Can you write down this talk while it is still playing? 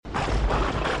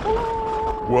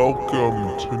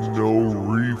Welcome to No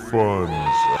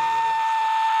Refunds.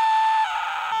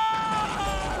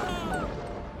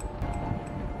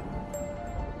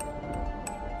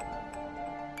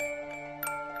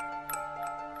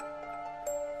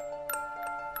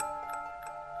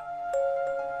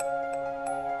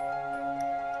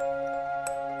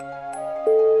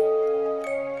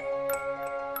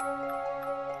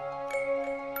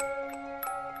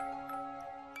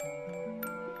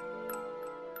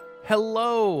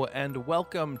 Hello and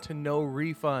welcome to No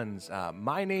Refunds.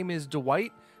 My name is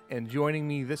Dwight, and joining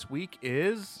me this week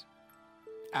is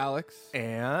Alex.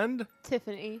 and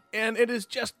Tiffany. it is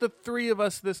just the three of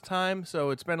us this time. So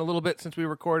it's been a little bit since we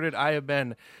recorded. I have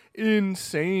been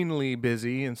insanely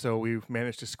busy, and so we've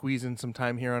managed to squeeze in some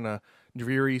time here on a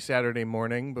dreary Saturday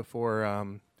morning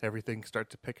before everything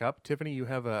starts to pick up. Tiffany, you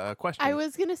have a question. I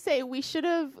was going to say we should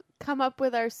have come up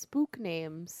with our spook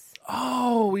names.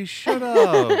 Oh, we should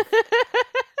have.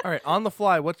 All right, on the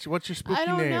fly. What's your spooky I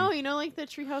don't name? know. You know, like the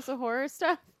Treehouse of Horror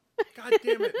stuff? God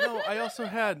damn it! No, I also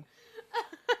had.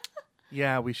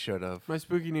 Yeah, we should have. My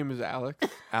spooky name is Alex.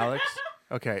 Alex.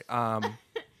 Okay.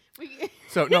 We-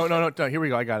 So no. Here we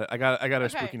go. I got it. I got our Okay.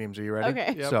 spooky names. Are you ready?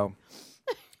 Okay. Yep. So,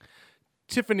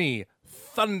 Tiffany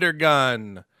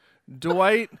Thundergun,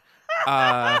 Dwight.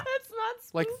 That's not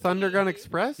spooky. Like Thundergun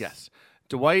Express? Yes,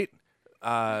 Dwight.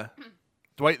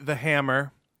 Dwight the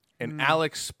Hammer, and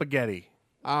Alex Spaghetti.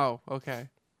 Oh, okay.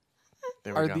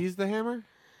 There we Are go. these the hammer?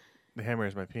 The hammer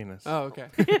is my penis. Oh, okay.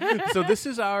 So this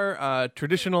is our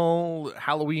traditional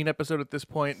Halloween episode at this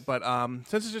point, but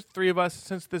since it's just three of us,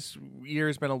 since this year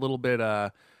has been a little bit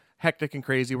hectic and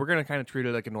crazy, we're going to kind of treat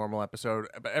it like a normal episode,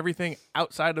 but everything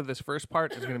outside of this first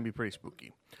part is going to be pretty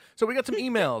spooky. So we got some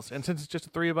emails, and since it's just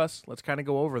the three of us, let's kind of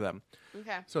go over them.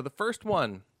 Okay. So the first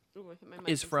one Ooh, I hit my mic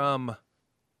is this from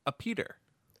a Peter.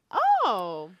 time.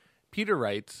 Oh. Peter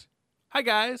writes, "Hi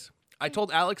guys, I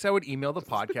told Alex I would email the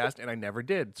podcast and I never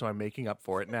did, so I'm making up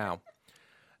for it now.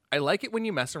 I like it when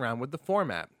you mess around with the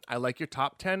format. I like your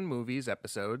top 10 movies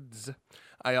episodes.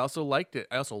 I also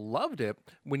loved it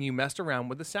when you messed around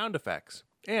with the sound effects.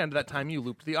 And that time you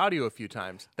looped the audio a few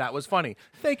times. That was funny.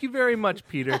 Thank you very much,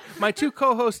 Peter. My two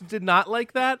co-hosts did not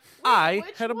like that. I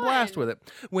Which had a blast one? with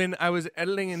it. When I was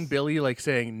editing and Billy like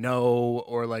saying no,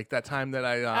 or like that time that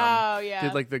I Oh, yeah.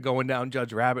 did like the going down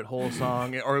Judge Rabbit Hole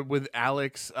song, or with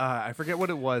Alex, I forget what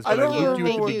it was, I but I, don't looped you at the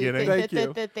remember what- beginning. Thank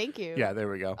you. Thank you. Yeah, there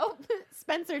we go. Oh,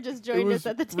 Spencer just It joined was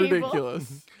us at the table.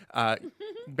 ridiculous.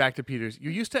 Back to Peter's. You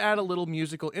used to add a little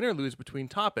musical interludes between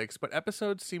topics, but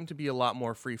episodes seem to be a lot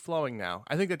more free-flowing now.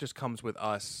 I think that just comes with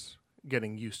us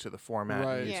getting used to the format.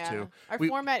 Right. and used Yeah. to. Our We-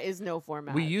 format is no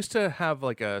format. We used to have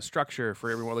like a structure for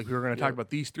everyone. Like we were going to talk Yep. about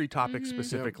these three topics Mm-hmm.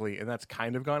 specifically, and that's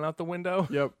kind of gone out the window.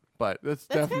 Yep. But That's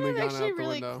That's definitely kind of gone actually out the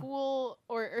really window. cool,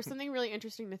 or something really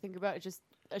interesting to think about. Just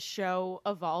a show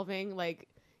evolving, like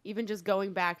even just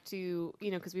going back to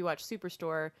because we watched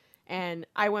Superstore, and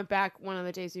I went back one of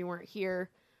the days you weren't here,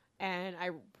 and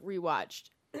I rewatched.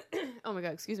 Oh my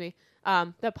god, excuse me.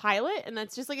 The pilot, and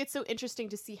that's just like it's so interesting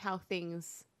to see how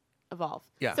things evolve.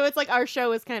 Yeah. So it's like our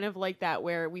show is kind of like that,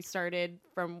 where we started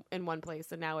from in one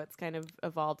place, and now it's kind of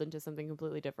evolved into something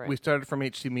completely different. we started from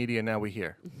HC Media, now we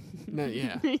here. No,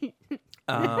 yeah.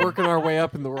 Um, Working our way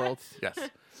up in the world. Yes.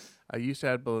 I used to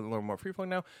add a little more free flowing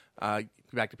now.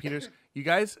 Back to Peter's. You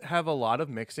guys have a lot of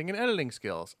mixing and editing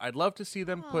skills. I'd love to see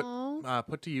them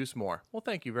put to use more. Well,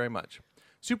 thank you very much.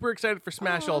 Super excited for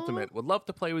Smash Ultimate. Would love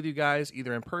to play with you guys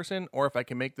either in person or if I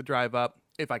can make the drive up,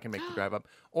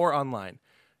 or online.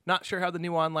 Not sure how the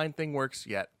new online thing works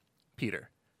yet. Peter.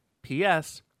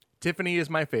 P.S. Tiffany is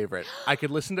my favorite. I could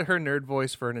listen to her nerd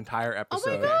voice for an entire Oh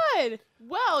episode. my god!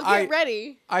 Well, I- get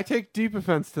ready. I take deep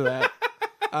offense to that.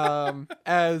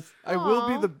 As I will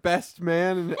be Aw. the best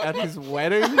man at his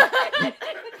wedding.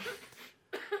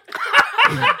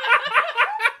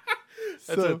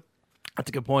 That's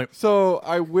a good point. So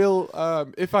I will,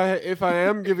 if I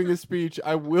am giving a speech,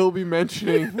 I will be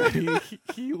mentioning that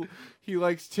he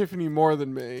likes Tiffany more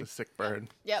than me. It's a sick burn.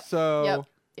 Yep. So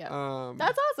Yep. um,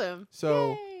 That's awesome.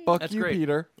 so Yay. fuck That's you, great.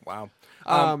 Peter. Wow.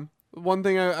 One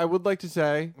thing I would like to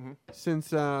say, Mhm.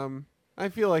 since I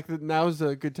feel like that now's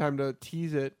a good time to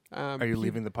tease it. Are you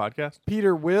leaving the podcast?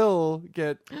 Peter will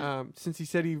get since he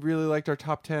said he really liked our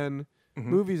top 10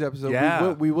 movies episode.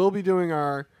 Yeah. We will be doing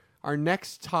our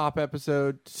next top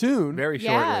episode soon. Very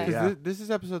Yeah. shortly. 'Cause Yeah. this is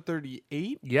episode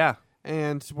 38, Yeah.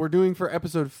 and we're doing for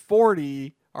episode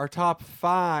 40 our top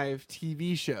 5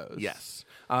 TV shows. Yes.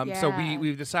 So Yeah.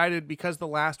 we've decided because the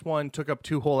last one took up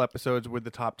 2 whole episodes with the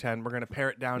top 10, we're going to pare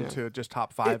it down Yeah. to just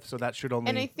top 5. So that should only.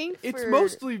 And I think It's for-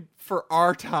 mostly for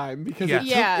our time because Yeah. it,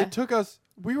 Yeah. took us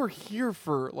we were here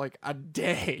for like a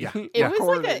day. Yeah.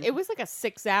 It was like a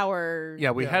 6 hour.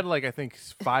 Yeah, we Yeah. had like I think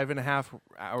 5.5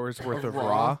 hours worth of Raw.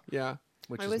 raw, Yeah.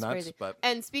 which It is was nuts. crazy. But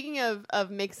And speaking of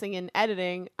mixing and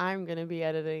editing, I'm gonna be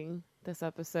editing this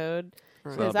episode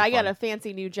Right. because that'll I be got fun. a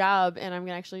fancy new job and I'm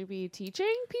gonna actually be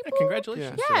teaching people.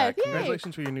 congratulations! Yeah. to that. Yeah, yay.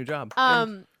 Congratulations for your new job.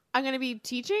 I'm gonna be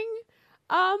teaching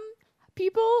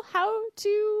people how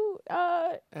to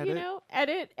Edit?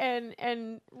 edit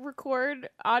and record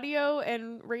audio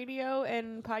and radio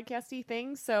and podcasty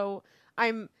things. So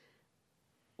I'm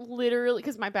literally,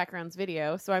 because my background's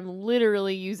video, so I'm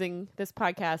literally using this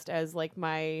podcast as like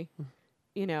my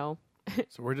So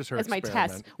we're just her as my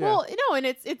experiment. test. Yeah. Well, no, and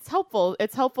it's helpful.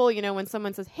 It's helpful, when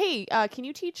someone says, "Hey, can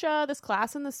you teach this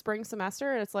class in the spring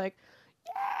semester?" And it's like,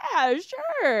 "Yeah,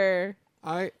 sure."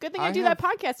 Good thing I do that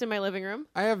podcast in my living room.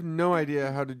 I have no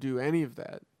idea how to do any of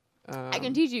that. I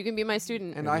can teach you. You can be my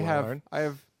student. and Maybe I we'll learn.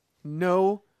 have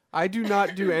I do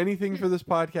not do anything for this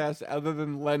podcast other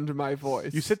than lend my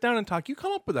voice. You sit down and talk. You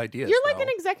come up with ideas. You're like though. an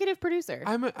executive producer.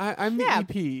 I'm the Yeah.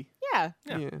 EP. Yeah.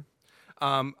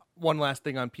 Yeah. One last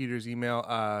thing on Peter's email.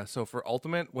 So for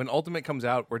Ultimate, when Ultimate comes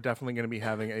out, we're definitely going to be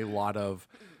having a lot of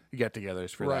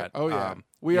get-togethers for Right. that. Oh yeah.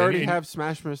 We yeah, already and- have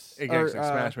Smashmas. Exactly, or,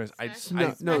 Smashmas.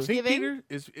 No, I no. think Giving? Peter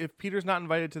is. If Peter's not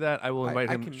invited to that, I will invite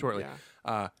I him can- shortly.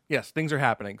 yeah. Yes, things are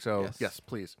happening. So Yes. yes,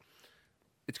 please.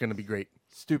 It's going to be great.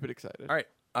 Stupid excited. All right.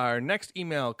 Our next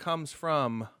email comes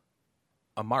from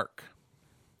a Mark.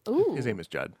 Ooh. His name is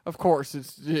Judd. Of course,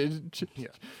 Yeah.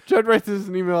 Judd writes us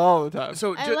an email all the time.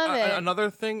 So I love it. another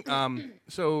thing.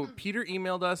 So Peter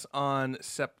emailed us on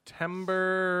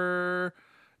September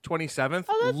 27th,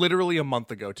 Oh, that's- literally a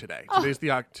month ago today.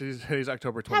 Today's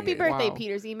October 28th. Happy birthday, Wow.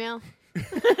 Peter's email.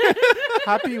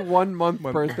 Happy 1 month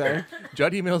birthday.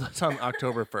 Judd emailed us on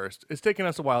October 1st. It's taken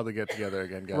us a while to get together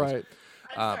again, guys. Right.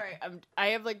 I'm sorry. I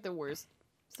have like the worst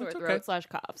sore That's throat okay. /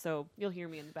 cough, so you'll hear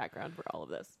me in the background for all of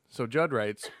this. So Judd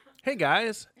writes, "Hey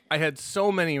guys, I had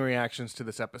so many reactions to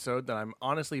this episode that I'm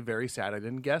honestly very sad I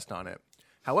didn't guest on it.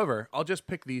 However, I'll just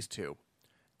pick these two.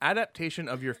 Adaptation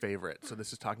of your favorite." So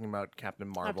this is talking about Captain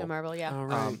Marvel. Captain Marvel, yeah. All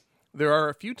right. There are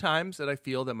a few times that I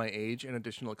feel that my age and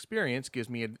additional experience gives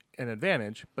me an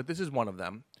advantage, but this is one of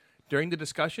them. During the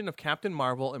discussion of Captain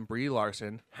Marvel and Brie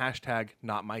Larson,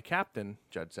 #NotMyCaptain,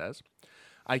 Judd says,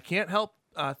 I can't help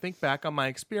think back on my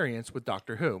experience with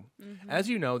Doctor Who. As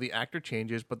you know, the actor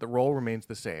changes, but the role remains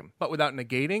the same, but without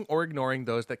negating or ignoring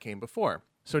those that came before.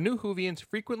 So new Whovians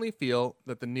frequently feel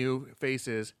that the new face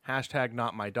is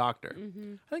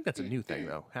 #NotMyDoctor. I think that's a new thing,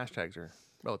 though. Hashtags are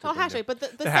relatively new. hashtag, but the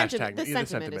hashtag, the yeah,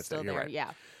 sentiment is still you're there. right.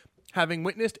 Yeah. Having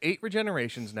witnessed 8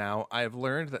 regenerations now, I have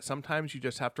learned that sometimes you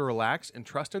just have to relax and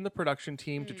trust in the production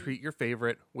team to treat your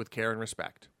favorite with care and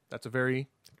respect. That's a very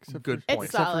good for, point.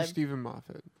 It's Except solid. for Stephen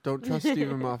Moffat. Don't trust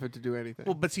Stephen Moffat to do anything.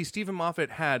 Well, but see, Stephen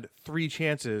Moffat had 3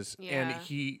 chances, and Yeah.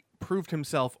 he proved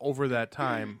himself over that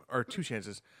time, or 2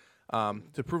 chances,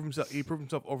 to prove himself. He proved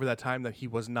himself over that time that he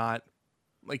was not,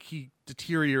 like, he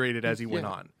deteriorated as he went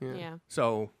on. Yeah.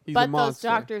 So He's a But those monster.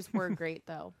 doctors were great,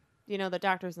 though. The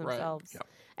doctors Right. themselves. Yep.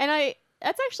 And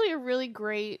that's actually a really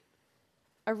great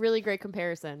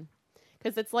comparison,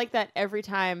 because it's like that every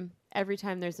time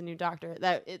there's a new doctor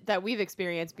that we've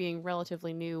experienced being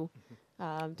relatively new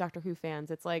Doctor Who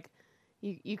fans. It's like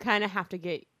you kind of have to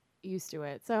get used to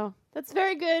it. So that's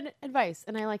very good advice,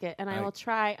 and I like it. And I'm going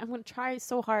to try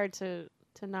so hard to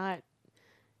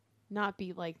not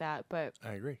be like that. But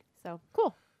I agree. so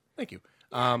cool. Thank you.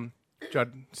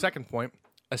 Judd, second point,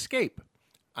 escape.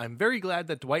 I'm very glad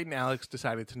that Dwight and Alex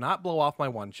decided to not blow off my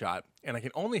one shot, and I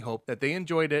can only hope that they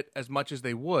enjoyed it as much as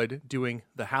they would doing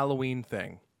the Halloween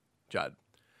thing, Judd.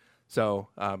 So,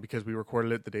 because we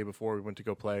recorded it the day before we went to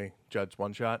go play Judd's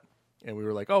one shot, and we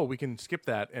were like, oh, we can skip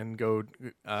that and go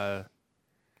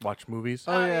watch movies.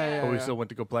 Oh, yeah. But we still went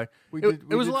to go play. We It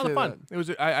did was a lot say of fun. that. It was.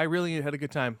 I really had a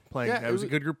good time playing. Yeah, it was a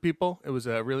good group of people. It was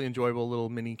a really enjoyable little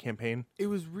mini campaign. It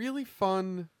was really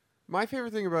fun. My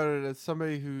favorite thing about it, as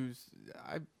somebody who's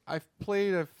I've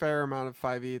played a fair amount of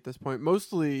 5e at this point.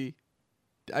 Mostly,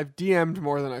 I've DM'd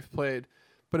more than I've played,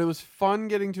 but it was fun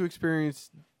getting to experience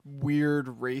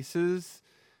weird races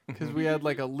because we had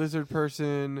like a lizard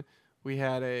person, we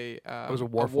had a was a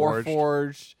Warforged.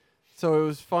 Warforged. So it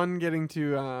was fun getting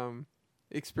to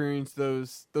experience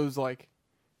those like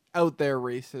out there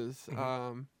races.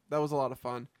 That was a lot of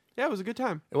fun. Yeah, it was a good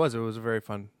time. It was a very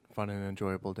fun and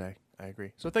enjoyable day. I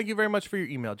agree. So thank you very much for your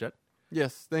email, Jet.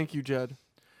 Yes, thank you, Jed.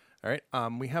 All right.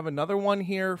 We have another one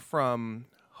here from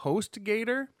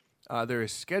HostGator. There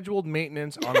is scheduled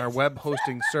maintenance on our web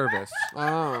hosting service.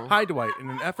 Oh. Hi, Dwight.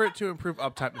 In an effort to improve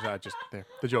uptime, just there.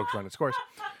 The joke's run its course.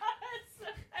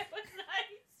 I was not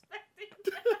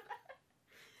expecting that.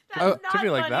 That's Oh, not Tiffany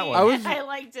liked that funny. one. I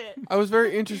liked it. I was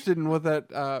very interested in what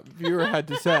that viewer had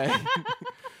to say.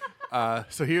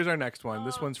 So here's our next one.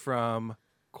 This one's from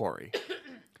Corey.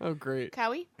 Oh, great.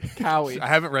 Cowie? Cowie. I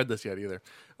haven't read this yet either.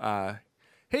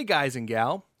 Hey, guys and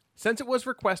gal. Since it was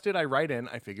requested I write in,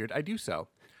 I figured I'd do so.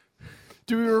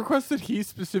 Do we request that he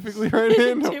specifically write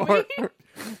in? Do we?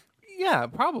 Yeah,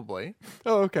 probably.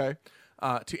 Oh, okay.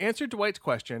 To answer Dwight's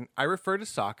question, I refer to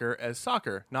soccer as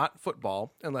soccer, not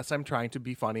football, unless I'm trying to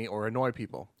be funny or annoy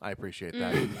people. I appreciate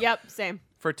that. Yep, same.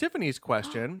 For Tiffany's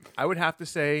question, I would have to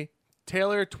say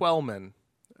Taylor Twellman.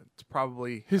 It's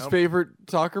probably His favorite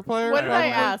soccer player? What did I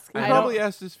ask? He I probably don't-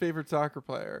 asked his favorite soccer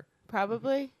player.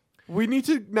 Probably. We need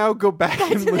to now go back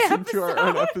and to the listen to our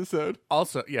own episode.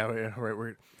 Also, yeah,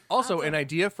 right. Also, an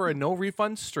idea for a no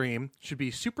refund stream should be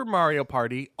Super Mario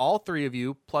Party, all three of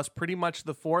you, plus pretty much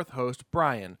the fourth host,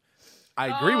 Brian.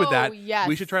 I agree with that. yes.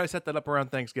 We should try to set that up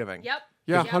around Thanksgiving. Yep.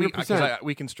 Yeah, Yeah. 100%.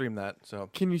 We can stream that. So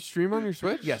Can you stream on your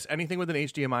Switch? yes, anything with an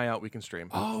HDMI out, we can stream.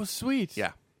 Oh, sweet.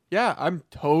 Yeah, Yeah, I'm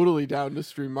totally down to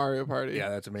stream Mario Party. yeah,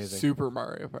 that's amazing. Super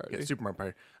Mario Party. Yeah, Super Mario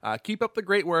Party. Keep up the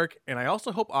great work, and I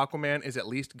also hope Aquaman is at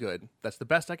least good. That's the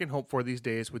best I can hope for these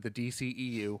days with the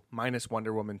DCEU minus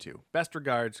Wonder Woman 2. Best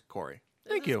regards, Corey.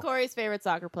 Thank This you. is Corey's favorite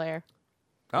soccer player.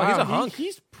 Oh, he's Wow, a hunk.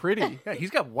 He's pretty. Yeah, he's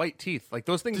got white teeth. Like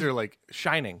those things are like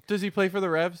shining. Does he play for the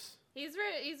Revs? He's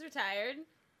retired.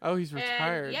 Oh, he's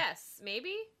retired. And yes,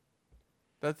 maybe.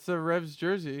 That's a Revs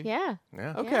jersey. Yeah.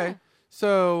 Yeah. Okay. Yeah.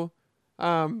 So,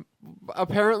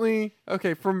 apparently,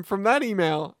 okay, from that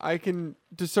email, I can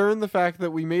discern the fact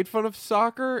that we made fun of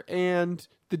soccer and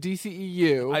the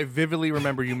DCEU. I vividly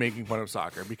remember you making fun of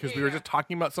soccer because we were Yeah. just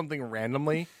talking about something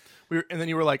randomly. And then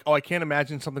you were like, "Oh, I can't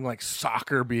imagine something like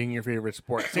soccer being your favorite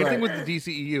sport." Same thing with the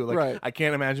DCEU. Like, Right. I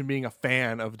can't imagine being a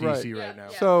fan of DC right now.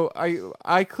 Yeah. So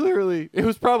I clearly, it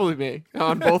was probably me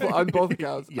on both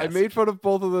accounts. I Yes. made fun of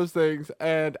both of those things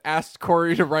and asked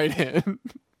Corey to write in.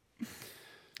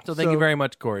 So thank you very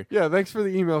much, Corey. Yeah, thanks for the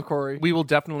email, Corey. We will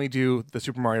definitely do the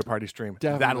Super Mario Party stream.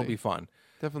 That'll Definitely. be fun.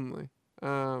 Definitely.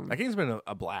 That game's been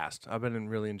a blast. I've been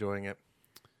really enjoying it.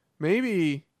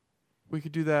 Maybe we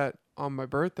could do that on my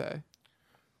birthday.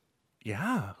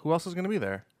 Yeah. Who else is going to be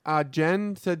there?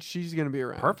 Jen said she's going to be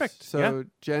around. Perfect, So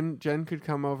Jen could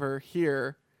come over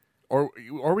here. Or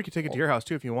we could take it to your house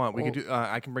too if you want. We could do.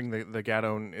 I can bring the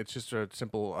Gato. It's just a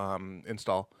simple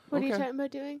install. What are you Okay. talking about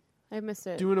doing? I missed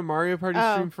it. Doing a Mario Party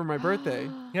Oh. stream for my birthday.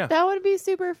 Yeah. That would be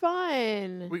super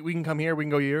fun. We can come here. We can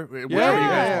go here. Wherever Yeah, you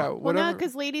guys yeah. want. Well, no, Whatever.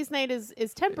 because Ladies' Night is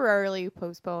temporarily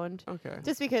postponed, Okay.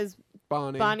 just because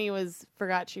Bonnie. Bonnie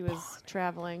forgot she was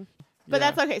traveling. But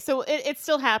Yeah. that's okay. So it's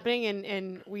still happening,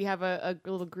 and we have a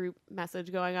little group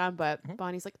message going on. But Mm-hmm.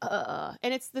 Bonnie's like,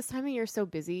 and it's this time of year so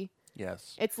busy.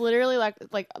 Yes. It's literally like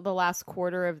the last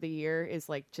quarter of the year is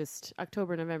like just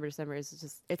October, November, December is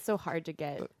just it's so hard to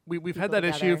get. We've people had that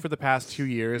issue together. for the past 2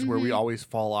 years where we always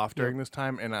fall off during this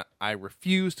time, and I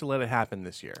refuse to let it happen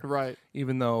this year. Right.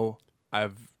 Even though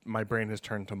my brain has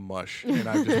turned to mush, and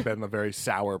I've just been a very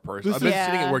sour person. This I've been is-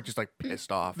 sitting at Yeah. work just like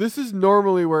pissed off. This is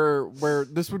normally where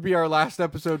this would be our last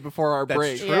episode before our That's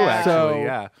break. true, Yeah. actually. So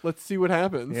yeah. let's see what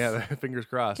happens. Yeah. Fingers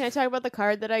crossed. Can I talk about the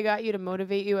card that I got you to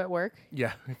motivate you at work?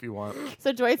 Yeah, if you want.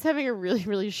 So Dwight's having a really,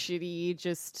 really shitty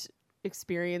just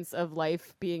experience of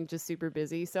life being just super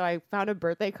busy. So I found a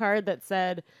birthday card that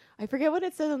said, I forget what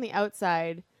it said on the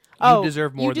outside. You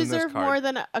deserve more you than this deserve card. more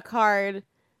than a card.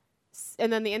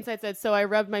 And then the inside said, so I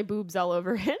rubbed my boobs all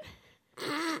over it.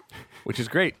 Which is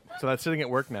great. So that's sitting at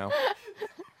work now.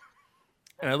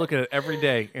 And I look at it every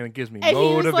day, and it gives me And he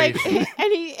was motivation. like,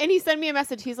 and he sent me a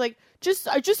message. He's like,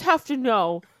 I just have to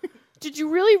know, did you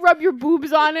really rub your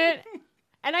boobs on it?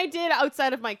 And I did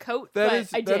outside of my coat, but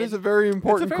I did. that is a very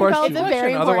important It's a very question. It's a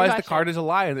very important Otherwise, the question. card is a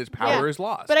lie, and its power Yeah. is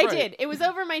lost. But I Right. did. It was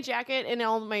over my jacket and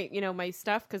all my, my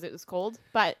stuff because it was cold.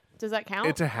 But does that count?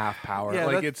 It's a half power. Yeah,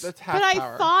 like that's it's half but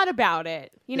power. I thought about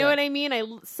it. You know Yeah. what I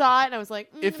mean? Saw it and I was like,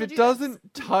 if I'm it gonna do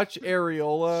doesn't touch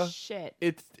areola, this. Shit,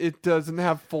 it doesn't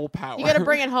have full power. you got to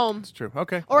bring it home. It's true.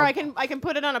 Okay. Or I can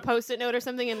put it on a post-it note or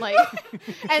something and like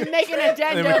and make an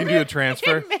addendum. And then we can do the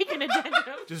transfer. make an addendum.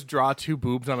 Just draw two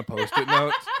boobs on a post-it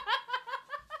note.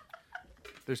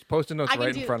 There's post-it notes I can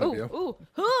right do, in front of you.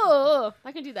 Ooh,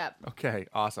 I can do that. Okay,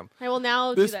 awesome. I will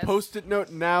now This do this. post-it note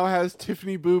now has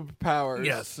Tiffany boob powers.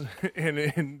 Yes,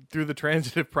 and through the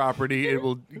transitive property, it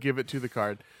will give it to the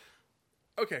card.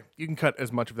 Okay, you can cut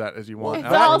as much of that as you want. It's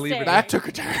I'll all leave it staying. That took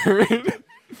a turn.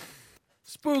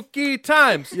 Spooky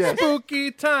times. Yes.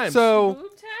 Spooky times. so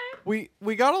Boob time?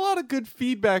 we got a lot of good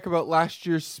feedback about last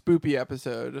year's Spoopy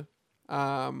episode,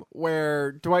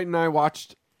 where Dwight and I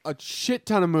watched a shit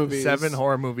ton of movies. 7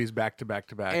 horror movies back to back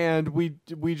to back. And we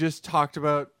just talked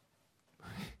about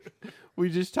we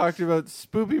just talked about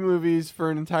spoopy movies for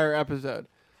an entire episode.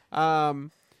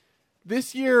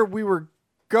 This year we were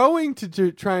going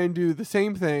to try and do the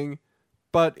same thing,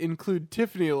 but include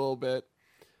Tiffany a little bit.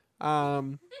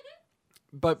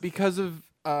 But because of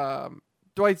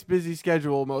Dwight's busy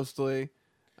schedule, mostly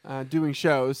doing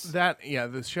shows,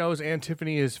 the shows, and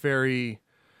Tiffany is very.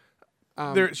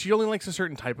 She only likes a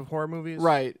certain type of horror movies,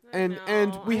 right? And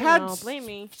we had blame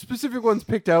me. specific ones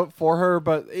picked out for her,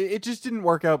 but it just didn't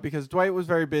work out because Dwight was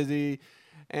very busy.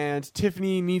 And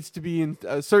Tiffany needs to be in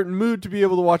a certain mood to be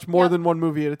able to watch more than one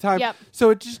movie at a time. Yep. So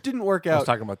it just didn't work I was out.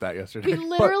 talking about that yesterday. We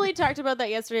literally talked about that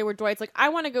yesterday where Dwight's like, I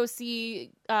want to go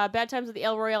see Bad Times at the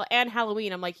El Royale and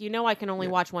Halloween. I'm like, I can only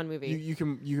watch one movie. You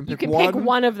can You pick can one. pick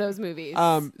one of those movies.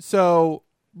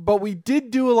 But we did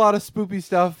do a lot of spoopy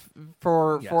stuff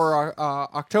for Yes.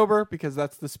 October because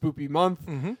that's the spoopy month.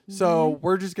 Mhm. So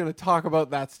we're just going to talk about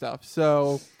that stuff.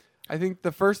 So I think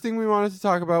the first thing we wanted to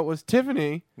talk about was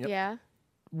Tiffany. Yep. Yeah.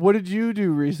 What did you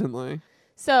do recently?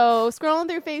 So scrolling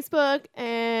through Facebook,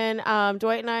 and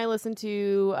Dwight and I listened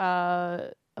to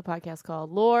a podcast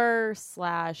called Lore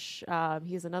 /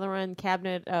 he has another one,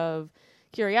 Cabinet of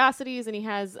Curiosities, and he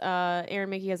has Aaron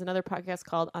Mackey has another podcast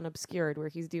called Unobscured, where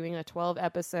he's doing a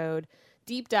 12-episode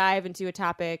deep dive into a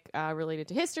topic related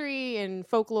to history and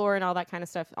folklore and all that kind of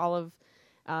stuff. All of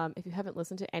if you haven't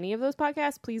listened to any of those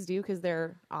podcasts, please do, because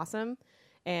they're awesome.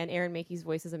 And Aaron Mackey's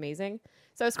voice is amazing.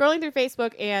 So I was scrolling through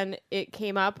Facebook and it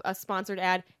came up a sponsored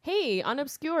ad. Hey,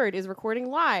 Unobscured is recording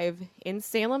live in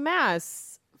Salem,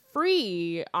 Mass,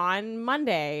 free on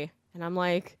Monday. And I'm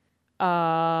like,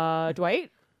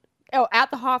 Dwight? Oh, at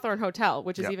the Hawthorne Hotel,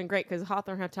 which is even great because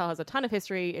Hawthorne Hotel has a ton of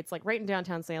history. It's like right in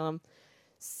downtown Salem.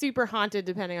 Super haunted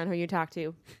depending on who you talk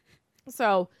to.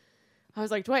 So I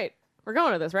was like, Dwight, we're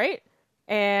going to this, right?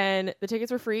 And the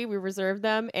tickets were free. We reserved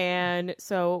them. And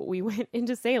so we went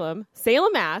into Salem,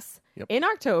 Mass, in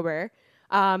October,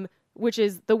 which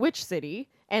is the witch city.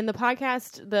 And the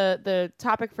podcast, the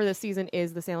topic for this season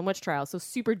is the Salem witch trials. So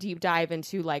super deep dive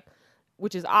into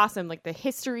which is awesome, like the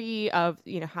history of,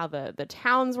 how the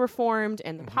towns were formed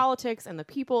and the politics and the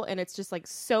people. And it's just like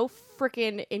so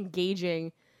freaking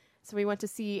engaging. So we went to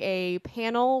see a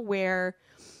panel where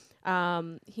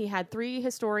he had 3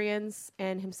 historians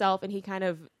and himself, and he kind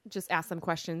of just asked them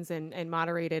questions and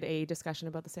moderated a discussion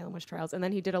about the Salem witch trials. And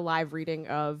then he did a live reading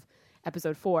of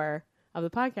episode 4 of the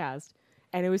podcast,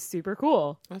 and it was super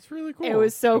cool. That's really cool. It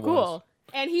was so It cool. was.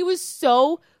 And he was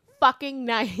so fucking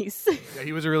nice. Yeah,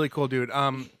 he was a really cool dude.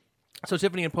 So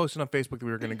Tiffany had posted on Facebook that we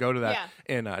were going to go to that,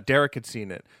 Yeah. and Derek had seen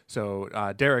it. So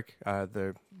Derek,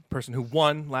 the person who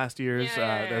won last year's,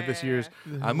 this year's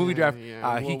movie draft,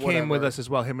 he came with us as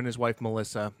well. Him and his wife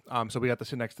Melissa. So we got to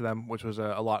sit next to them, which was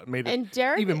a lot. Made it And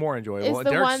Derek even more enjoyable. is And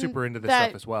the Derek's one super into this that,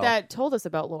 stuff as well. that told us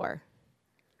about lore.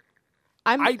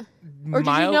 Or did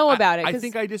you know about it? I 'Cause-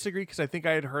 think I disagree because I think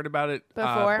I had heard about it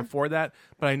Before? that,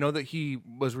 but I know that he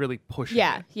was really pushing.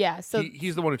 Yeah, it. yeah. So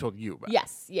He's the one who told you about it.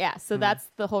 yes, yeah. So that's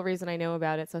the whole reason I know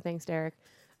about it. So thanks, Derek.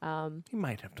 He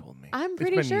might have told me. I'm It's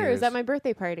pretty been sure it years. was at my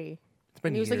birthday party. It's been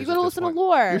And he was like, years "You gotta at this listen to point.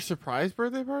 lore." Your surprise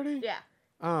birthday party? Yeah,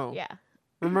 Oh. yeah.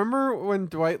 Remember when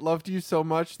Dwight loved you so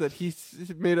much that he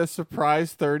made a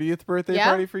surprise 30th birthday Yeah,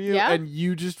 party for you, yeah. and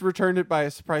you just returned it by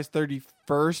a surprise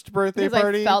 31st birthday Because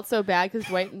party? I felt so bad because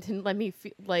Dwight didn't let me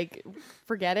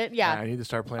forget it. Yeah, I need to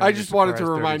start playing. I just wanted to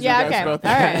remind you Yeah, guys okay. about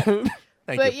All that.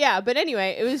 Thank but you. yeah, but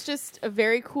anyway, it was just a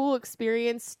very cool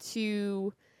experience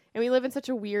to, and we live in such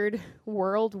a weird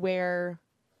world where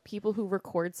people who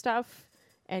record stuff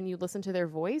and you listen to their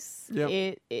voice,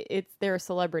 Yep. it's they're a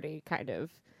celebrity kind of.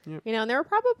 Yep. And there were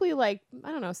probably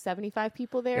 75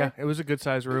 people there. Yeah, it was a good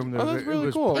sized room. Oh, that's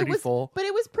really cool. Pretty It was, full. but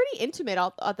it was pretty intimate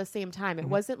all at the same time. It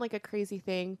wasn't like a crazy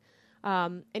thing.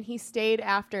 And he stayed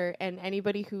after, and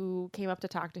anybody who came up to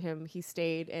talk to him, he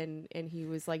stayed, and he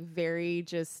was very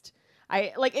just.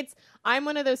 I'm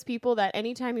one of those people that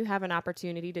anytime you have an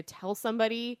opportunity to tell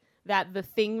somebody that the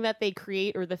thing that they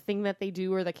create or the thing that they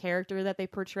do or the character that they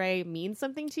portray means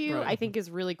something to you, Right. I think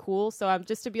is really cool. So I'm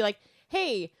just to be like,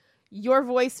 hey, your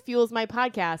voice fuels my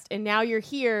podcast, and now you're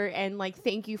here, and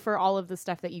thank you for all of the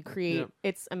stuff that you create. Yep.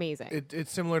 It's amazing.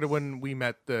 It's similar to when we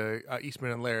met the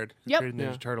Eastman and Laird who Yep. created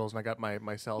Ninja Yeah. Turtles, and I got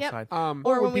my cell Yep. sign.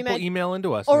 Or Or when we people met- email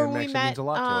into us, or and when it we actually met means a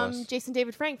lot to us. Jason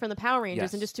David Frank from the Power Rangers,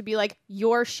 Yes. and just to be like,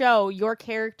 your show, your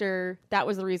character, that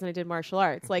was the reason I did martial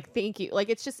arts. Thank you.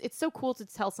 It's so cool to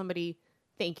tell somebody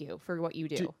thank you for what you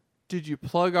do. Did you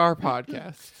plug our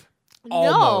podcast?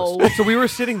 Almost. No. So we were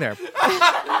sitting there.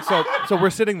 So we're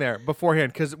sitting there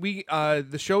beforehand because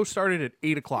the show started at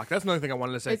 8:00. That's another thing I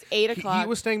wanted to say. It's 8 He o'clock.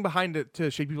 was staying behind it to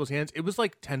shake people's hands. It was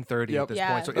like 10:30 Yep. at this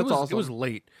Yeah. point, so That's it was awesome.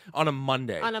 late on a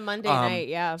Monday. On a Monday night,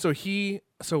 yeah.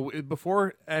 So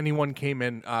before anyone came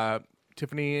in,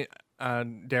 Tiffany,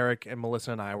 Derek, and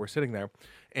Melissa and I were sitting there,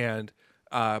 and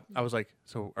I was like,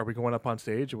 "So are we going up on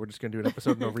stage, and we're just going to do an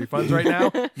episode of No Refunds right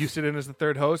now? You sit in as the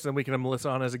third host, and we can have Melissa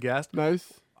on as a guest."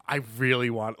 Nice. I really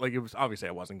want, like, it was obviously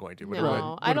I wasn't going to, but it would've No, been- I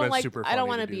would've don't been like. super I don't funny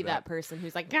want to do be that person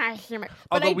who's like, gosh, but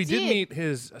Although I we did meet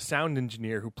his sound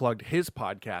engineer who plugged his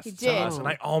podcast He to did. us, and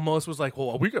I almost was like,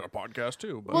 "Well, we got a podcast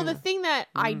too." But Well, the thing that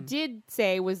I did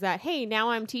say was that, hey,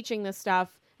 now I'm teaching this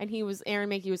stuff, and Aaron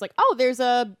Mackey was like, oh, there's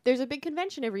a big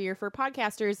convention every year for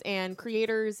podcasters and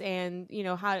creators, and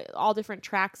how all different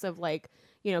tracks of like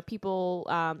people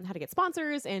how to get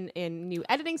sponsors and new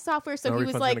editing software. So No he was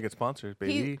Refund's like, gonna get sponsors,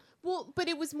 baby. but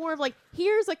it was more of like,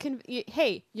 here's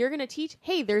hey, you're gonna teach.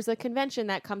 Hey, there's a convention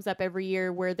that comes up every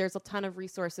year where there's a ton of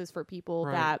resources for people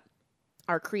Right. that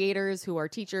are creators, who are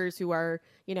teachers, who are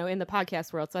in the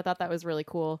podcast world. So I thought that was really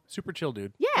cool. Super chill,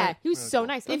 dude. Yeah, he was really so cool.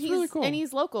 nice, That's and he's really cool. and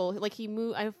he's local. Like he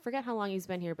moved. I forget how long he's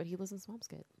been here, but he lives in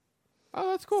Swampscott, Oh,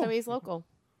 that's cool. so he's local.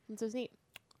 And so it's neat.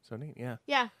 So neat, yeah.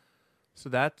 Yeah, So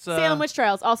that's Salem Witch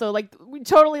Trials. Also, like we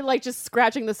totally like just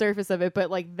scratching the surface of it, but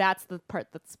like that's the part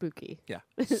that's spooky. yeah.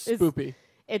 Spoopy.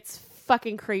 It's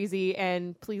fucking crazy,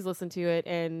 and please listen to it.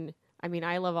 And I mean,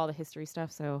 I love all the history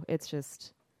stuff, so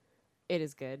it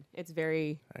is good. It's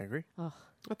very, I agree.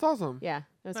 That's awesome. yeah,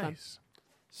 it was fun. Nice.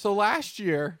 So last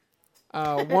year,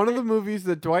 one of the movies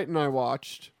that Dwight and I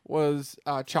watched was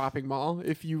Chopping Mall,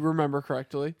 if you remember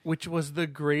correctly. Which was the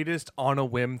greatest on a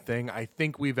whim thing I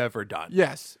think we've ever done.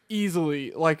 Yes,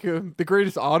 easily. Like the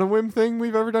greatest on a whim thing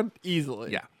we've ever done.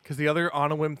 Easily. Yeah, because the other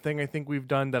on a whim thing I think we've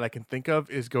done that I can think of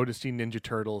is go to see Ninja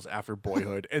Turtles after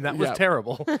Boyhood, and that was Yeah.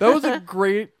 terrible. That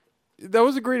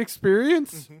was a great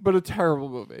experience, but a terrible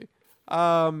movie.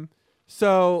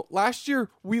 So last year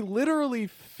we literally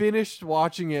finished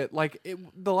watching it. Like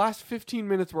the last 15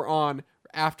 minutes were on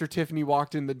after Tiffany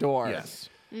walked in the door. Yes.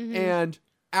 And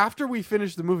after we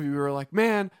finished the movie, we were like,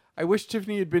 man, I wish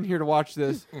Tiffany had been here to watch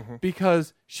this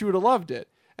because she would have loved it.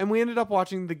 And we ended up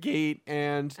watching The Gate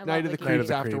and I Night love of the The Gate. Night of Creeps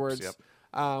the Creeps,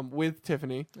 afterwards with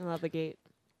Tiffany. I love the gate.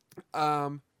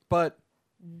 But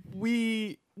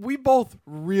we both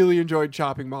really enjoyed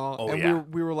Chopping Mall. Oh, and yeah.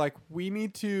 we were like, we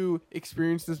need to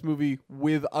experience this movie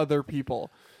with other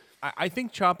people. I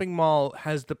think Chopping Mall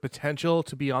has the potential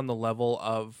to be on the level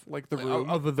of Like The Room.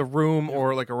 of the Room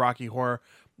or like a Rocky Horror.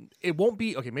 It won't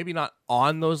be maybe not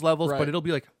on those levels, Right. but it'll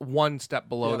be like one step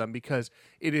below Yep. them because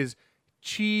it is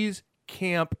cheese,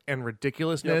 camp, and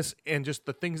ridiculousness, and just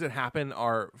the things that happen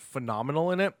are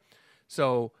phenomenal in it.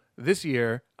 So this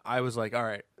year, I was like, all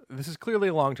right, this is clearly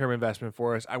a long-term investment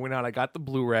for us. I went out, I got the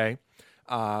Blu-ray.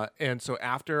 And so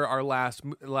after our last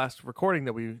recording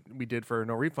that we did for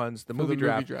No Refunds, the movie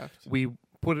draft, we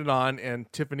put it on, and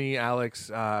Tiffany, Alex,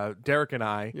 Derek, and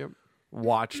I Yep.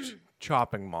 watched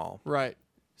Chopping Mall. Right.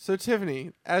 So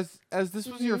Tiffany, as this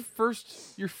was your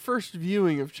first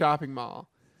viewing of Chopping Mall,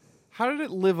 how did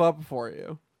it live up for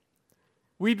you?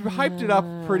 We'd hyped it up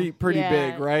pretty yeah.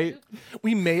 big, right?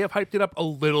 We may have hyped it up a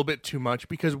little bit too much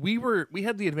because we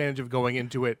had the advantage of going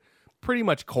into it pretty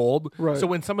much cold. Right. So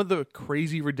when some of the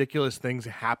crazy, ridiculous things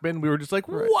happened, we were just like,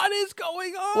 Right. what is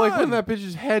going on? Like when that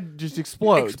bitch's head just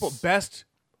explodes.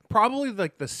 Probably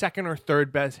like the second or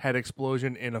third best head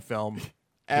explosion in a film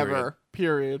ever.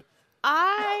 Period.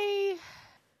 I'm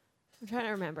trying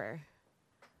to remember.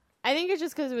 I think it's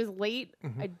just because it was late.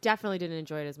 I definitely didn't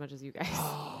enjoy it as much as you guys.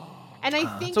 And I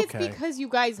think it's it's okay. because you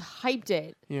guys hyped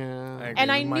it. Yeah. I agree.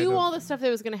 And I We might knew have- all the stuff that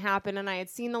was going to happen, and I had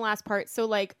seen the last part. So,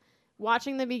 like,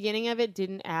 watching the beginning of it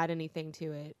didn't add anything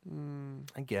to it.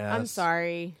 I guess. I'm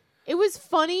sorry. It was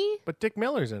funny, But Dick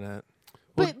Miller's in it.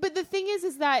 but the thing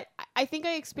is that I think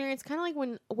I experienced kind of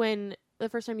like when the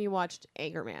first time you watched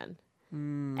Anchorman.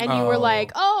 And you were Oh.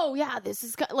 like, "Oh yeah, this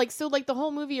is like so." Like the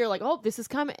whole movie, you're like, "Oh, this is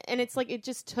coming," and it's like it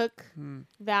just took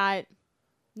that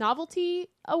novelty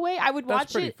away. I would That's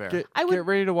watch pretty it. fair. Get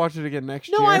ready to watch it again next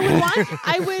year. No, I would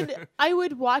watch. I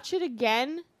would watch it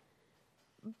again,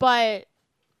 but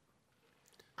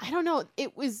I don't know.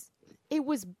 It was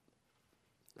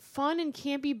fun and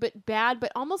campy, but bad,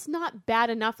 but almost not bad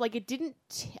enough. Like it didn't.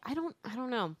 I don't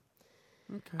know.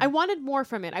 Okay. I wanted more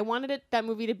from it. I wanted that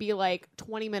movie to be like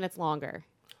 20 minutes longer.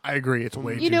 I agree. It's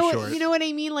way You too know, short. you know what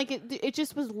I mean? Like it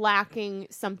just was lacking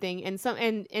something,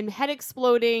 and head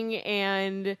exploding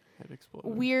and Head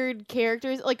exploded. weird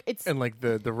characters. Like it's. and like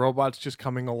the robots just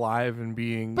coming alive and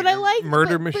being But I like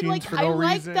murder but machines like, for I no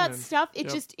like reason. that and- stuff.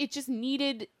 It Yep. just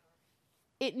needed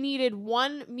it needed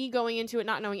me going into it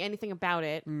not knowing anything about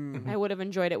it. I would have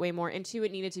enjoyed it way more. And 2,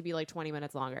 it needed to be like 20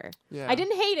 minutes longer. Yeah. I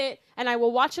didn't hate it, and I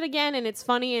will watch it again, and it's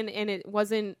funny, and it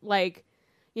wasn't like,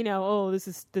 oh,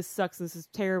 this sucks, this is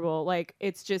terrible. Like,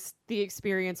 it's just the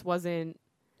experience wasn't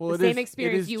the same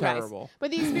experience you terrible. guys.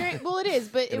 But the experience, well, it is,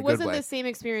 but In a it good wasn't way. the same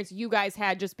experience you guys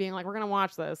had just being like, we're gonna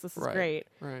watch this. This is Right. great.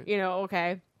 Right.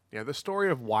 Okay. Yeah, the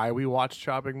story of why we watch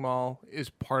Chopping Mall is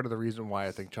part of the reason why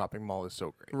I think Chopping Mall is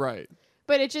so great. Right.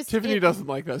 But it just Tiffany doesn't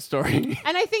like that story.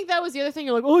 And I think that was the other thing.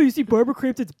 You're like, oh, you see Barbara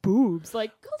Crampton's boobs.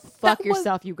 Like, go fuck was-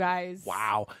 yourself, you guys.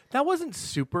 Wow, that wasn't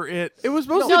super it. It was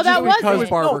mostly No, just that because wasn't.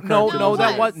 Barbara no, Crampton No,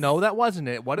 that it was was. that wasn't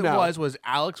it. What it No. was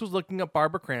Alex was looking up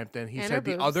Barbara Crampton. He And said her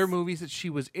the boobs. other movies that she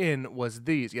was in was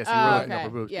these. Yes, you Oh, were looking up okay. her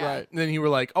boobs. Yeah. Right. And then you were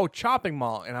like, "Oh, Chopping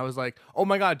Mall," and I was like, "Oh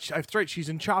my God, that's right, she's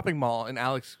in Chopping Mall." And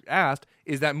Alex asked,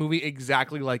 "Is that movie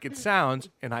exactly like it sounds?"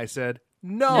 And I said,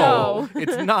 "No,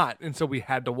 it's not." And so we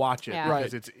had to watch it Yeah. because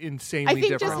Right. it's insanely I think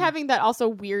different. just having that also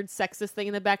weird sexist thing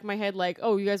in the back of my head, like,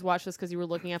 oh, you guys watch this because you were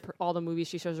looking at all the movies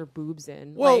she shows her boobs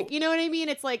in. Well- Like, you know what I mean?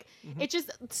 It's like, it just,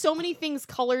 so many things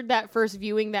colored that first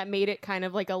viewing that made it kind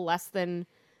of like a less than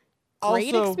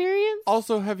great Also- experience.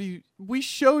 Also, we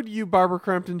showed you Barbara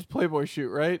Crampton's Playboy shoot,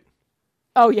 right?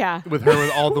 Oh, yeah. with her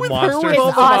with all the With her monsters. with It's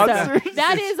all the awesome. monsters.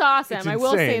 That is awesome. It's I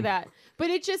will say insane. that. But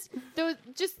it just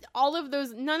all of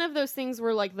those, none of those things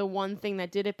were like the one thing that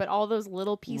did it, but all those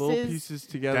little pieces. Little pieces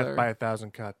together. Death by a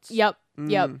Thousand Cuts. Yep.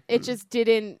 Mm. It just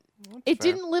didn't. It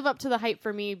fair. didn't live up to the hype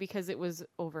for me because it was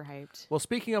overhyped. Well,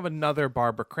 speaking of another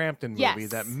Barbara Crampton movie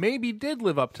Yes. that maybe did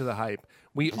live up to the hype,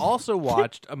 we also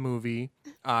watched a movie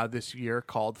this year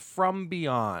called From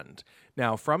Beyond.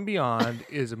 Now, From Beyond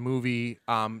is a movie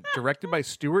directed by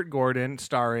Stuart Gordon,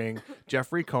 starring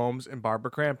Jeffrey Combs and Barbara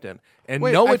Crampton. And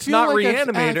Wait, no, I it's feel not like I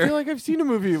Reanimator. feel like I've seen a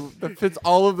movie that fits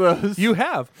all of those. You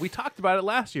have. We talked about it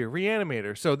last year,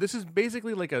 Reanimator. So this is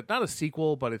basically like not a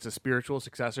sequel, but it's a spiritual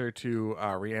successor to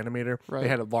Reanimator. Right. They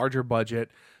had a larger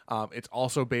budget. It's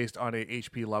also based on a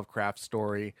H.P. Lovecraft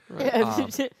story. Air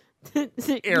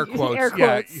quotes. Air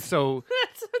Yeah. quotes. So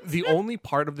the only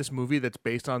part of this movie that's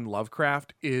based on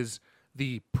Lovecraft is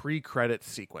the pre-credit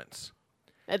sequence.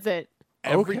 That's it.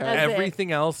 Okay. That's it.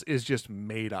 Everything else is just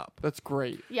made up. That's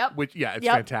great. Yep. Which it's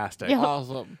Yep. fantastic. Yep.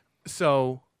 Awesome.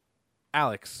 So,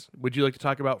 Alex, would you like to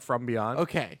talk about From Beyond?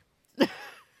 Okay.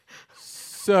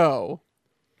 So,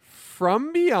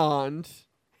 From Beyond.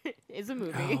 Is a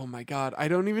movie. Oh my God. I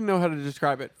don't even know how to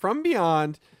describe it. From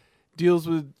Beyond deals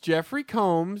with Jeffrey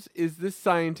Combs is this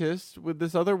scientist with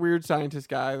this other weird scientist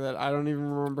guy that I don't even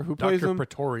remember who plays Dr. him.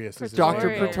 Pretorius is his Dr.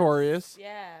 name. Pretorius.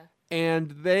 Yeah. And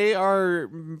they are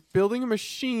building a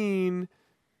machine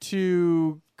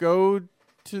to go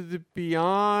to the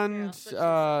beyond Here,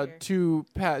 I'll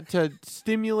switch to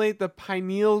stimulate the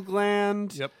pineal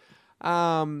gland.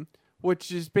 Yep.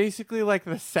 Which is basically like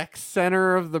the sex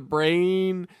center of the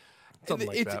brain. Something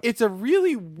like that. It's a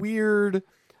really weird,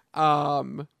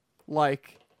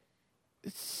 like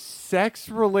sex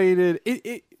related.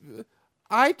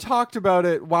 I talked about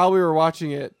it while we were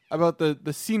watching it about the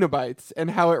Cenobites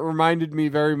and how it reminded me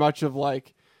very much of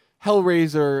like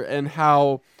Hellraiser and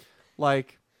how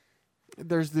like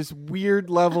there's this weird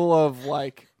level of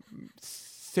like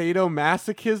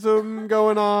sadomasochism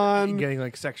going on Getting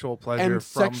like sexual pleasure and from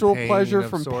sexual pain pleasure of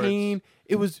from sorts. pain.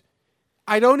 It was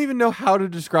I don't even know how to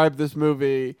describe this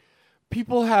movie.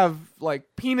 People have like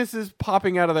penises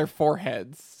popping out of their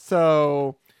foreheads.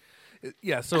 So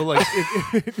Yeah, so like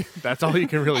that's all you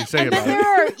can really say And about then it.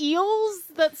 there are eels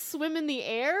that swim in the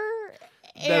air.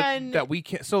 And That we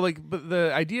can't. So like, but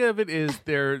the idea of it is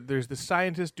there's this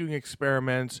scientist doing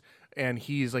experiments, and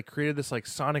he's like created this like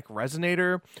sonic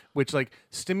resonator, which like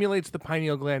stimulates the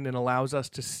pineal gland and allows us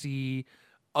to see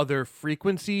other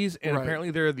frequencies. And Right.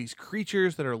 apparently there are these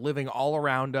creatures that are living all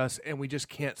around us, and we just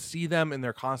can't see them, and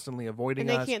they're constantly avoiding and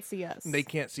they us. can't see us. They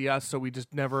can't see us, so we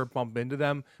just never bump into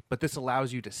them. But this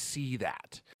allows you to see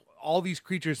that. All these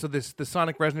creatures, so the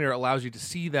sonic resonator allows you to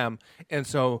see them, and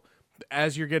so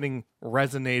as you're getting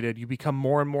resonated, you become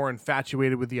more and more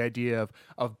infatuated with the idea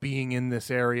of being in this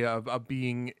area, of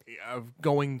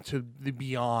going to the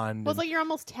beyond. Well, it's like you're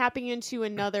almost tapping into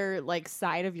another like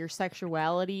side of your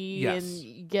sexuality, Yes. and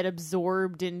you get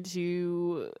absorbed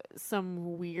into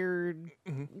some weird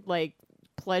like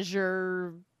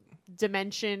pleasure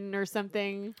dimension or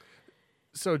something.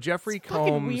 So Jeffrey It's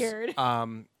fucking Combs, weird.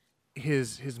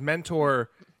 His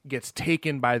mentor gets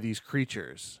taken by these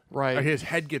creatures. Right. Or his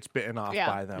head gets bitten off Yeah.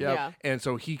 by them. Yep. Yeah. And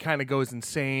so he kind of goes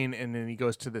insane, and then he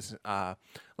goes to this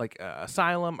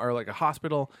asylum or like a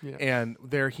hospital, Yeah. and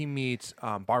there he meets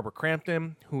Barbara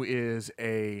Crampton, who is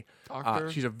a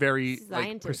Doctor? she's a very like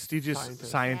Scientist. prestigious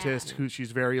Scientist. scientist Yeah. who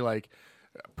she's very like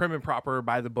prim and proper,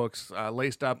 by the books,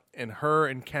 laced up, and her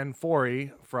and Ken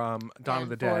Foree from Dawn of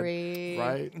the Dead.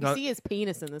 Right. You see his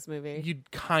penis in this movie.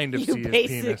 You'd kind of You see his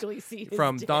basically penis see his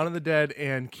from dick. Dawn of the Dead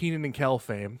and Kenan and Kel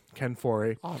fame. Ken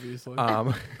Foree. Obviously.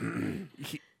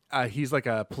 He's like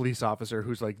a police officer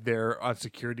who's like there on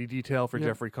security detail for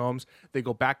Jeffrey Combs. They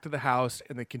go back to the house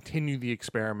and they continue the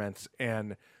experiments,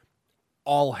 and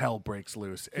all hell breaks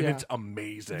loose, and Yeah. it's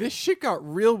amazing. This shit got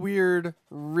real weird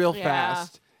real Yeah.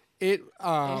 fast. It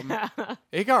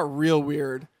it got real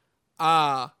weird.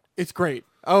 It's great.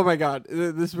 Oh my god,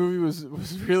 this movie was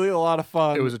really a lot of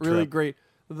fun. It was a really trip. great.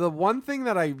 The one thing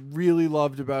that I really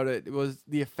loved about it was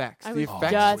the effects. I The was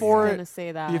effects just for gonna it.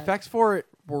 say that. The effects for it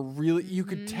were really. You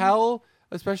could tell,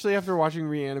 especially after watching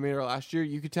Reanimator last year,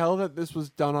 you could tell that this was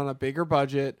done on a bigger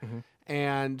budget,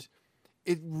 and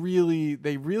they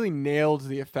really nailed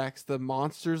the effects. The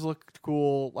monsters looked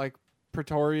cool, like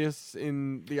Pretorius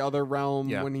in the other realm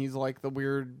Yeah. when he's like the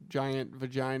weird giant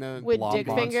vagina With blob dick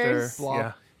monster. fingers.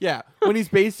 blob. Yeah, when he's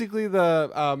basically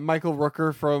the Michael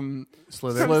Rooker from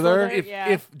Slither. Slither. If, Yeah.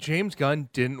 if James Gunn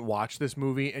didn't watch this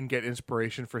movie and get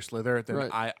inspiration for Slither, then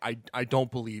Right. I don't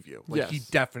believe you. Like he Yes.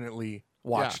 definitely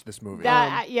watched this movie.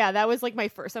 That that was like my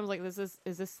first. I was like, is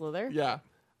this Slither? Yeah.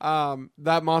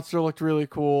 That monster looked really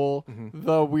cool.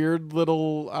 The weird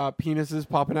little penises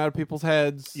popping out of people's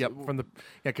heads. Yep,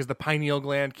 because the pineal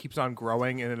gland keeps on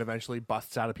growing and it eventually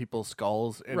busts out of people's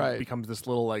skulls and Right. it becomes this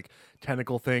little like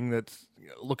tentacle thing that's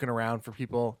looking around for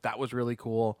people. That was really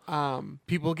cool.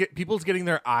 People's getting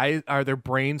their eyes or their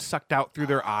brains sucked out through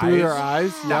their eyes. Through their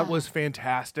eyes. That was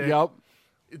fantastic. Yep.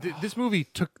 This movie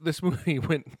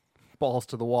went balls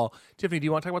to the wall. Tiffany, do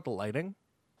you want to talk about the lighting?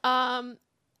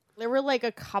 There were like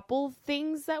a couple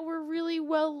things that were really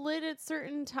well lit at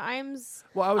certain times.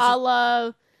 Well, I was a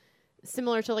la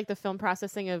similar to like the film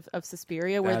processing of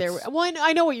Suspiria, where there. That's- One,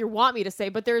 I know what you want me to say,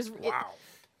 but there's. wow.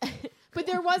 But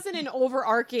there wasn't an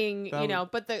overarching, That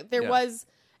but there Yeah. was.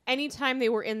 Anytime they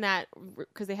were in that,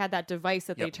 because they had that device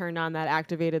that they Yep. turned on that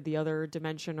activated the other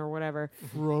dimension or whatever.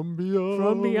 From beyond.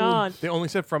 From beyond. They only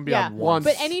said from beyond Yeah. once.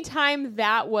 Once. But anytime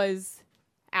that was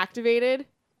activated,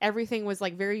 everything was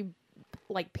like very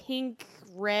like pink,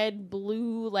 red,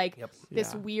 blue, like Yep.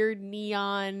 this Yeah. weird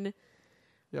neon,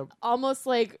 Yep. almost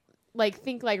like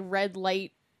think like red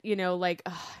light, like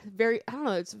very, I don't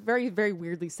know, it's very, very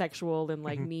weirdly sexual and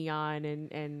like neon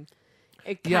and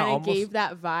it Yeah, kind of almost- gave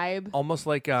that vibe. Almost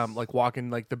like walking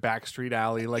like the back street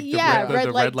alley, like Yeah, the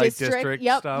red light district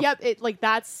Yep, stuff. yep. It like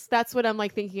that's what I'm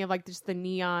like thinking of, like just the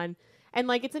neon. And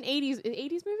like it's an 80s movie?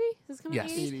 Is this coming Yes.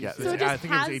 out 80s? Yes. So it I just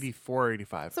think has- it was 84 or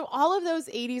 85. So all of those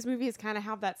 80s movies kind of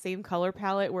have that same color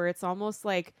palette where it's almost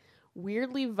like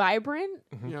weirdly vibrant.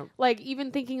 Yep. Like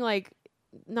even thinking like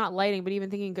not lighting, but even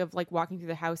thinking of like walking through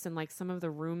the house and like some of the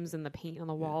rooms and the paint on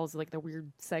the walls, like the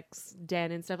weird sex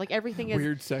den and stuff. Like everything is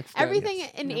Weird sex. den. everything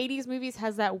Yes. in 80s movies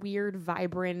has that weird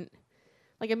vibrant.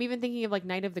 Like I'm even thinking of like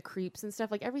Night of the Creeps and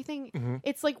stuff. Like everything,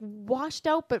 it's like washed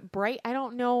out but bright. I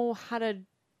don't know how to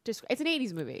describe. It's an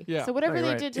 80s movie. Yeah. So whatever No, they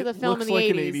you're right. did to It the film looks in the like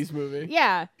 80s. an 80s movie.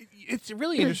 Yeah. It's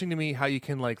really interesting to me how you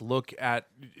can like look at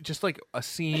just like a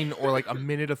scene or like a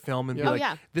minute of film and Yeah. be Oh, like,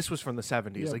 yeah. this was from the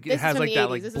 70s. Yeah. Like This it is has from like the that 80s.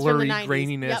 like This is from the blurry 90s.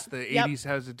 graininess. Yep. The Yep. 80s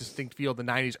has a distinct feel. The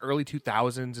 90s, early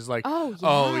 2000s is like, Oh,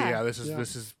 oh yeah. yeah, this Yeah.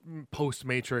 is post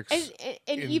Matrix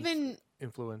And even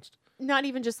influenced. not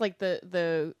even just like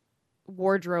the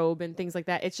wardrobe and things like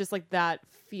that. It's just like that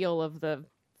feel of the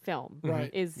film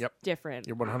Right. is Yep. different.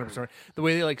 You're 100% right. The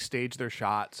way they like stage their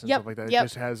shots and Yep, stuff like that, yep. it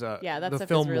just has a Yeah, that the stuff is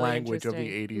film really language of the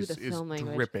interesting. 80s Ooh, the is film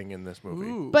language. dripping in this movie.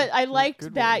 Ooh. But I liked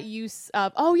Good that one. use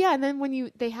of and then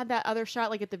when they had that other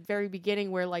shot like at the very beginning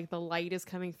where like the light is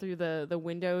coming through the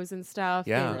windows and stuff.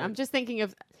 Yeah. And I'm just thinking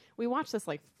of we watched this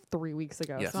like 3 weeks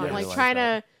ago. Yes, so I I'm like realized trying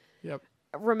that. to Yep.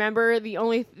 remember the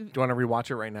only Do you want to rewatch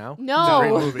it right now? No.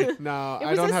 It's a great movie. No, It I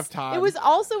was don't a- have time. It was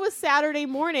also a Saturday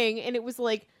morning, and it was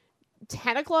like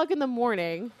 10 o'clock in the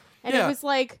morning, and Yeah. it was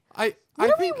like, I what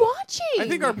are think, we watching? I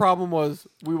think our problem was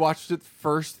we watched it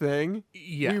first thing.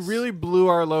 Yes. We really blew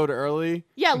our load early.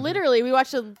 yeah, literally, we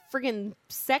watched a friggin'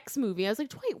 sex movie. I was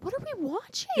like, wait, what are we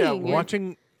watching? Yeah, We're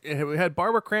watching. We had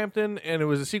Barbara Crampton, and it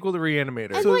was a sequel to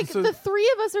Reanimator. and So- like so- the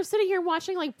three of us are sitting here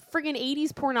watching like friggin'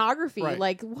 80s pornography. Right.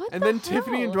 Like what? And the then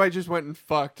Tiffany and hell? Dwight just went and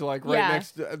fucked like right Yeah.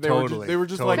 next. They Totally. They were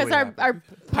just Totally. like because our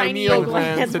pineal pineal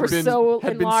glands had were been so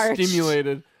had been enlarged.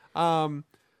 stimulated.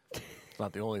 It's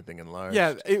not the only thing enlarged.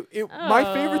 Yeah, my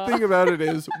favorite thing about it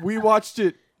is we watched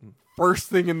it first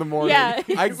thing in the morning. Yeah,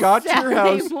 I got to your Saturday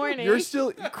house. morning. You're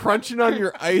still crunching on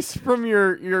your ice from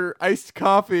your iced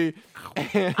coffee.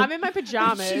 And I'm in my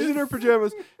pajamas. She's in her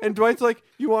pajamas, and Dwight's like,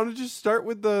 "You want to just start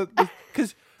with the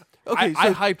because Okay, I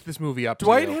so hyped this movie up.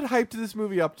 Dwight to you. had hyped this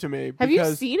movie up to me. Have you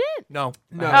because- seen it? No.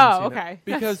 No. I haven't Oh, seen it. okay.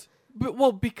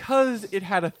 Because it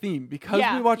had a theme. Because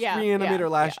Yeah, we watched yeah, Reanimator yeah,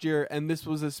 last year, and this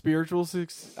was a spiritual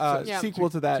Yeah. sequel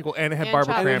to that. Sequel, and it had And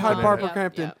Barbara And it Crampton. had in Barbara it.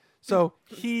 Crampton. Yeah. So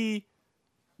he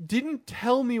didn't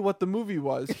tell me what the movie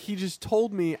was. He just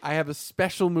told me I have a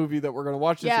special movie that we're going to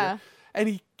watch this Yeah. year.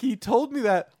 And he told me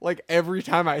that like every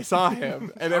time I saw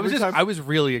him, and every time I was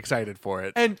really excited for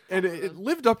it. and it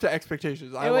lived up to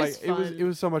expectations. It was fun. it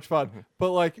was so much fun.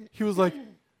 But like he was like,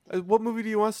 "What movie do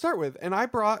you want to start with?" And I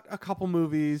brought a couple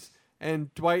movies,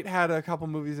 and Dwight had a couple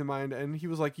movies in mind, and he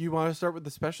was like, "You want to start with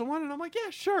the special one?" And I'm like,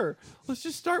 "Yeah, sure. Let's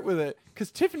just start with it." Because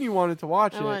Tiffany wanted to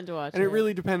watch it, wanted to watch and it it.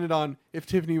 really depended on if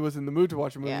Tiffany was in the mood to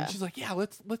watch a movie. Yeah. And she's like, "Yeah,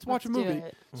 let's watch a Let's do movie."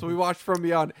 it. So we watched From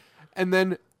Beyond, and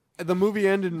then the movie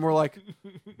ended, and we're like,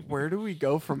 "Where do we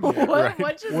go from here?"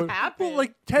 What just What- happened? Well,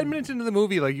 like 10 minutes into the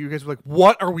movie, like you guys were like,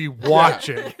 "What are we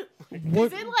watching?"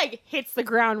 What? It like hits the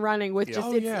ground running with just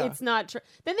Oh, yeah. it's not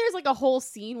then there's like a whole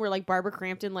scene where like Barbara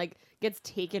Crampton like gets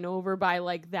taken over by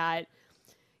like that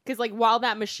because like while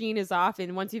that machine is off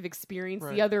and once you've experienced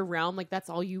Right. the other realm like that's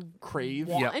all you Crave.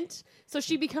 want. So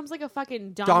she becomes like a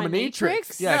fucking Dominatrix.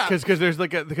 dominatrix. Yeah, because there's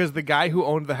like because the guy who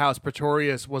owned the house,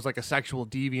 Pretorius, was like a sexual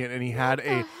deviant, and he had What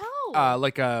the a hell?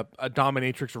 like a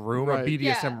dominatrix room, Right. a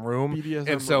BDSM Yeah. room, BDSM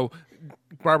and so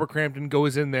Barbara Crampton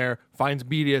goes in there, finds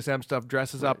BDSM stuff,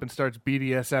 dresses up, and starts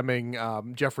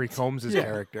BDSMing Jeffrey Combs'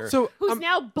 character. So Who's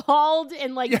now bald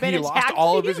and like yeah, been he lost attacked.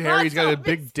 all of his hair. lost He's got all a of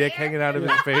big his dick hair. hanging out of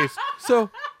his face.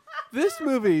 So this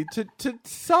movie, to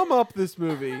sum up this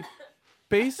movie,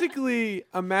 basically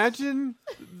imagine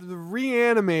the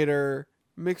Reanimator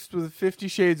mixed with 50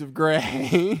 Shades of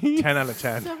Grey 10 out of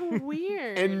 10. So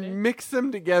weird. and mix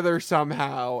them together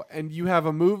somehow, and you have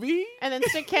a movie? And then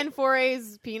stick Ken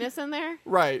Foray's penis in there.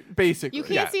 Right, basically. You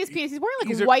can't Yeah. see his penis. He's wearing like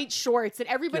These are- white shorts, and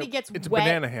everybody Yep. gets It's a wet.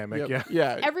 banana hammock, Yep. yeah.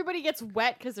 Yeah. Everybody gets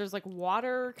wet because there's like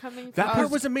water coming. That from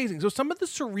part was amazing. So some of the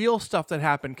surreal stuff that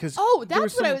happened, because Oh,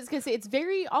 that's what I was gonna say. It's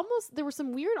very almost. There were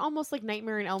some weird, almost like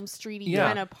Nightmare on Elm Street Yeah.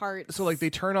 kind of parts. So like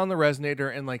they turn on the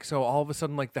resonator, and like so all of a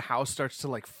sudden like the house starts to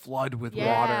like flood with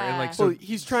Yeah. water, and like So so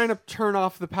he's trying to turn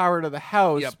off the power to the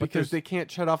house Yeah, but because there's- they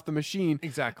can't shut off the machine.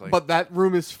 exactly. But that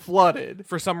room is flooded.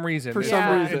 for some reason, For It's- some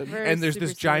Yeah, reason. very and there's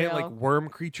this super giant surreal. like worm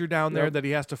creature down there Yep. that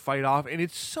he has to fight off, and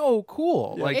it's so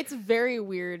cool. Yeah. Like it's very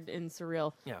weird and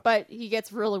surreal. Yeah. But he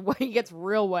gets really wet. He gets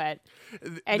real wet,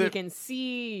 and there- you can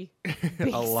see a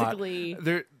lot. basically.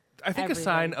 There, I think a everything.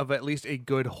 sign of at least a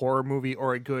good horror movie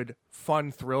or a good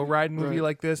fun thrill ride movie Right.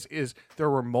 like this is there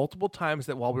were multiple times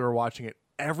that while we were watching it,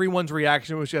 everyone's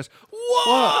reaction was just whoa.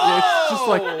 Well, it's just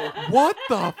like, what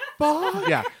the fuck?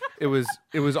 Yeah, it was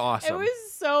awesome. It was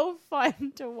so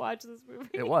fun to watch this movie.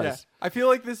 It was. Yeah. I feel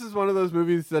like this is one of those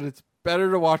movies that it's better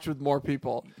to watch with more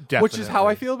people. Which is how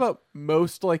I Definitely. feel about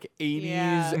most like 80s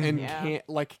Yeah, and yeah.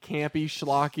 like campy,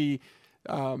 schlocky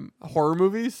horror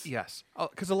movies. Yes,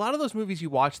 because a lot of those movies you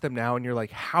watch them now and you're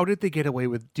like, how did they get away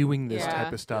with doing this Yeah.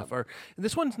 type of stuff? Or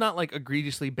this one's not like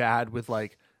egregiously bad with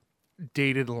like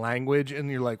dated language, and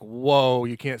you're like, whoa,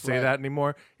 you can't say Right. that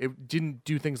anymore. It didn't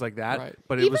do things like that, Right.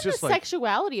 but it Even was just the like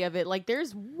sexuality of it, like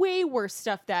there's way worse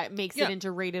stuff that makes Yeah. it into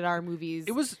rated R movies.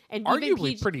 it was and arguably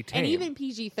even pretty tame. and even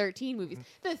PG-13 movies.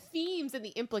 The themes and the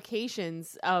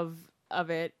implications of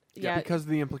it, yeah, Because of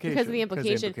the implication. because of the Because of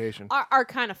the implication, implication. are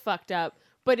kind of fucked up.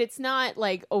 But it's not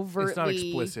like overtly. It's not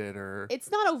explicit or It's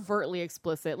not overtly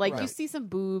explicit. Like you Right. see some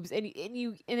boobs, and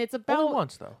it's only about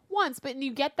once though. once, but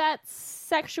you get that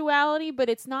sexuality, but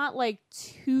it's not like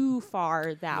too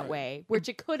far that Right. way, which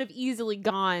it could have easily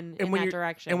gone in when that you're,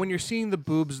 direction. And when you're seeing the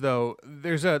boobs, though,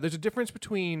 there's a difference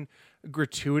between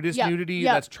gratuitous Yep, nudity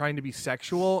yep. that's trying to be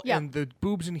sexual Yep. and the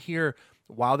boobs in here.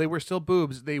 While they were still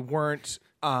boobs, they weren't.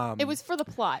 it was for the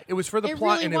plot. It was for the It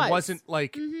plot, really and was. it wasn't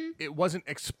like Mhm. it wasn't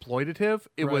exploitative.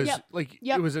 It Right. was Yep. like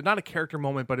Yep. it was not a character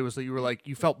moment, but it was like you were like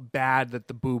you felt bad that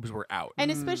the boobs were out.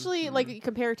 And especially like you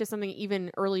compare it to something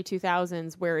even early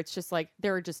 2000s where it's just like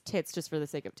there are just tits just for the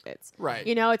sake of tits. Right.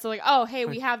 You know, it's like, oh, hey,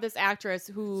 we have this actress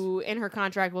who in her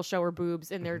contract will show her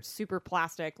boobs and they're super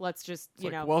plastic. Let's just, It's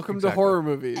you like, know. welcome Exactly. to horror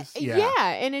movies. Yeah. Yeah,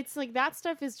 and it's like that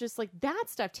stuff is just like that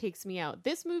stuff takes me out.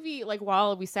 This movie, like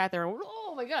while we sat there, and went,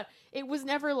 oh my god, it was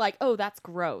never like, oh, that's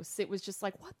gross. It was just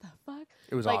like, what the fuck?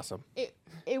 It was Like, awesome. It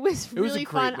was It was a really great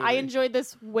fun. I movie. enjoyed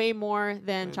this way more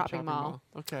than And Chopping Mall.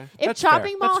 Okay. If That's fair.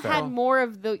 Chopping That's Mall fair. had more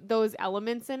of those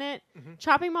elements in it, Mhm.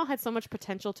 Chopping Mall had so much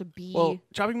potential to be. Well,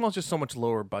 Chopping Mall's just so much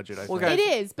lower budget. I Well, think. guys-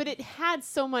 it is, but it had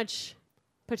so much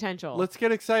potential. Let's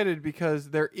get excited because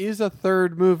there is a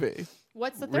third movie.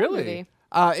 What's the third Really? movie?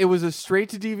 It was a straight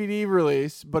to DVD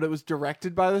release, but it was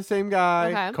directed by the same guy,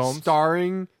 Okay. Combs?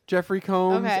 starring Jeffrey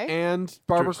Combs Okay. and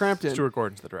Barbara Crampton. Stuart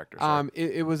Gordon's the director. sorry.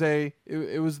 It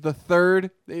was the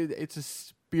third. It's a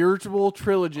spiritual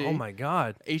trilogy. Oh my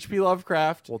god. H.P.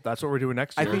 Lovecraft. Well, that's what we're doing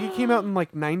next I year. think it came out in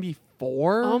like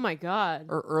 94 Oh my god.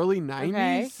 or early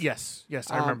 90s. Yes,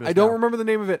 I remember. I This don't now. remember the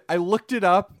name of it. I looked it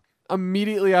up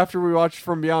immediately after we watched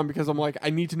From Beyond because I'm like, I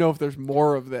need to know if there's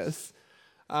more of this.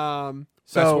 That's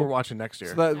So what we're watching next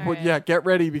year. So that, All right. yeah, get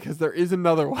ready because there is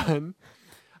another one.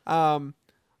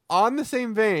 On the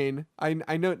same vein, I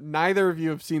know neither of you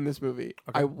have seen this movie.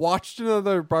 Okay. I watched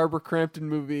another Barbara Crampton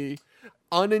movie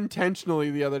unintentionally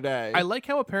the other day. I like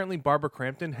how apparently Barbara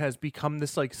Crampton has become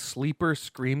this like sleeper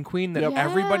scream queen that Yep.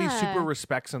 everybody Yeah. super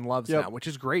respects and loves Yep. now, which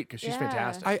is great because she's Yeah.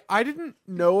 fantastic. I didn't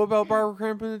know about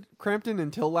Barbara Crampton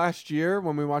until last year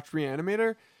when we watched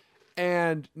Reanimator.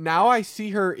 And now I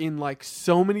see her in like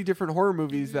so many different horror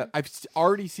movies that I've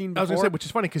already seen before. I was gonna say, which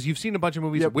is funny because you've seen a bunch of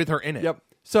movies Yep. with her in it. Yep.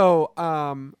 So,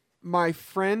 my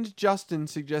friend Justin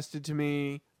suggested to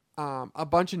me a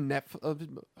bunch of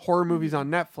horror movies on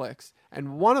Netflix,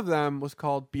 and one of them was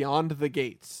called Beyond the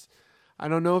Gates. I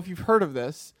don't know if you've heard of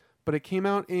this, but it came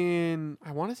out in,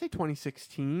 I want to say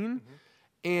 2016,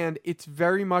 and it's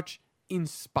very much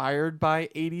inspired by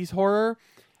 80s horror,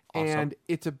 Awesome. and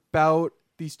it's about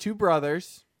these two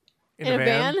brothers. In, In a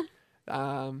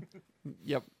van?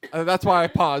 Yep. That's why I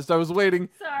paused. I was waiting.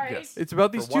 Sorry. Yes. It's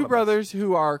about these For one two of us. brothers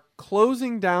who are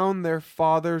closing down their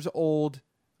father's old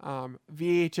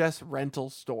VHS rental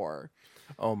store.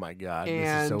 Oh my god,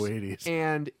 And, this is so 80s.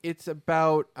 And it's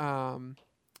about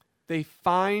they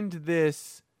find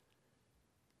this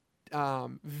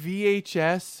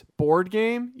VHS board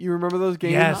game. You remember those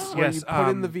games? Yes, where yes, You put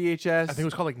in the VHS. I think it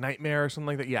was called like Nightmare or something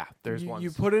like that. Yeah, there's one.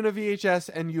 You put in a VHS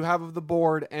and you have the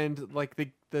board, and like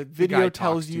the video guy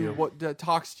tells talks to you you. what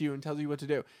talks to you and tells you what to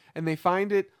do. And they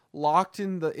find it locked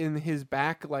in his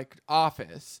back like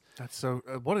office. That's so.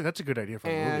 That's a good idea for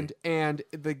a movie. And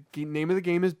the name of the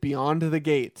game is Beyond the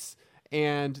Gates.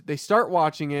 And they start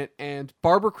watching it, and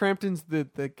Barbara Crampton's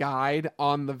the guide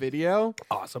on the video,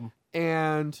 Awesome.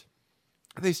 and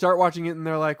they start watching it, and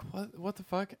they're like, "What the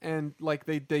fuck?" And like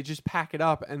they just pack it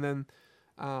up, and then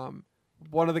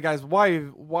one of the guy's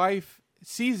wife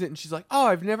sees it, and she's like, "Oh,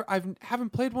 I haven't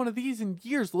played one of these in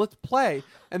years. Let's play."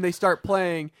 And they start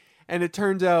playing, and it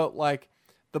turns out like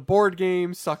the board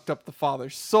game sucked up the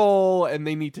father's soul, and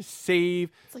they need to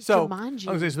save. It's like so Jumanji.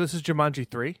 I was gonna say, so this is Jumanji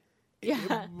 3.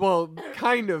 Yeah. well,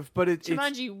 kind of, but it's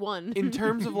Jumanji 1. in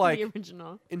terms of, like- the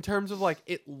original. in terms of like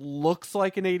it looks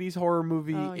like an 80s horror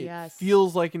movie. Oh, It yes.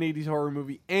 feels like an 80s horror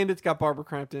movie, and it's got Barbara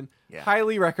Crampton. Yeah.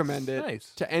 Highly recommend it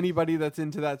Nice. to anybody that's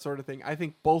into that sort of thing. I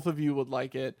think both of you would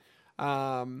like it.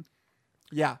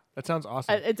 Yeah. That sounds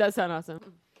awesome. It does sound awesome.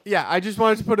 Yeah, I just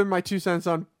wanted to put in my 2 cents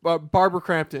on Barbara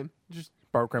Crampton. Just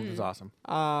Barbara Crampton's awesome.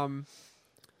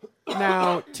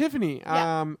 now, Tiffany,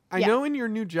 Yeah. I Yeah. know in your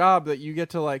new job that you get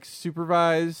to like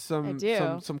supervise I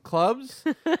do. some clubs,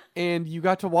 and you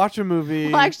got to watch a movie.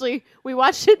 Well, actually, we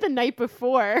watched it the night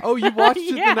before. Oh, you watched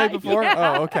it the Yeah, night before?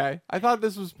 yeah. Oh, okay. I thought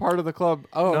this was part of the club.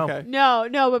 Oh, No. okay. No,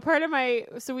 but part of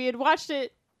so we had watched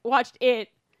it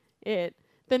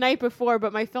the night before,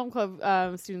 but my film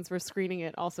club students were screening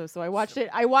it also, so I watched it.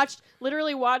 I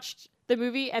literally watched the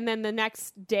movie, and then the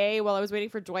next day, while I was waiting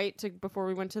for Dwight before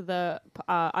we went to the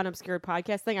Unobscured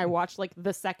podcast thing, I watched like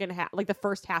the second half, like the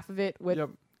first half of it with Yep.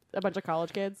 a bunch of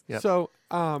college kids. Yep. So,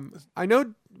 I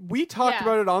know we talked Yeah.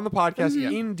 about it on the podcast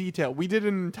Mhm. in detail. We did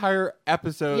an entire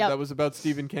episode Yep. that was about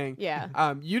Stephen King.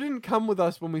 Yeah. You didn't come with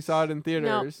us when we saw it in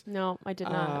theaters. No, I did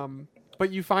not. But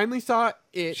you finally saw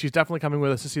it. She's definitely coming with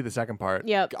us to see the second part.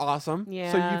 Yep. Awesome. So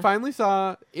Yeah. you finally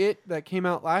saw it that came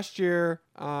out last year.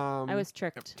 I was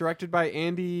tricked. directed by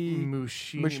Andy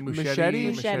Machete.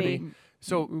 Machete.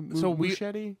 So we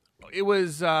Muschietti? it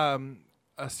was a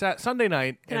Sunday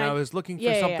night, Can and I I- was looking for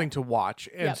Yeah, yeah, something yeah. to watch,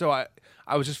 and Yep. so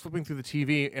I was just flipping through the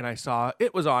TV, and I saw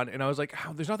it was on, and I was like,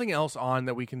 oh, "There's nothing else on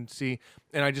that we can see,"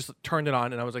 and I just turned it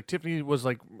on, and I was like, Tiffany was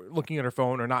like looking at her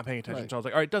phone or not paying attention, Right. so I was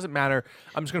like, "All right, it doesn't matter.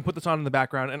 I'm just gonna put this on in the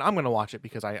background, and I'm gonna watch it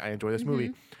because I enjoy this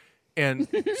movie." And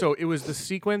so it was the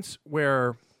sequence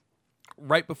where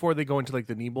right before they go into like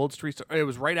the Neibold Street, it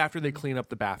was right after they clean up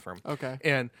the bathroom. Okay.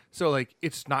 And so like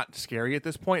it's not scary at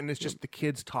this point, and it's just the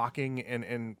kids talking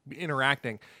and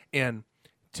interacting, and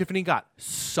Tiffany got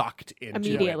sucked into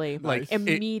Immediately. it. Like Nice.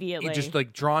 Immediately. it just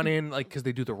like drawn in, like because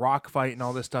they do the rock fight and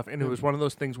all this stuff, and it was one of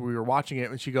those things where we were watching it,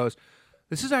 and she goes,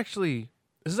 "This is actually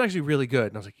really good,"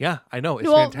 and I was like, "Yeah, I know, it's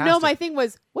fantastic." No, my thing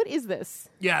was, what is this?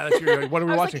 yeah, that's what are we I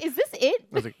was watching? like, is this it?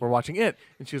 I was like, "We're watching it,"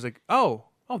 and she was like, "Oh,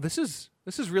 this is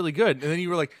really good." And then you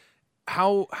were like,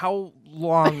 how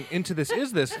long into this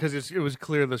is this? Because it was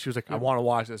clear that she was like, I want to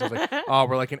watch this. I was like, oh,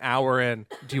 we're like an hour in.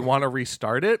 Do you want to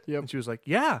restart it? Yep. And she was like,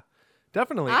 yeah,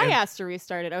 definitely. I and, asked to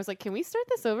restart it. I was like, can we start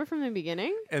this over from the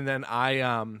beginning? and then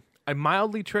I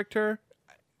mildly tricked her.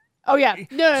 Oh yeah,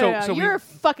 no, So you're we- a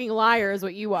fucking liar, is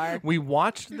what you are. We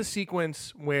watched the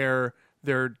sequence where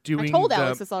they're doing I told the,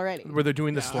 Alex this already. where they're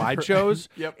doing the slideshows.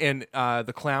 Yep. And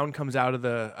the clown comes out of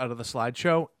the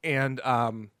slideshow, and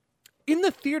in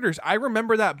the theaters, I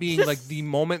remember that being like the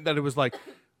moment that it was like,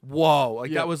 whoa,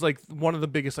 like Yep. that was like one of the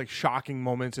biggest like shocking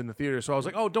moments in the theater. So I was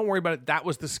like, oh, don't worry about it. That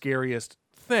was the scariest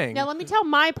thing. Now let me tell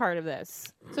my part of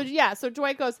this. So yeah, so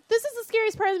Dwight goes, "This is the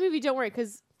scariest part of the movie. Don't worry,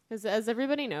 because as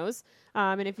everybody knows,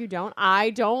 and if you don't, I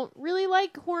don't really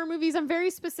like horror movies. I'm very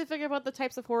specific about the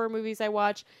types of horror movies I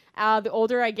watch. The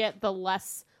older I get, the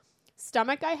less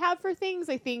stomach I have for things.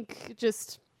 I think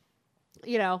just,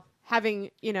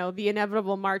 having, the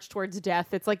inevitable march towards death.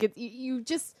 It's like you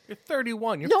just You're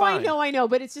 31. You're no, fine. I know,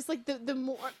 but it's just like the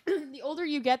more the older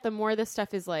you get, the more this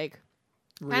stuff is like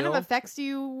kind of Real? affects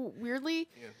you weirdly.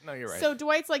 Yeah, no, you're right. So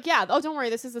Dwight's like, yeah, oh, don't worry,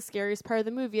 this is the scariest part of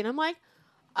the movie. And I'm like,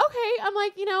 okay. I'm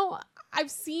like,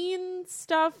 I've seen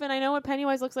stuff and I know what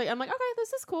Pennywise looks like. I'm like, okay,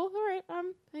 this is cool. All right.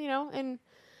 And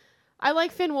I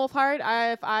like Finn Wolfhard.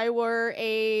 If I were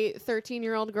a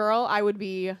 13-year-old girl, I would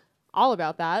be all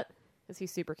about that because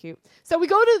he's super cute. So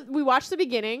we watch the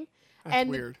beginning. That's and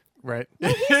weird. right.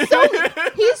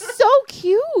 he's so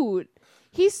cute.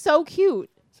 He's so cute.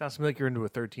 Sounds to me like you're into a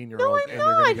 13-year-old. No, I'm and you're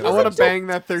gonna not. get He's I a want like, to bang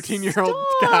that 13-year-old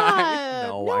guy.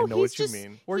 No, I know he's what you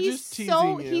mean. We're he's just teasing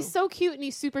you. He's so cute and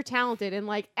he's super talented. And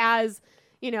like, as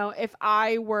if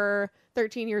I were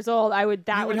 13 years old, I would.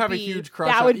 That You would would have a be, huge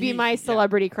crush That on- would be he- my yeah.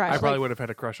 celebrity crush. I probably like, would have had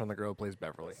a crush on the girl who plays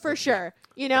Beverly. for sure.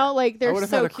 Like I they're would have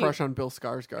so had a cute. crush on Bill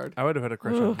Skarsgård I would have had a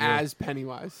crush on you. as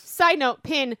Pennywise. Side note: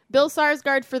 Pin Bill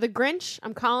Skarsgård for the Grinch.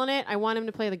 I'm calling it. I want him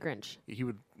to play the Grinch. He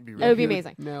would be It really would be He would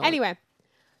amazing. nail it. Anyway,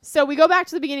 so we go back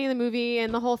to the beginning of the movie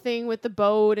and the whole thing with the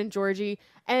boat and Georgie,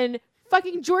 and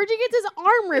fucking Georgie gets his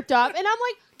arm ripped off, and I'm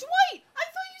like, Dwight, I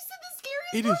thought you said the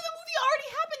scariest It part is- of the movie already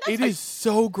happened. That's It is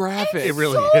so graphic. It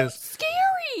really so is. scary.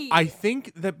 I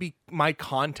think that my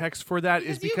context for that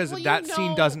is because that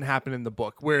scene doesn't happen in the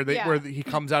book where he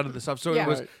comes out of the stuff. So Yeah. it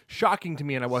was Right. shocking to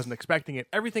me, and I wasn't expecting it.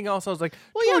 Everything else, I was like,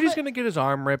 Well, yeah, Georgie's but- going to get his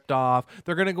arm ripped off.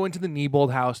 They're going to go into the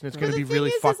Neibold house, and it's But going to the be thing really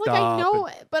is, fucked like, up. I know,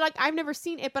 and- but like I've never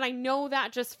seen it, but I know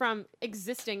that just from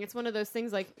existing. It's one of those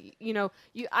things, like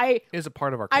is a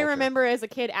part of our I culture. remember as a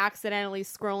kid accidentally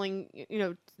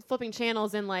scrolling, flipping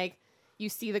channels and like you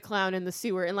see the clown in the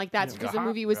sewer, and like that's because the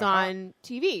movie was on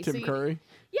TV. Tim so Curry.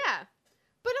 Yeah.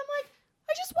 But I'm like,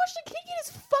 I just watched a kid get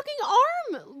his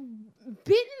fucking arm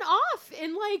bitten off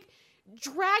and like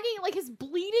dragging, like his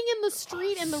bleeding in the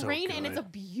street in the so rain, and it's a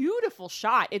good. beautiful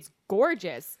shot. It's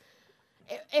gorgeous.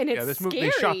 And it's this scary. movie,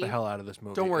 they shot the hell out of this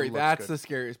movie. Don't worry, It looks that's good. the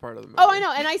scariest part of the movie. Oh, I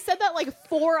know. And I said that like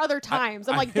 4 other times.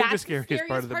 I'm I like, think the that's scariest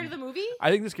part of the- movie?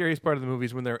 I think the scariest part of the movie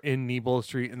is when they're in Neibold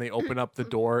Street and they open up the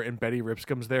door and Betty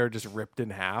Ripscom's there, just ripped in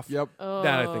half. Yep. That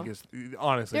I think is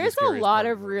honestly There's the a scariest lot part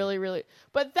of the movie. really, really.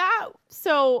 But that.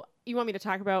 So you want me to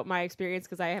talk about my experience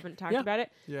because I haven't talked Yeah. about it?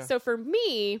 Yeah. So for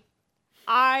me,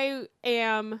 I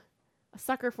am a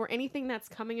sucker for anything that's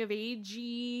coming of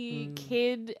agey,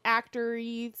 kid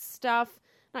actory stuff.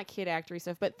 Not kid actory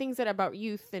stuff, but things that are about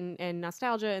youth and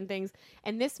nostalgia and things.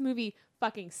 And this movie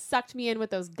fucking sucked me in with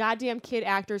those goddamn kid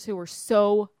actors who were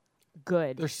so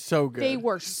good. They're so good. They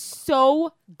were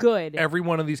so good. Every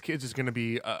one of these kids is going to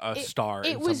be a star it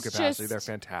in some was capacity. just- They're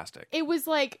fantastic. It was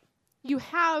like you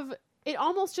have. It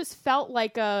almost just felt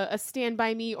like a Stand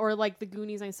By Me or like The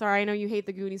Goonies. I'm sorry, I know you hate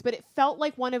The Goonies, but it felt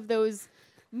like one of those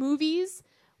movies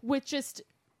with just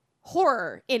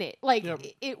horror in it. Like Yep.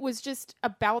 it was just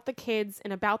about the kids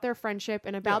and about their friendship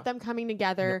and about them coming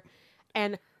together.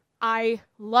 And I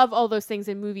love all those things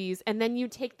in movies. And then you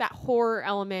take that horror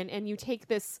element and you take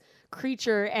this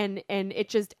creature and it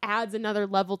just adds another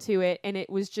level to it. And it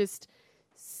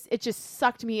just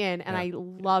sucked me in and I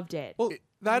loved it. Well,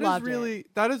 that Loved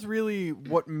is really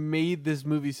what made this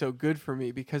movie so good for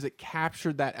me because it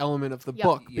captured that element of the Yep.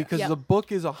 book. Yeah. Because Yep. the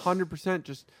book is 100%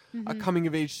 just a coming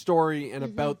of age story and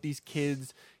about these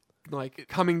kids like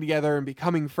coming together and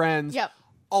becoming friends. Yep.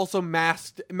 Also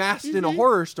masked in a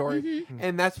horror story,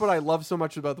 and that's what I love so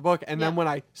much about the book. And then Yep. when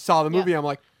I saw the movie, I'm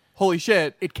like, "Holy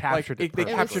shit!" It captured like, it They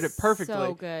perfectly. captured it perfectly.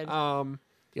 So good.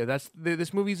 Yeah,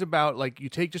 this movie's about like you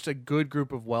take just a good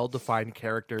group of well-defined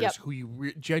characters Yep. who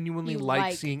you genuinely You like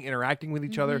like. seeing interacting with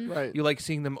each other. Right. You like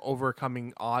seeing them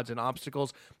overcoming odds and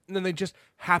obstacles, and then they just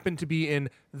happen to be in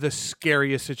the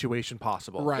scariest situation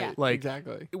possible. Right. Yeah. Like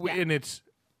exactly. Yeah. and it's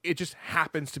it just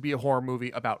happens to be a horror movie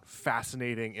about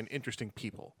fascinating and interesting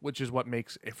people, which is what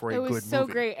makes it for a good movie. It was so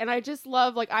great. And I just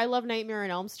love, I love Nightmare on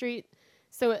Elm Street.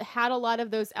 So it had a lot of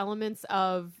those elements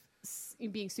of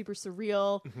being super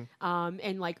surreal,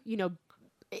 and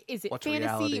is it What's fantasy?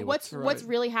 reality? What's Right.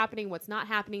 really happening? What's not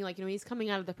happening? He's coming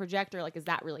out of the projector. Is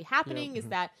that really happening? Is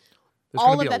that There's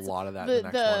all going of to be that's a lot of that in the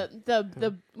next one.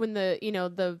 the when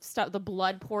the stuff, the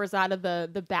blood pours out of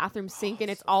the bathroom sink and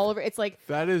it's all over. It's like,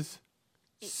 That is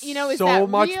is so that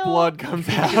much real? blood comes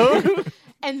out.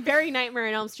 And very Nightmare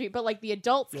on Elm Street, but the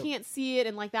adults can't see it,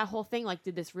 and that whole thing,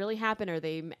 did this really happen? Are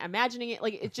they imagining it?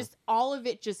 It just all of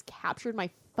it just captured my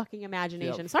fucking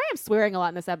imagination. Yep. Sorry, I'm swearing a lot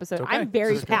in this episode. It's okay. I'm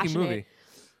very It's a spooky passionate. movie.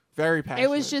 Very passionate. It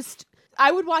was just,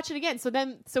 I would watch it again.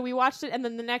 So we watched it, and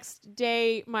then the next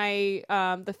day, my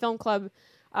the film club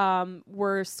they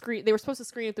were supposed to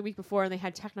screen it the week before, and they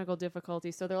had technical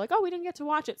difficulties. So they're like, "Oh, we didn't get to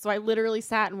watch it." So I literally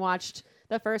sat and watched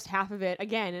the first half of it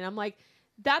again, and I'm like,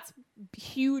 that's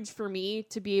huge for me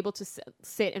to be able to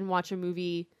sit and watch a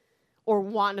movie, or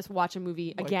want to watch a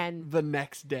movie again the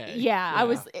next day. Yeah,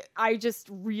 I just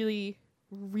really,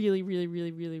 really, really,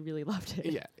 really, really, really loved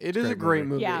it. Yeah, it is a great great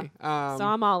movie. movie. Yeah. So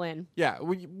I'm all in. Yeah,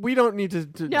 we don't need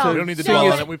to No. We don't need to sing dwell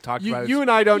it. on it. We've talked about it. You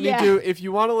and I don't Yeah. need to. If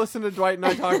you want to listen to Dwight and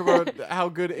I talk about how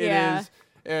good it Yeah.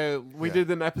 is, we did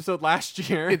an episode last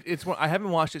year. It's one I haven't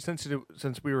watched it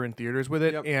since we were in theaters with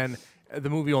it, Yep. and the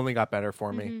movie only got better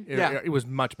for me. Yeah. It was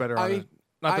much better on it.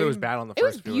 Not that it was bad on the It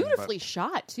was first viewing, but beautifully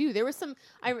shot too. There was some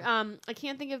I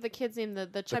can't think of the kid's name, the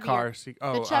the chubbier car.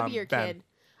 the chubbier Ben. kid.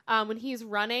 When he's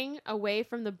running away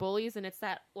from the bullies, and it's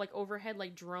that overhead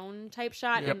drone type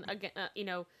shot, Yep. and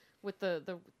again with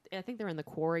the I think they're in the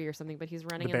quarry or something, but he's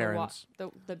running The in Barrens.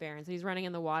 the Barrens. He's running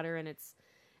in the water, and it's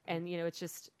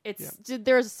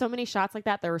there's so many shots like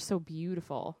that that were so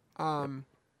beautiful. No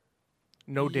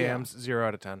Yeah. dams. 0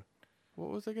 out of 10. What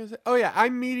was I gonna say? Oh yeah, I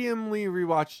mediumly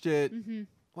rewatched it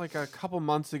Mm-hmm. a couple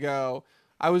months ago.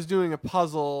 I was doing a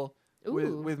puzzle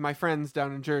Ooh. with my friends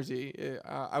down in Jersey.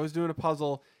 I was doing a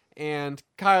puzzle, and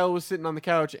Kyle was sitting on the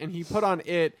couch, and he put on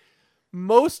it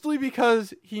mostly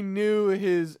because he knew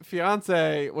his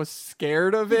fiance was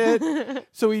scared of it,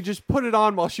 so he just put it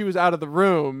on while she was out of the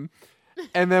room.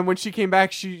 And then when she came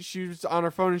back, she was on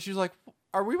her phone, and she was like,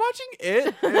 "Are we watching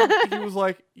it?" And he was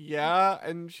like, "Yeah,"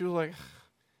 and she was like,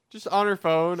 just on her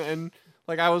phone, and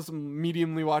I was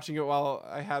mediumly watching it while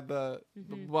I had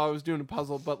while I was doing a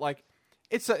puzzle, but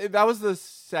that was the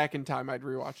second time I'd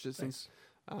rewatched it since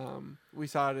we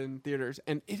saw it in theaters,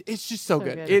 and it's just so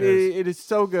good. good. It is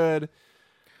so good.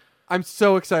 I'm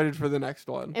so excited for the next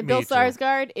one. And Me Bill too.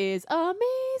 Skarsgård is amazing.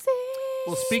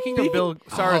 Well, speaking of Bill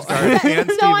Skarsgård and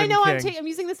no, Stephen I know. King, I'm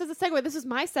using this as a segue. This is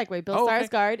my segue. Bill Oh, okay.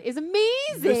 Skarsgård is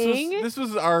amazing. This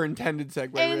was our intended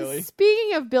segue, and really.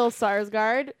 speaking of Bill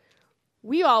Skarsgård,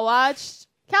 we all watched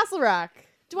Castle Rock.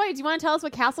 Dwight, do you want to tell us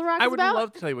what Castle Rock I is would about?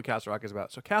 love to tell you what Castle Rock is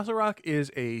about. So Castle Rock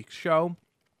is a show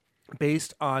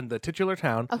based on the titular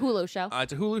town. A Hulu show.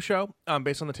 It's a Hulu show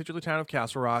based on the titular town of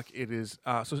Castle Rock. It is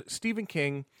so Stephen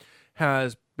King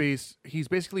he's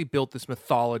basically built this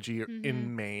mythology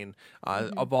in Maine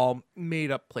of all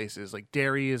made up places. Like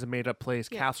Derry is a made up place.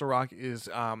 Yeah. Castle Rock is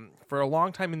for a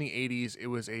long time in the 80s it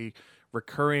was a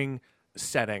recurring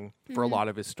setting for a lot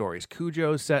of his stories.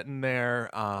 Cujo's set in there.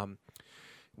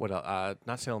 What else?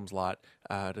 Not Salem's Lot.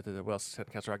 What else is set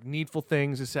in Castle Rock? Needful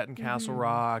Things is set in Castle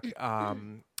Rock.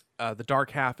 The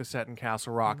Dark Half is set in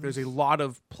Castle Rock. There's a lot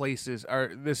of places.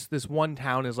 This one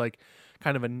town is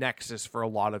kind of a nexus for a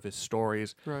lot of his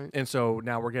stories. Right. And so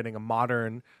now we're getting a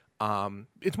modern.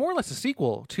 It's more or less a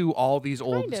sequel to all these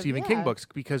old Kind of, Stephen yeah. King books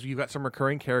because you've got some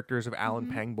recurring characters of Alan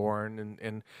Pangborn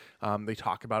and they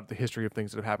talk about the history of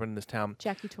things that have happened in this town.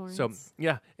 Jackie Torrance. So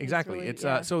yeah, exactly. really- It's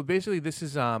yeah. so basically this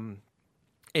is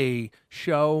a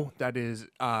show that is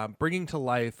bringing to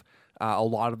life a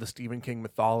lot of the Stephen King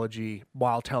mythology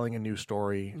while telling a new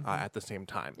story at the same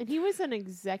time. And he was an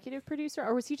executive producer,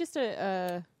 or was he just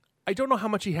a? I don't know how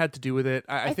much he had to do with it.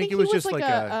 I think it he was just like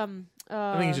a.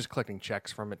 I I think he's just collecting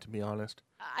checks from it, to be honest.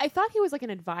 I thought he was like an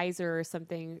advisor or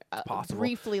something. possible.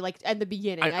 Briefly, at the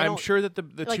beginning. I'm sure that the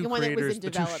like two the one that was creators, in the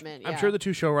two development, I'm yeah. sure the two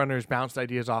showrunners bounced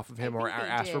ideas off of him or think they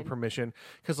asked for did. permission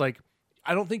because, I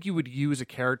don't think you would use a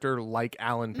character like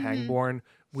Alan Pangborn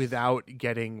without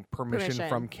getting permission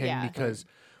from King yeah. because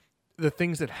the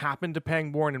things that happened to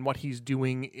Pangborn and what he's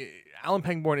doing. Alan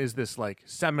Pangborn is this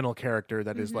seminal character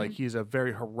that is he's a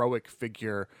very heroic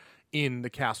figure in the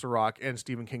Castle Rock and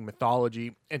Stephen King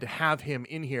mythology, and to have him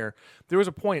in here, there was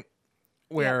a point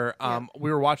where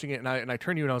we were watching it, and I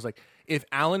turned to you and I was like, if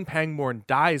Alan Pangborn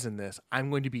dies in this, I'm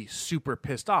going to be super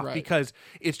pissed off because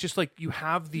it's just you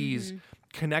have these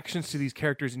connections to these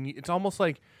characters, and it's almost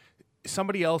like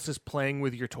somebody else is playing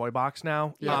with your toy box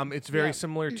now. Yeah. It's very Yeah.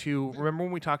 similar to, remember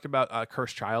when we talked about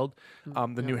Cursed Child,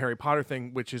 the new Harry Potter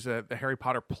thing, which is the Harry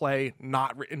Potter play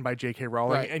not written by J.K.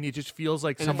 Rowling, Right. and it just feels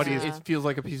like And somebody it is. feels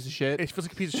like a piece of shit. It feels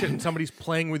like a piece of shit, and somebody's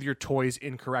playing with your toys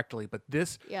incorrectly. But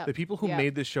Yep. the people who Yep.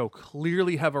 made this show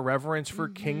clearly have a reverence for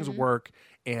King's work,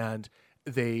 and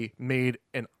they made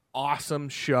an awesome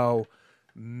show.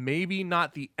 Maybe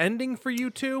not the ending for you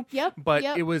two, Yep, but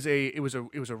yep. it was a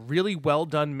really well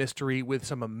done mystery with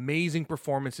some amazing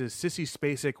performances. Sissy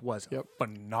Spacek was Yep.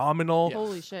 phenomenal.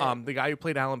 Holy shit. The guy who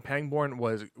played Alan Pangborn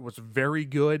was very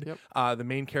good. Yep. The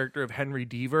main character of Henry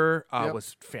Deaver Yep.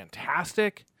 was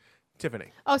fantastic.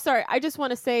 Tiffany. Oh, sorry. I just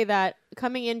want to say that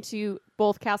coming into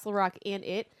both Castle Rock and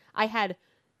I had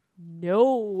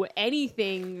no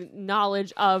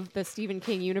knowledge of the Stephen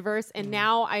King universe, and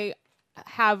now I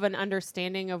have an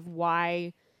understanding of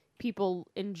why people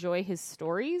enjoy his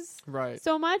stories Right.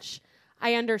 so much.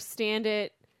 I understand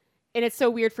it, and it's so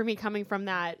weird for me coming from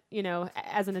that,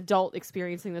 as an adult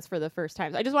experiencing this for the first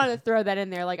time. So I just wanted to throw that in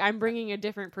there. Like, I'm bringing a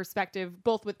different perspective,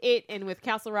 both with it and with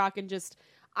Castle Rock, and just,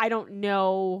 I don't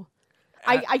know.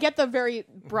 I get the very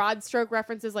broad stroke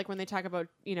references, like when they talk about,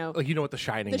 Like, you know what The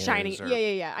Shining The is. Shining. or-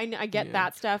 Yeah. I get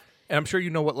that stuff. And I'm sure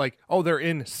you know what, like, they're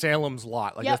in Salem's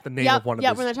Lot. Like, Yep, that's the name yep, of one of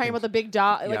yep, those when they're talking things. about the big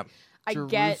dog. Like, Yep. I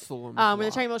get Jerusalem's when they're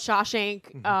Lot. talking about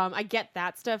Shawshank. I get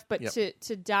that stuff, but Yep.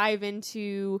 to dive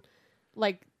into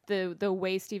like the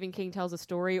way Stephen King tells a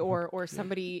story, or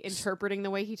somebody interpreting the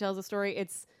way he tells a story,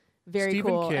 it's very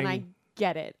Stephen cool, and I King-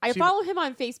 get it. I Stephen- follow him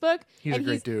on Facebook. He's a and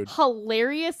great he's dude.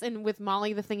 hilarious, and with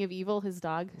Molly, the Thing of Evil, his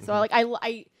dog. So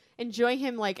I enjoy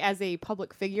him like as a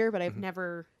public figure, but I've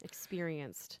never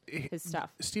experienced his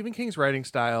stuff. Stephen King's writing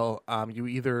style, you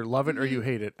either love it or you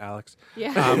hate it, Alex.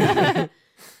 Yeah.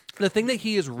 The thing that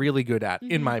he is really good at,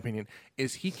 Mm-hmm. in my opinion,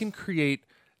 is he can create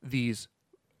these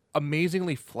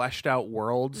amazingly fleshed out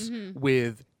worlds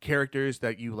with characters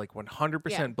that you like 100% Mm-hmm.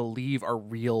 Yeah. believe are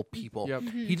real people. Yep.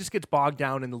 He just gets bogged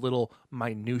down in the little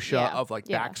minutia Yeah. of like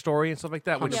Yeah. backstory and stuff like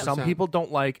that, which 100%. some people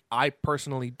don't like. I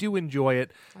personally do enjoy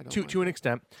it I don't to like an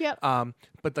extent. Yep.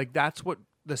 But like that's what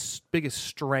the biggest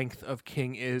strength of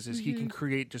King is he Mm-hmm. can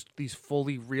create just these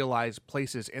fully realized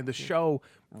places, and the show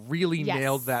really Yes.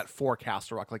 nailed that for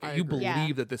Castle Rock. Like I you agree. believe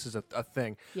Yeah. that this is a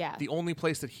thing. Yeah. The only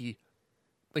place that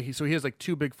so he has like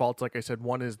two big faults. Like I said,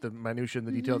 one is the minutia and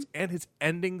the details, Mm-hmm. and his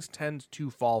endings tend to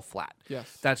fall flat.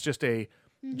 Yes. That's just a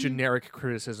Mm-hmm. generic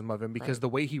criticism of him because the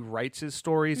way he writes his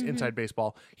stories inside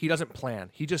baseball, he doesn't plan.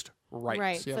 He just writes.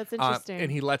 Right. Yep. That's interesting.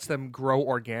 And he lets them grow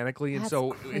organically. And That's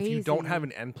so if you don't crazy. have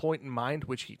an endpoint in mind,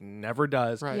 which he never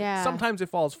does, Right. Yeah. sometimes it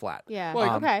falls flat. Yeah.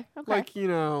 Like- okay. Like,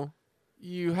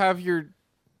 you have your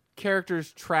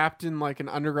characters trapped in like an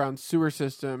underground sewer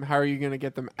system. How are you going to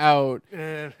get them out?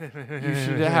 You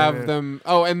should have them.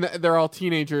 Oh, and they're all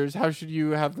teenagers. How should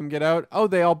you have them get out? Oh,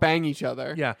 they all bang each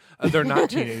other. Yeah, they're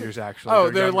not teenagers actually. Oh,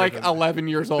 they're younger like than- 11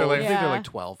 years old. They're like, I think they're Yeah. like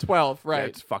 12. 12, Yeah, right.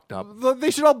 it's fucked up. They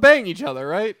should all bang each other,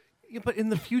 right? Yeah, but in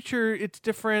the future, it's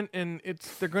different, and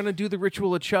they're gonna do the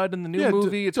ritual of Chud in the new Yeah,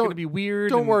 movie. It's don't- gonna be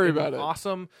weird. don't and- worry and about it.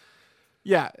 Awesome.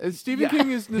 Yeah, Stephen Yeah.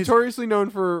 King is notoriously known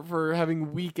for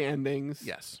having weak endings.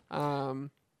 Yes.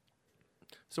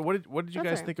 So what did you That's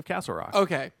guys fair. think of Castle Rock?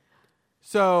 Okay.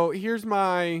 So here's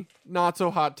my not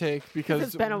so hot take because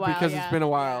It's been a while, because yeah. it's been a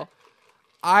while.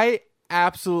 I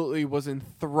absolutely was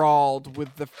enthralled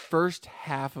with the first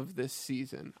half of this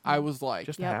season. I was like,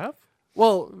 Just Yep. half?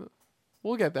 well,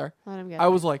 we'll get there. Let him get I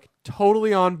was like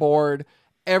totally on board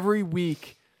every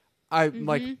week. I Mm-hmm.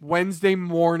 like Wednesday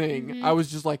morning. I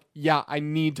was just like, yeah, I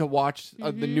need to watch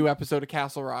the Mm-hmm. new episode of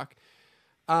Castle Rock.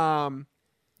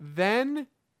 Then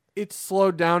it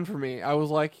slowed down for me. I was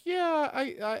like, yeah,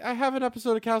 I have an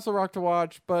episode of Castle Rock to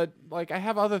watch, but like I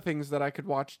have other things that I could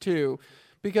watch too,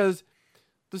 because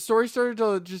the story started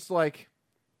to just like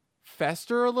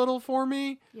fester a little for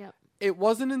me. Yep. It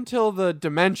wasn't until the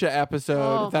dementia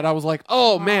episode Oh, that I was like,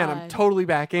 oh man, I'm God. totally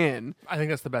back in. I think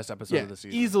that's the best episode Yeah, of the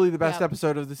season. easily the best Yep.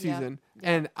 episode of the Yep. season. Yep.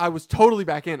 And I was totally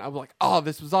back in. I was like, oh,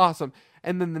 this was awesome.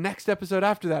 And then the next episode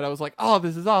after that, I was like, oh,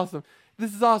 this is awesome.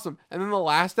 This is awesome. And then the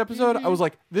last episode, I was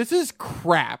like, this is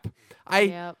crap.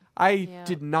 Yep. I Yep.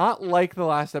 did not like the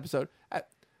last episode.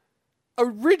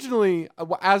 Originally,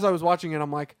 as I was watching it,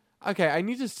 I'm like, okay, I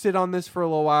need to sit on this for a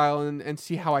little while and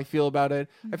see how I feel about it.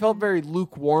 I felt very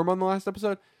lukewarm on the last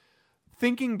episode.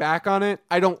 Thinking back on it,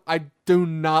 I do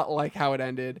not like how it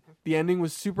ended. The ending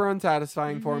was super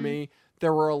unsatisfying for me.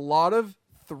 There were a lot of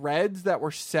threads that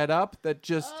were set up that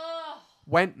just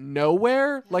went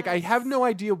nowhere. Like I have no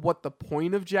idea what the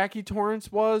point of Jackie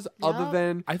Torrance was other Yep.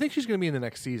 than I think she's going to be in the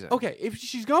next season. okay, if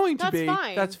she's going to That's be,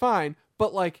 fine. that's fine.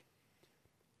 But like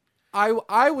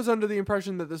I was under the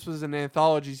impression that this was an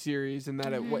anthology series and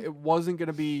that it wasn't going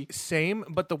to be. Same,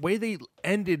 but the way they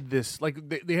ended this, like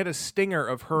they had a stinger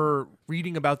of her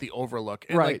reading about the Overlook,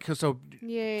 and Right. Like, so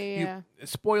Yeah.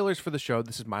 spoilers for the show.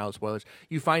 This is mild spoilers.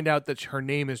 You find out that her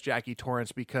name is Jackie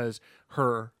Torrance because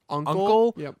her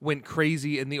Uncle? Yep. went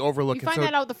crazy in the Overlook. You and find so,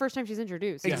 that out the first time she's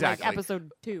introduced. Exactly. Like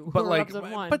episode 2 but or like,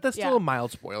 episode 1. but that's still Yeah. a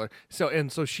mild spoiler.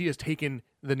 So she has taken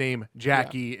the name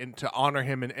Jackie and to honor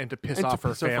him and to piss and to off her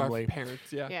piss off our family.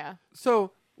 parents. Yeah. Yeah.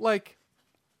 So like,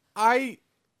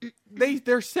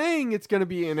 they're saying it's going to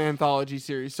be an anthology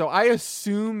series, so I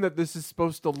assume that this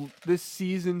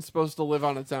season's supposed to live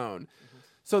on its own.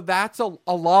 So that's a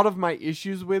lot of my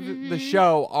issues with the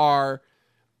show are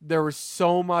there was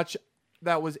so much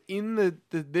that was in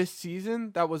this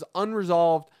season that was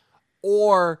unresolved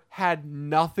or had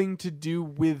nothing to do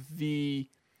with the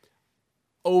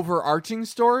overarching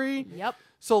story. Yep.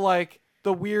 So like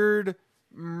the weird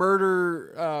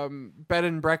murder bed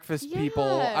and breakfast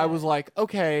people, I was like,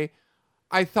 okay,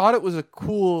 I thought it was a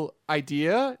cool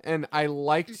idea and I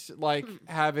liked like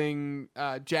having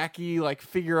Jackie like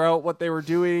figure out what they were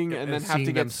doing and then have seeing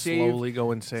to them get saved slowly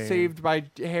go insane. saved by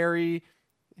Henry.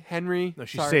 No,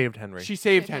 she Sorry. saved Henry. She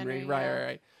saved Saved Henry.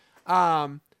 Henry,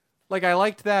 Right. Like I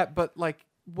liked that, but like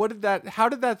how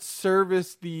did that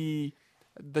service the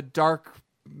dark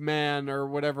man or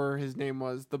whatever his name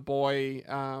was, the boy,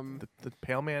 the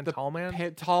pale man, tall man,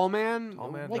 tall man,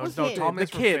 tall man. Like No, the no, kid. tall the man's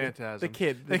from kid, Phantasm. the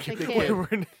kid, The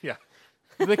kid, yeah.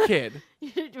 the kid,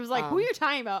 It was like, who are you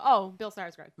talking about? Oh, Bill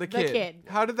Skarsgård. the kid.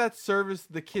 How did that service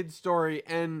the kid story?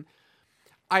 And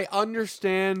I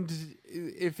understand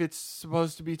if it's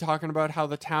supposed to be talking about how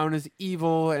the town is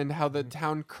evil and how the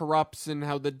town corrupts and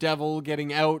how the devil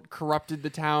getting out corrupted the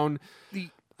town.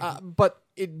 But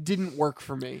it didn't work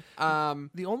for me.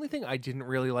 The only thing I didn't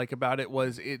really like about it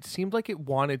was it seemed like it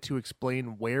wanted to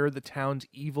explain where the town's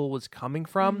evil was coming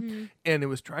from, and it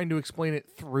was trying to explain it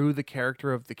through the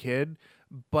character of the kid,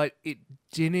 but it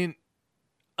didn't.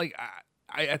 Like,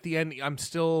 I at the end, I'm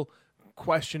still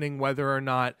questioning whether or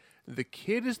not the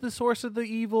kid is the source of the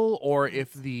evil or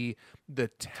if the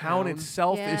town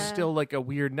itself is Yeah. still like a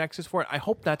weird nexus for it. I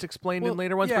hope that's explained in Well,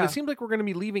 later ones, but yeah. it seems like we're going to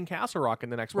be leaving Castle Rock in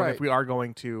the next one Right. if we are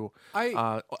going to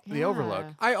the Yeah. Overlook.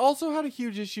 I also had a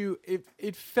huge issue.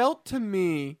 It felt to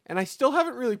me, and I still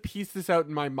haven't really pieced this out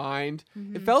in my mind.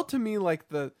 It felt to me like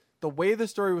the way the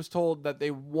story was told that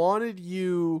they wanted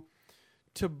you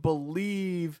to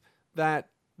believe that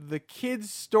the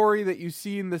kid's story that you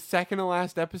see in the second to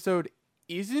last episode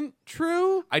isn't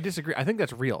true. I disagree. I think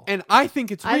that's real. And I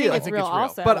think it's real. I think it's think real it's real.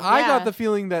 also. But I Yeah. got the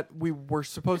feeling that we were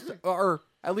supposed to, or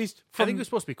at least I from think it was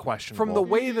supposed to be questionable. from the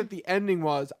way that the ending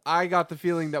was, I got the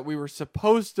feeling that we were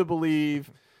supposed to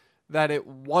believe that it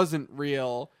wasn't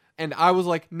real. And I was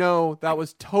like, no, that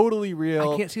was totally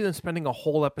real. I can't see them spending a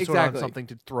whole episode Exactly. on something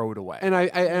to throw it away. And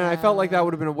I felt like that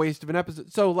would have been a waste of an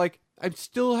episode. So like I'm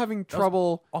still having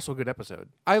trouble. Also a good episode.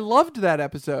 I loved that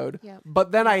episode, Yep.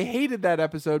 but then I hated that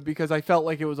episode because I felt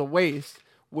like it was a waste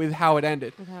with how it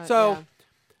ended. With So yeah.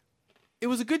 it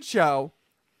was a good show.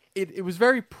 It was a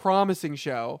very promising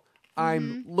show.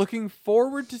 I'm looking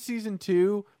forward to season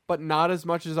 2, but not as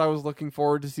much as I was looking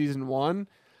forward to season 1.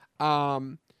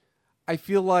 I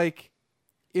feel like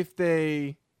if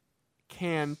they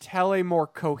can tell a more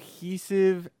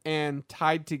cohesive and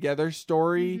tied together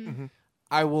story,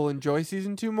 I will enjoy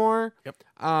season 2 more.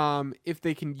 Yep. If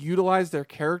they can utilize their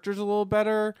characters a little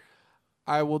better,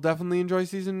 I will definitely enjoy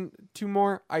season 2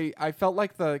 more. I felt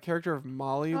like the character of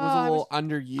Molly was a little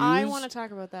underused. I want to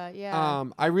talk about that. Yeah.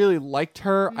 I really liked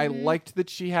her. I liked that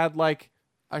she had like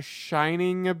a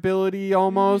shining ability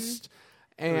almost.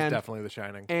 It was And definitely The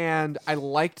Shining. and I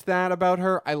liked that about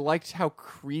her. I liked how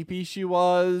creepy she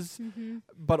was,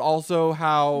 but also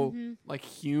how like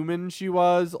human she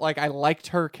was. Like I liked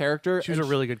her character. She was a and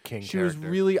really good king She was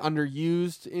character. really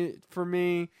underused for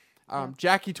me.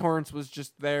 Jackie Torrance was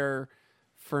just there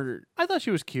for. I thought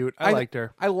she was cute. I liked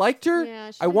her. I liked her.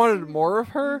 Yeah, she I was- wanted more of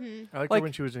her. I liked her like-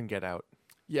 when she was in Get Out.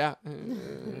 Yeah.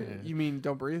 You mean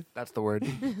Don't Breathe? That's the word.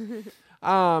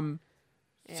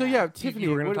 So yeah, Tiffany,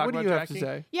 were gonna what, talk what do about you have to Jackie?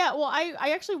 say? Yeah, well,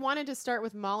 I actually wanted to start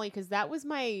with Molly because that was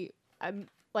my,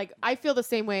 like, I feel the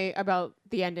same way about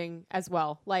the ending as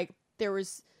well. Like,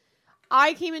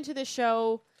 I came into the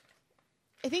show,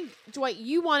 I think, Dwight,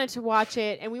 you wanted to watch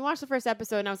it, and we watched the first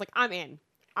episode, and I was like, I'm in.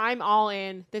 I'm all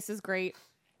in. This is great.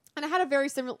 And I had a very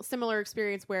similar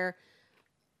experience where,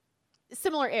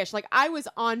 similar-ish, like, I was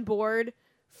on board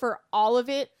for all of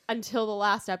it until the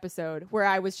last episode, where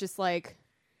I was just like,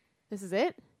 this is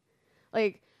it?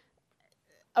 Like,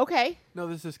 okay. No,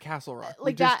 this is Castle Rock. We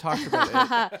Like just that. talked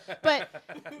about it.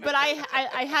 but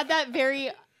I had that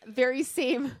very very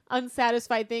same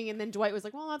unsatisfied thing. And then Dwight was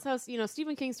like, well, that's how,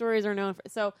 Stephen King stories are known for.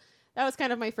 So that was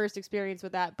kind of my first experience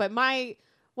with that. But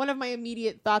one of my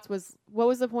immediate thoughts was, what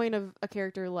was the point of a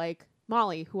character like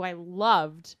Molly, who I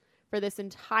loved for this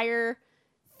entire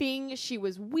thing? She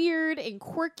was weird and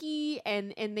quirky,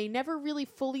 and they never really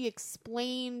fully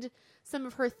explained some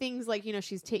of her things, like,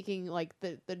 she's taking like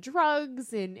the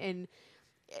drugs and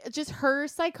just her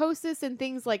psychosis and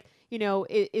things, like,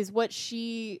 is what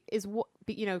she is,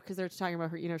 because they're talking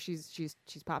about her, she's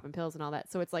popping pills and all that.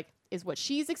 So it's like, is what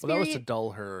she's Well, that experiencing. was to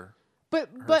dull her but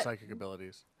psychic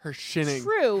abilities. Her shinning.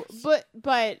 true,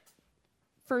 but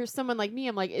for someone like me,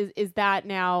 I'm like, is that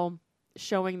now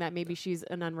showing that maybe she's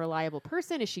an unreliable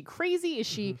person? Is she crazy? Is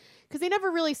she, because they never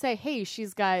really say, hey,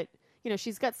 she's got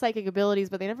psychic abilities,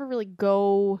 but they never really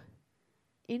go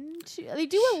into, they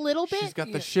do a little bit. She's got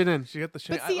the shinning. She got the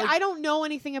shit. But see, I don't know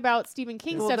anything about Stephen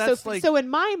King Well, stuff, that's so like- so in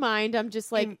my mind, I'm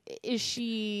just like, is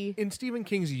she? in Stephen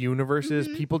King's universes,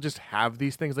 people just have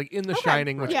these things. Like in The Okay.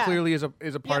 Shining, which Yeah. clearly is a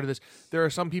part of this. There are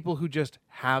some people who just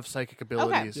have psychic Okay,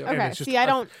 abilities. and okay. it's just See, I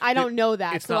don't know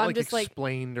that, It's so not I'm like just like,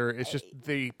 explained, or it's just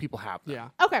people have them.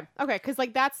 Yeah. okay, because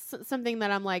like that's something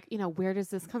that I'm like, where does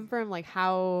this come from? Like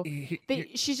how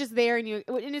she's just there, and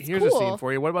it's Here's cool. a scene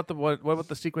for you. What about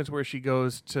the sequence where she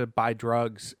goes to buy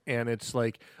drugs and it's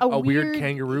like A a weird weird-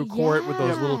 kangaroo court with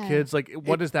those little yeah. kids? Like,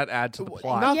 what does that add to the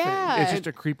plot? Nothing. Yeah. It's just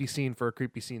a creepy scene for a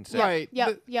creepy scene's sake. Right.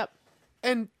 Yep.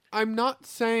 And I'm not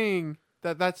saying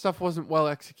that stuff wasn't well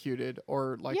executed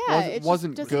or like Yeah, it just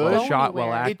wasn't doesn't good. Well go shot, well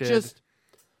anywhere. acted. It just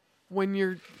when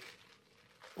you're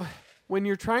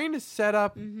trying to set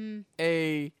up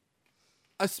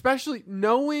especially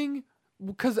knowing,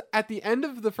 because at the end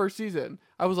of the first season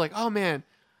I was like, oh man,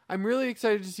 I'm really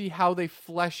excited to see how they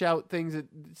flesh out things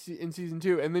in season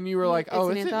 2, and then you were like, It's oh,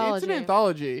 an it's an anthology.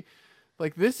 anthology,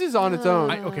 like this is on its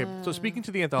own. Okay, so speaking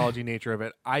to the anthology nature of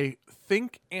it, I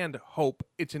think and hope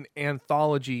it's an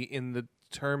anthology in the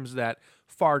terms that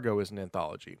Fargo is an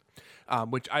anthology,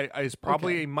 which is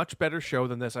probably a much better show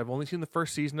than this. I've only seen the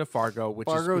first season of Fargo, which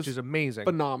Fargo's is amazing.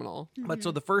 Phenomenal. But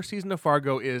so the first season of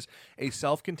Fargo is a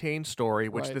self-contained story,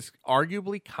 which Right. this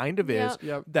arguably kind of is,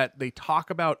 Yep. that they talk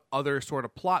about other sort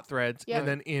of plot threads, Yep. and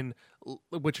then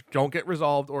which don't get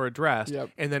resolved or addressed,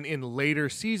 Yep. and then in later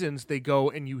seasons they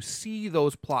go and you see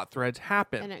those plot threads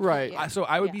happen. And it- Right. yeah. So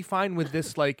I would Yeah. be fine with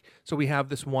this. Like, so we have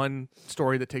this one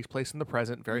story that takes place in the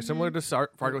present, very similar to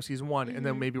Fargo season 1, and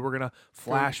then maybe we're gonna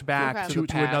flash back To to,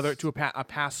 the another past. a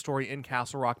past story in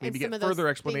Castle Rock. Maybe and some get of those further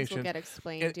things explanation. will get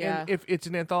explained. And, yeah. and if it's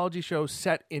an anthology show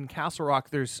set in Castle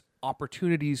Rock, there's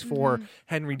opportunities for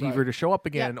Henry Deaver Right. to show up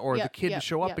again, or the yep, kid to yep,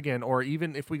 show up yep. again, or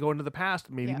even if we go into the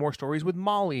past, maybe Yeah. more stories with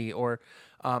Molly, or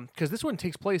because this one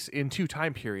takes place in 2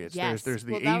 time periods. Yes. There's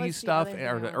the Well, that 80s was the stuff, other thing or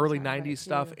I the wanted to early talk about 90s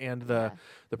stuff, too. and Yeah.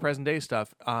 the present day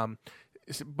stuff.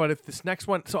 But if this next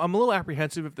one, so I'm a little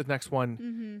apprehensive if the next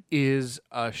one is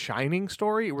a Shining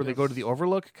story where they go to the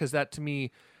Overlook, because that to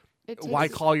me, It why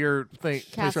takes- call your thing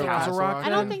Castle Castle Rock. Rock? I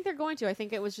don't then? think they're going to. I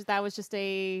think that was just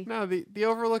a. No, the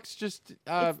Overlook's just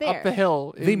up there. the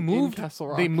hill. They in moved Castle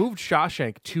Rock. They moved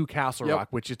Shawshank to Castle Yep. Rock,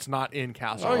 which it's not in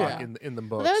Castle Oh, Rock yeah. in the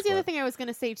books. Well, that was the other but- thing I was going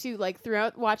to say too. Like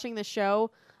throughout watching the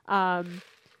show,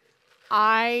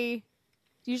 I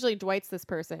usually Dwight's this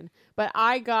person, but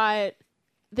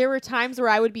there were times where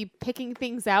I would be picking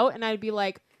things out, and I'd be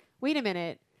like, "Wait a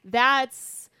minute,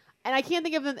 that's." And I can't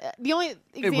think of the only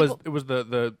example. It was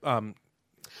the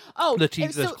Oh, The T-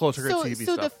 and the closer to TV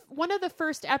so stuff. one of the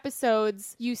first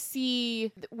episodes you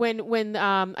see when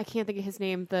I can't think of his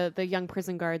name, the young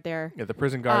prison guard there. the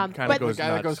prison guard kind of but- goes the guy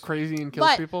nuts. that goes crazy and kills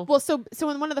But people. well, so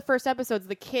in one of the first episodes,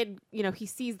 the kid, he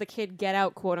sees the kid get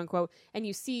out, quote unquote, and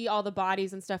you see all the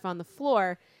bodies and stuff on the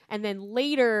floor. And then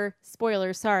later,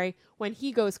 spoilers, sorry, when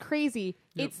he goes crazy,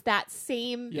 it's that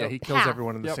same Yeah, he kills path.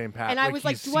 everyone in the Yep. same path. And I was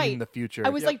like, he's Dwight, seen the future. I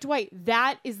was like, Dwight,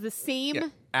 that is the same. Yeah.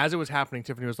 As it was happening,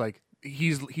 Tiffany was like,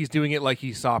 he's doing it like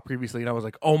he saw previously, and I was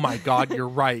like, oh my god, you're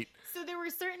right. So there were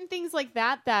certain things like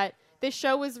that this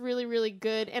show was really, really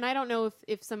good. And I don't know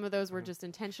if some of those were just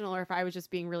intentional or if I was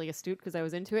just being really astute because I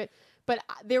was into it. But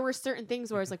there were certain things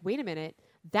where I was like, wait a minute,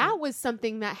 that was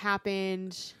something that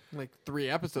happened like 3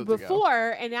 episodes ago.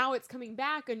 before, and now it's coming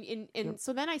back. And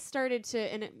so then I started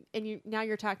to, now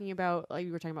you're talking about, like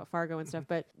you were talking about Fargo and stuff,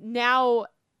 but now,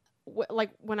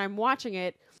 like when I'm watching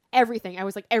it, everything, I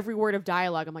was like, every word of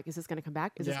dialogue, I'm like, is this going to come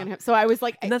back? Is this Yeah. going to? So I was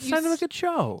like, And that's you kind of a good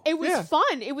show. it was Yeah.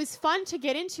 fun. It was fun to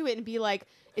get into it and be like,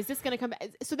 is this going to come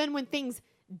back? So then when things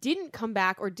didn't come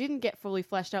back or didn't get fully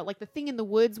fleshed out, like the thing in the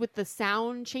woods with the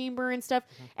sound chamber and stuff,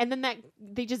 and then that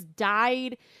they just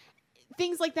died.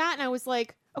 things like that, and I was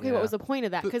like, okay, Yeah. what was the point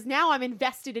of that? Because now I'm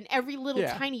invested in every little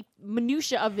Yeah. tiny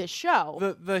minutia of this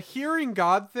show. The hearing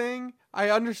God thing, I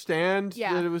understand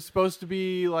Yeah. that it was supposed to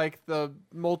be like the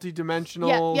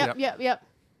multi-dimensional. Yep.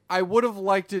 I would have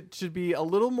liked it to be a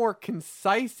little more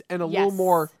concise and a little Yes.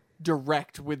 more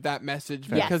direct with that message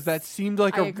Yes. because that seemed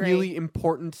like I a agree. really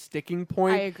important sticking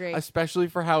point. I agree. Especially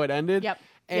for how it ended. Yep.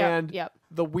 And Yep.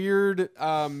 the weird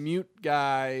mute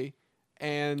guy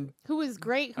and Who was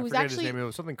great? I Who was forget actually his name. It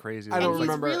was something crazy. I don't It was like-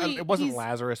 remember. really- it wasn't he's-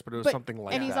 Lazarus, but it was but- something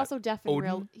like and that. he's also deaf in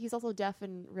real. Odin? He's also deaf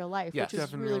in real life, Yes. which is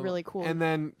Deaf in really real- really cool. And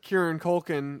then Kieran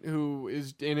Culkin, who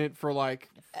is in it for like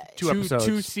Two episodes.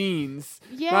 two scenes.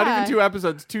 yeah, Not even 2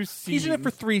 episodes, 2 scenes. He's in it for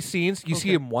 3 scenes. You see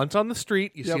Okay. him once on the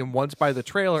street. You Yep. see him once by the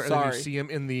trailer, and then Sorry. you see him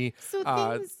in the So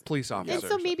things- police officer. And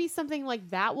so maybe something like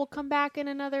that will come back in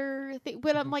another thing.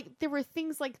 But I'm like, there were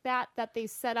things like that they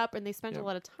set up and they spent Yep. a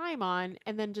lot of time on,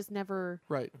 and then just never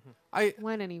Right. Mm-hmm. I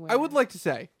went anywhere. I would like to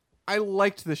say I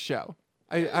liked the show.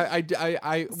 I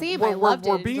Same, we're, I loved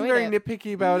we're it, being enjoyed very it.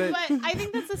 nitpicky about it. But I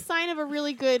think that's a sign of a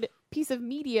really good piece of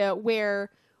media where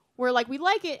we're like, we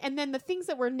like it, and then the things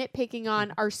that we're nitpicking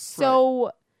on are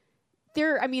so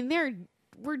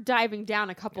we're diving down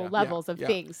a couple Yeah. levels Yeah. of Yeah.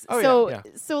 things. Oh, so yeah.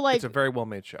 so like it's a very well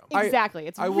made show. exactly,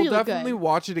 it's I will really definitely good.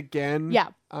 watch it again. Yeah.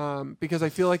 Because I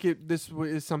feel like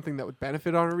is something that would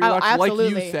benefit on a rewatch. Like you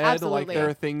absolutely, said, like absolutely. there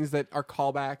are things that are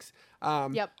callbacks.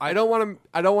 Yep. I don't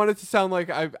want it to sound like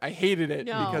I hated it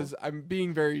No. because I'm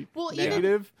being very Well, even-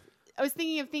 negative. I was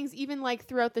thinking of things even like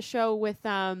throughout the show with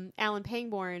Alan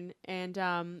Pangborn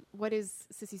and what is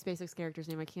Sissy Spacek's character's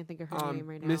name? I can't think of her name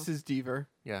right now. Mrs. Deaver.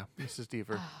 Yeah, Mrs.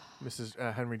 Deaver,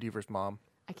 Mrs. Henry Deaver's mom.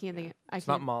 I can't think. I It's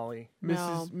can't. not Molly.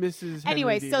 No. Mrs.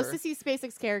 Anyway, Henry so Deaver. Sissy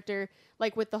Spacek's character,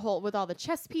 like with all the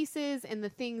chess pieces and the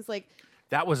things like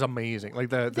That was amazing. Like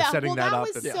the Yeah, setting well, that that up.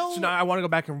 was It's- so- now I want to go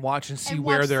back and watch and see and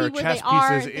where watch, there see are where chess they are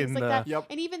pieces and things in like the. that. Yep.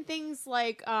 And even things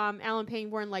like Alan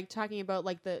Pangborn like talking about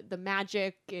like the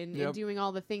magic and Yep. doing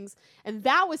all the things, and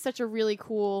that was such a really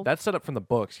cool. That's set up from the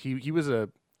books. He was in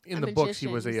A the books. He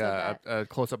magician, was you said a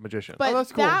close up magician. But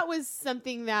that's cool. that was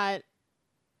something that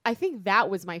I think that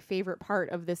was my favorite part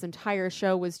of this entire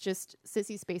show was just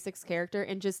Sissy Spacek's character.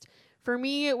 And just for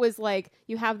me, it was like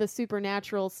you have the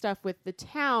supernatural stuff with the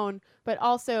town, but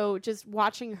also just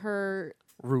watching her,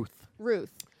 Ruth.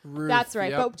 Ruth. Ruth, That's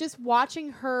right. yep. But just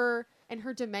watching her and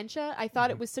her dementia, I thought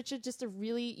it was such a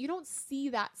really, you don't see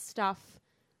that stuff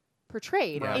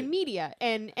portrayed Right. in media.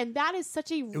 And that is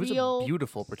such a It was real a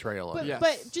beautiful portrayal of but, it. Yes.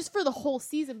 but just for the whole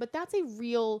season. But that's a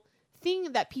real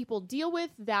thing that people deal with.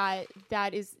 That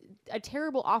is a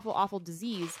terrible, awful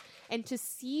disease. And to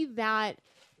see that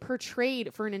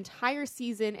portrayed for an entire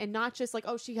season, and not just like,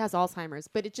 oh, she has Alzheimer's,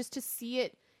 but it just to see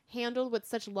it handled with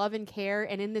such love and care,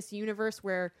 and in this universe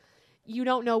where you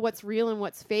don't know what's real and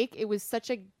what's fake, it was such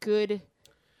a good.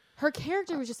 Her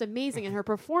character was just amazing, and her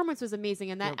performance was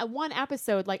amazing. And that one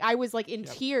episode, like I was like in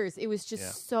tears. It was just Yeah.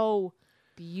 so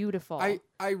beautiful. I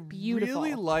Beautiful.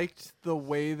 really liked the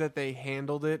way that they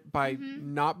handled it by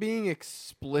not being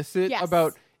explicit Yes.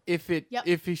 about if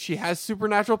Yep. she has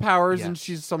supernatural powers and Yes.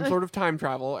 she's some sort of time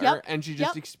traveler Yep. and she just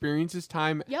Yep. experiences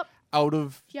time Yep. out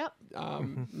of Yep.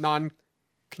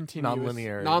 non-continuous,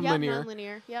 Non-linear. non-linear, Yep.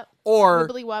 Non-linear. Yep. or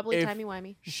Wibbly wobbly, if timey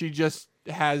wimey. she just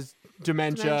has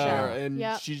dementia, Dementia. and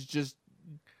Yep. she's just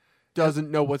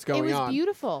doesn't know what's It going was on.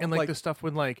 beautiful. And like, Like- the stuff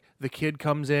when like the kid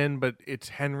comes in, but it's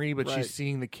Henry, but Right. she's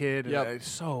seeing the kid. And Yep. it's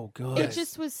so good. it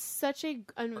just was such an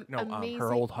no, amazing.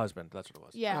 her old husband. That's what it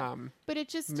was. Yeah. But it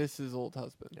just Mrs. Old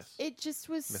Husband. Yes. it just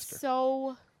was Mister.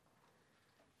 so.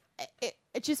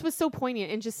 It just was so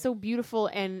poignant and just so beautiful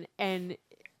and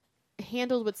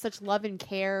handled with such love and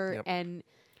care Yep. and.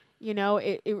 You know,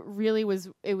 it really was.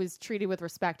 It was treated with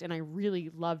respect, and I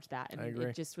really loved that. And I agree.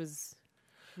 it just was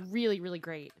really, really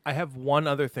great. I have one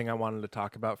other thing I wanted to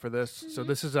talk about for this. Mm-hmm. So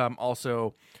this is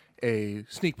also a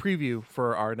sneak preview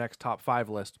for our next top 5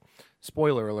 list.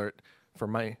 Spoiler alert for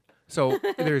my. So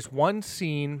there's one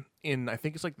scene in I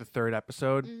think it's like the 3rd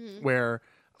episode Mm-hmm. where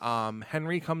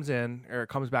Henry comes in or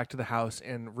comes back to the house,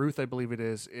 and Ruth, I believe it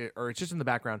is, or it's just in the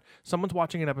background. Someone's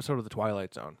watching an episode of The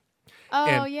Twilight Zone. Oh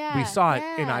And yeah, we saw it,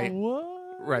 and yeah.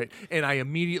 I right, and I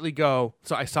immediately go.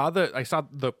 So I saw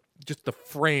the just the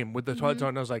frame with the Mm-hmm. Twilight Zone,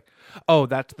 and I was like, oh,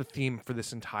 that's the theme for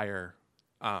this entire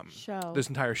show. this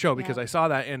entire show because Yeah. I saw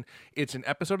that, and it's an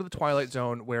episode of the Twilight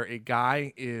Zone where a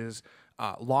guy is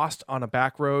lost on a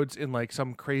back roads in like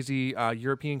some crazy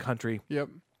European country. Yep.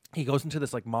 He goes into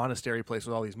this like monastery place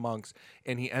with all these monks,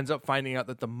 and he ends up finding out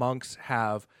that the monks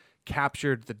have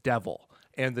captured the devil,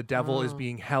 and the devil is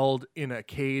being held in a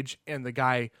cage, and the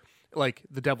guy like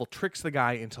the devil tricks the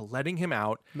guy into letting him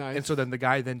out, Nice. and so then the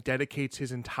guy then dedicates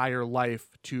his entire life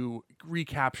to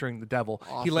recapturing the devil.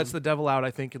 He Awesome. lets the devil out,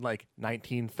 I think, in like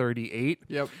 1938.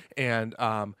 Yep. And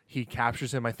he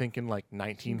captures him, I think, in like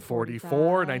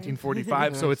 1944, 1945.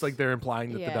 1945. So it's Nice. like they're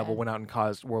implying that the Yeah. devil went out and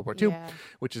caused World War II, Yeah.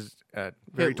 which is a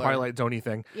very Hitler. Twilight Zone-y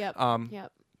thing. Yep.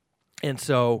 Yep. And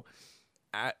so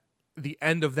at the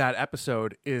end of that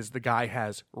episode is the guy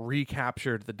has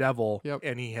recaptured the devil, Yep.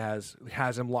 and he has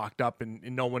him locked up, and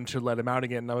no one should let him out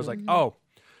again. And I was Mm-hmm. like, oh,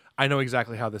 I know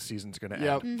exactly how this season's going to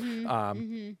Yep.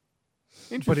 end.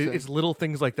 But Interesting. it's little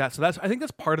things like that. So I think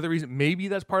that's part of the reason. Maybe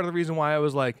that's part of the reason why I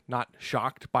was like not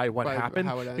shocked by what By happened,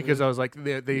 how it ended. because I was like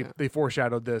they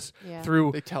foreshadowed this Yeah.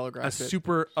 through They a telegraphed it.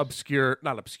 super obscure,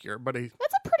 not obscure, but a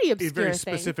That's a pretty a obscure very thing.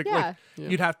 specific. Yeah. Like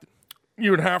Yeah.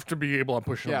 you would have to be able. I'm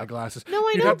pushing Yeah. my glasses. No,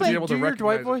 I You'd know, have to be but able Do to your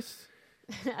Dwight recognize it. voice?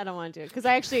 I don't want to do it because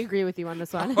I actually agree with you on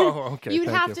this one. Oh, okay. You'd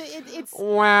thank have you. to. It's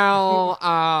Well,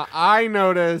 I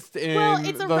noticed in Well,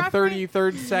 it's a the reference-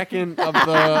 33rd second of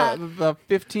the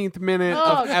 15th minute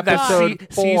Oh, of God. That's episode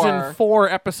 4. season 4,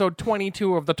 episode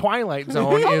 22 of the Twilight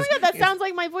Zone. oh my is god, that sounds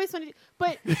like my voice when.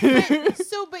 But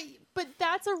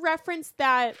that's a reference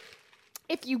that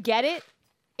if you get it,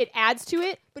 it adds to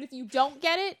it. But if you don't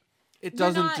get it, It you're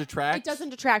doesn't not- detract. It doesn't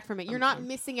detract from it. You're not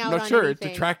missing out Not on sure. anything.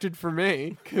 It detracted for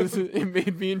me because it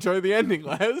made me enjoy the ending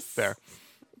less. Fair.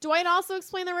 Dwight also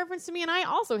explained the reference to me, and I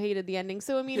also hated the ending.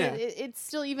 So I mean, Yeah. it's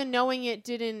still, even knowing it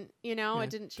didn't, Yeah. it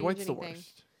didn't change Dwight's anything. the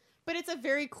worst. But it's a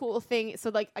very cool thing.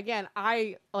 So like again,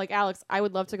 I like Alex. I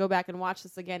would love to go back and watch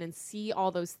this again and see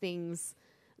all those things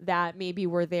that maybe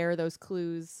were there, those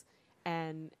clues,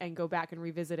 and go back and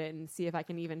revisit it and see if I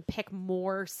can even pick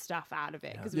more stuff out of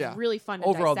it because it was Yeah. really fun. To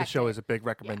Overall, the dissect show it. is a big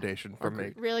recommendation for me.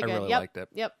 Agreed. really I good. really Yep. liked it.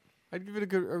 Yep. I'd give it a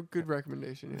good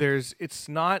recommendation. Yeah. There's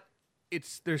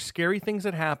scary things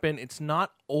that happen. It's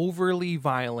not overly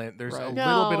violent. There's a Right.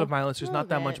 little bit No, of violence. There's a not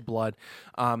that little much bit. blood.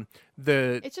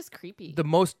 It's just creepy. The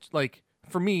most, like,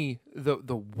 for me, the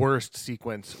worst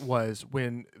sequence was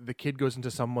when the kid goes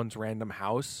into someone's random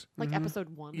house. like episode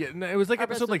 1. Yeah, no, it was like Or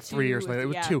episode like 3 or episode something. It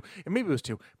was 2, 2, and maybe it was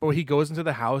 2. But when he goes into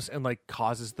the house and like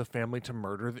causes the family to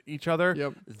murder each other,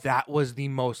 Yep. that was the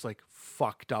most like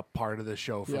fucked up part of the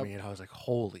show for Yep. me. And I was like,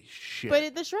 holy shit! But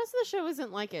the rest of the show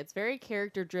isn't like it. It's very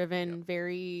character driven,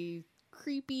 very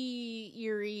creepy,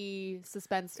 eerie,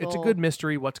 suspenseful. It's a good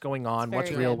mystery. What's going on? What's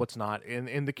very real? good. What's not?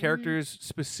 And the characters,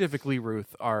 specifically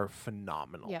Ruth, are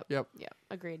phenomenal. Yep. Yep. Yep.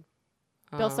 Agreed.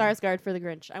 Bill Skarsgård for the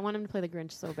Grinch. I want him to play the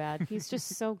Grinch so bad. He's just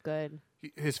so good.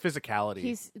 His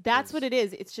physicality. That's what it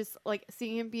is. It's just like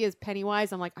seeing him be as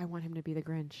Pennywise. I'm like, I want him to be the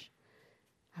Grinch.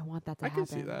 I want that to I happen.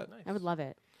 can see that. I would love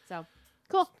it. So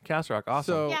cool. Cast Rock,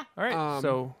 awesome. So, Yeah. All right, um,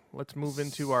 so let's move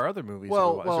into our other movies.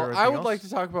 Well, Is there I anything would else? like to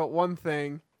talk about one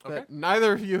thing that Okay.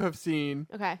 neither of you have seen,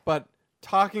 Okay. but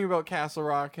talking about Castle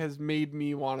Rock has made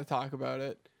me want to talk about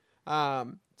it.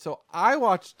 So I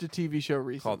watched a TV show called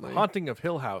recently Haunting of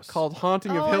Hill House. called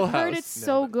Haunting of Oh, Hill I've heard House, it's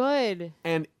so good.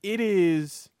 and it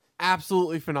is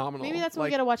absolutely phenomenal. Maybe that's what we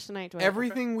Like, gotta watch tonight. Dwight.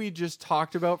 everything we just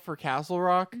talked about for Castle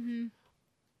Rock Mm-hmm.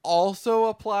 also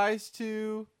applies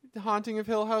to The Haunting of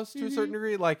Hill House to a Mm-hmm. certain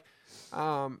degree. Like,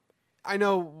 I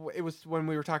know it was when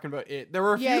we were talking about it. There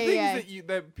were a few Yeah, things yeah.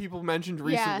 that people mentioned Yeah.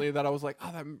 recently that I was like,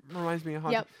 oh, that reminds me of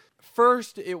Haunting. Yep.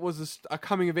 First, it was a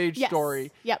coming of age Yes.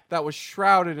 story Yep. that was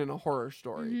shrouded in a horror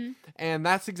story. Mhm. And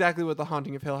that's exactly what The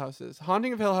Haunting of Hill House is.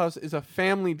 Haunting of Hill House is a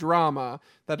family drama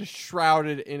that is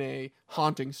shrouded in a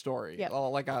haunting story. Yep.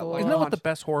 Like a, Cool. like Isn't a that what the haunt-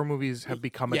 best horror movies have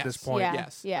become at this Yes. point? Yeah.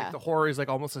 Yes. Yeah. Like the horror is like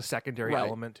almost a secondary Right.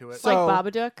 element to it. So- like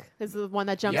Babadook is the one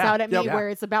that jumps Yeah. out at me, Yep. where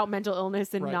it's about mental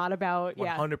illness and Right. not about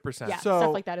 100%. Yeah. So,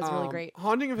 stuff like that is really great.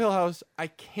 Haunting of Hill House, I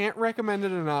can't recommend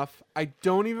it enough. I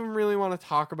don't even really want to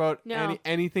talk about No.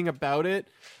 anything about it.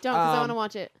 Don't, because I want to Um,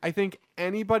 watch it. I think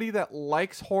anybody that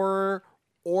likes horror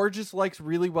or just likes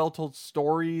really well told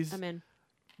stories I'm in.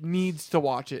 needs to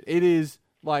watch it. It is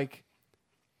like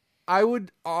I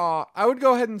would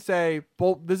go ahead and say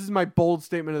this is my bold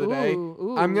statement of the day.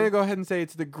 Ooh, I'm ooh. going to go ahead and say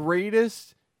it's the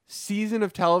greatest season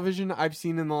of television I've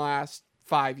seen in the last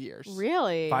 5 years.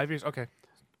 Really? 5 years? Okay.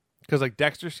 Because like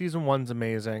Dexter season 1's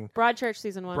amazing. Broadchurch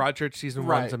season 1. Broadchurch season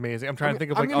Right. 1's amazing. I'm trying to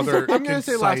think of I'm like gonna other say, I'm gonna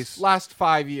say concise. last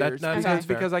 5 years that because, sounds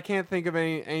fair. because I can't think of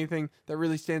anything that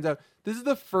really stands out. This is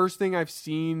the first thing I've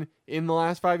seen in the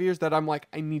last 5 years that I'm like,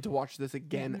 I need to watch this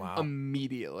again Wow.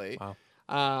 immediately. Wow.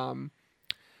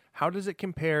 How does it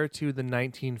compare to the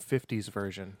 1950s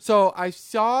version? So I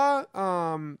saw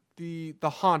the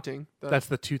Haunting. That's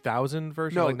the 2000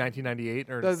 version, No. like 1998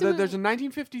 or There's a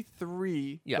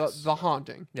 1953 Yes. the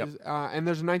Haunting. Yep. And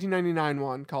there's a 1999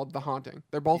 one called The Haunting.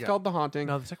 They're both Yeah. called The Haunting.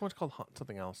 no, the second one's called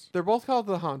something else. They're both called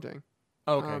The Haunting.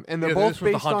 Okay. And they're Yeah, both this was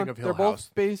The based Haunting on of Hill they're House.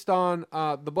 both based on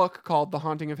the book called The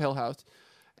Haunting of Hill House.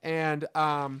 And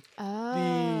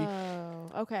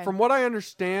Okay. from what I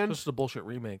understand, This is a bullshit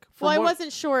remake. from well, I what-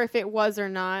 wasn't sure if it was or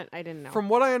not. I didn't know. From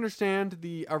what I understand,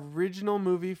 the original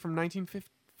movie from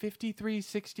 1953,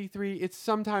 63, it's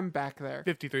sometime back there.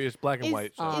 53 is black and Is-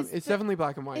 white. So. Is It's the- definitely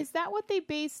black and white. Is that what they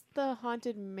based the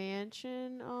Haunted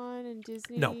Mansion on in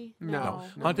Disney? No. No.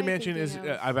 What Haunted am I Mansion is.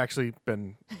 thinking of? I've actually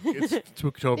been. It's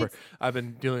Spooktober. It's- I've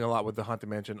been dealing a lot with the Haunted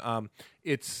Mansion.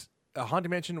 It's Haunted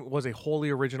Mansion was a wholly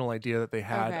original idea that they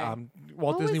had. Okay.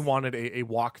 Walt What Disney was- wanted a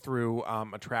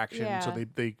walkthrough attraction, so Yeah.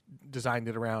 they designed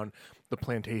it around the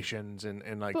plantations and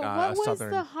like But what was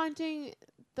southern. the haunting?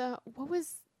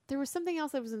 There was something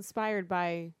else that was inspired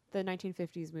by the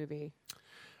 1950s movie.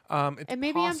 It's And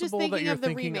maybe I'm just possible that thinking you're of the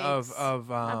thinking remakes. of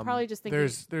I'm probably just thinking-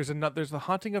 there's the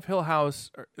Haunting of Hill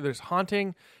House. There's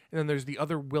Haunting, and then there's the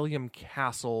other William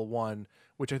Castle one,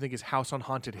 which I think is House on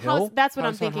Haunted Hill. That's what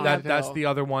I'm House on thinking Haunted of. That's Hill. the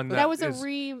other one. That was a is-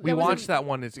 re. We that was a- watched that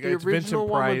one. It's Vincent original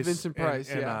one with Price. Vincent Price,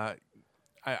 and, yeah.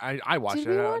 I watched Did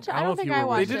it. we watch it? I know don't if think you I were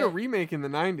watched They with it. did a remake in the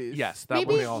 90s. Yes, that Maybe-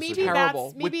 one they also maybe did. that's-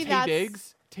 Terrible. maybe With Tay that's-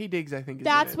 Diggs. Tay Diggs, I think, is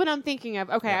That's in what it. I'm thinking of.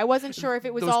 Okay, Yeah. I wasn't sure if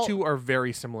it was Those all. two are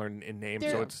very similar in name, so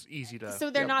They're- it's easy to. So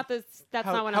they're Yep. not the. That's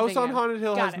not what I'm House thinking on of. Haunted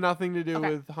Hill Got has it. nothing to do Okay.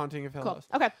 with Haunting of Hill Cool. House.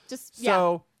 Okay, just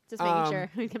So, just making sure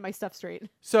I get my stuff straight.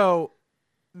 So,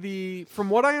 from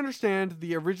what I understand,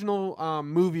 the original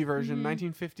movie version, Mhm.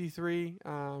 1953,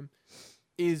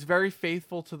 is very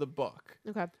faithful to the book.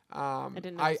 Okay. I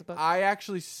didn't know it was a book. I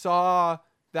actually saw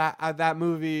that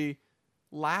movie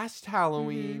last Mm-hmm.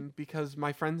 Halloween because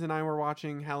my friends and I were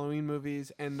watching Halloween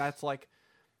movies, and that's like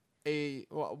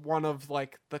one of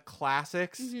like the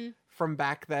classics Mhm. from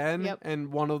back then, Yep.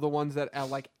 and one of the ones that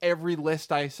like every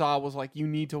list I saw was like, you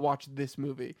need to watch this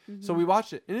movie. Mm-hmm. So we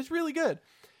watched it, and it's really good.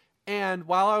 And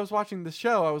while I was watching the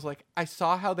show, I was like, I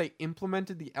saw how they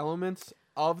implemented the elements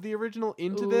of the original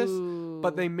into this,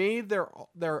 but they made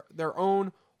their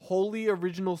own wholly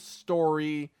original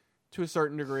story to a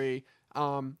certain degree.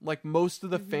 Like most of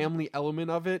the family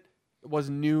element of it was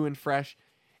new and fresh.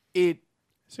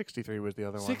 63 was the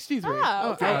other one. 63.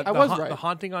 Oh, okay. I The was Ha- right. The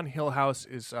Haunting on Hill House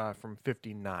is from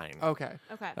 59. Okay.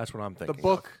 Okay. That's what I'm The thinking.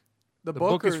 book. The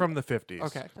book is or- from the 50s.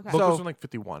 Okay. Okay. Book So- was from like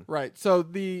 51. Right. So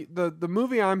the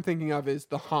movie I'm thinking of is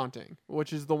The Haunting,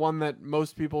 which is the one that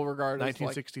most people regard as like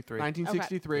 1963.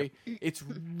 1963. It's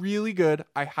really good.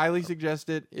 I highly suggest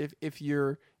it if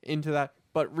you're into that.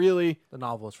 But really, The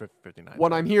novel is 59.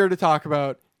 what I'm here to talk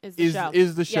about Is the is show.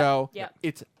 is the Yep, show. yep.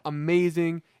 It's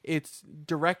amazing. It's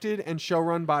directed and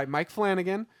showrun by Mike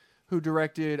Flanagan, who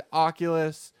directed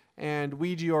Oculus and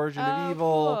Ouija Origin of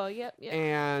Evil Cool. Yep.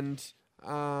 and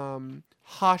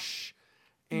Hush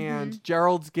and Mm-hmm.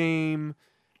 Gerald's Game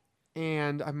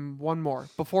and one more,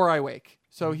 Before I Wake. Mm-hmm.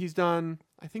 So he's done.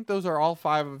 I think those are all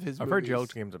 5 of his I've movies. heard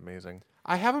Gerald's Game's amazing.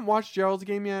 I haven't watched Gerald's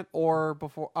Game yet, or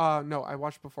before. No, I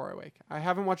watched Before I Wake. I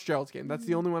haven't watched Gerald's Game. That's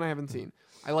the only one I haven't seen.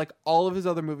 I like all of his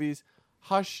other movies.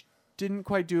 Hush didn't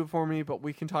quite do it for me, but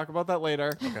we can talk about that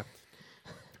later. Okay.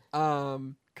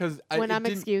 Because When I'm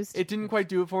excused. it didn't quite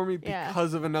do it for me Yeah.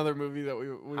 because of another movie that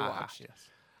we Ah, watched. yes.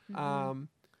 Um,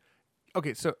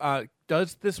 Okay, so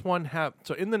does this one have...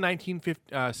 So in the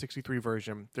 1963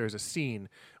 version, there's a scene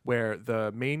where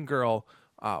the main girl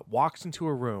walks into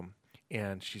a room,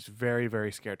 and she's very,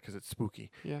 very scared because it's spooky.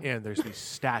 Yeah. And there's these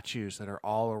statues that are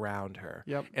all around her.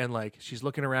 Yep. And, like, she's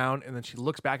looking around, and then she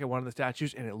looks back at one of the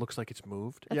statues, and it looks like it's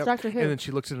moved. That's Yep. Doctor Who. And then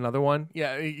she looks at another one.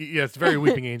 Yeah, it's very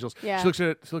Weeping Angels. Yeah. She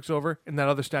looks over, and that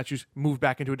other statue's moved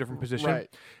back into a different position. Right.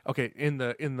 Okay, in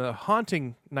the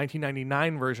Haunting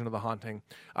 1999 version of the Haunting,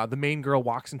 the main girl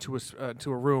walks into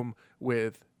a room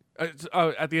with. At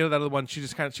the end of that other one, she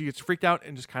gets freaked out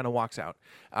and just kind of walks out.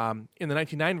 In the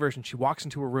 1999 version, she walks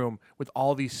into a room with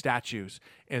all these statues,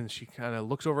 and she kind of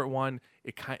looks over at one.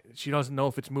 She doesn't know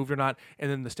if it's moved or not,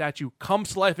 and then the statue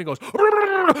comes to life and goes,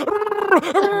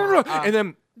 and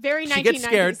then Very she gets 1990s.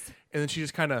 scared, and then she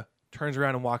just kind of turns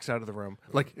around and walks out of the room.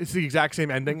 Like, it's the exact same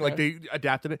ending. Like, they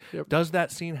adapted it. Yep. Does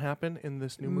that scene happen in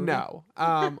this new movie? No.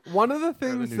 One of the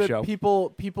things new that show.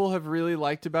 people have really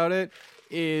liked about it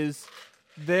is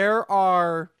there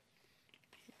are.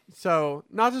 So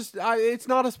not just it's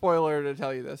not a spoiler to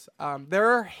tell you this.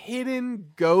 There are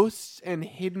hidden ghosts and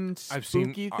hidden I've seen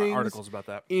spooky things articles about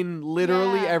that. in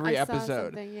literally Yeah, every I saw episode.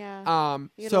 something, yeah. You gotta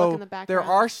look So in the there background.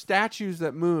 are statues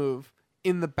that move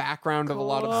in the background of a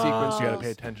lot of Cool. sequences. So you got to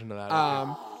pay attention to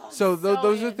that. So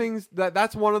those are in. things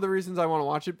that's one of the reasons I want to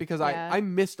watch it because Yeah. I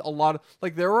missed a lot of,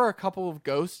 like, there were a couple of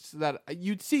ghosts that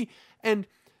you'd see, and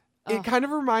it kind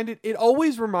of it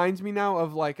always reminds me now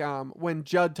of like when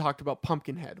Judd talked about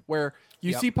Pumpkinhead, where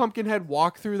you Yep. see Pumpkinhead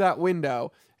walk through that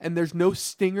window and there's no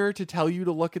stinger to tell you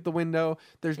to look at the window.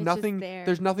 There's It's just nothing there.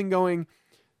 there's nothing going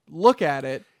look at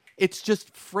it. It's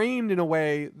just framed in a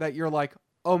way that you're like,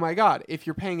 "Oh my god, if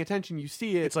you're paying attention, you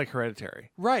see it." It's like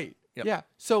Hereditary. Right. Yep. Yeah.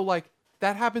 So like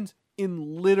that happens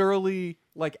in literally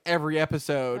like every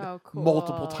episode Oh, cool.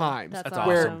 multiple times. That's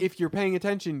Where awesome. if you're paying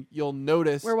attention, you'll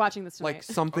notice We're watching this tonight. like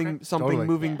something Totally.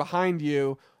 moving Yeah. behind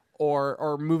you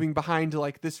or moving behind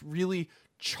like this really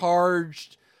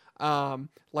charged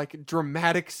like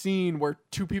dramatic scene where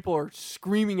two people are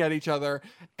screaming at each other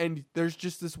and there's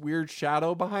just this weird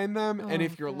shadow behind them, and Oh,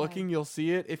 if you're God. looking you'll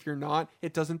see it. If you're not,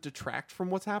 it doesn't detract from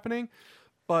what's happening.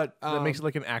 But That makes it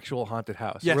like an actual haunted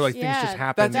house. yes. Where like yeah, things just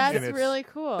happen. That's- and that's it's, really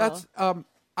cool. that's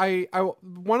I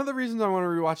one of the reasons I want to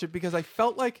rewatch it because I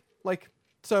felt like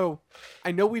so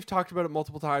I know we've talked about it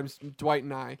multiple times, Dwight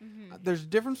and I. There's a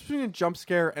difference between a jump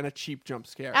scare and a cheap jump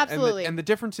scare. And the- Absolutely. And the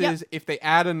difference Yep. is if they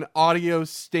add an audio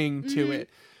sting to it.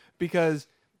 Because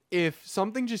if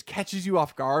something just catches you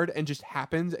off guard and just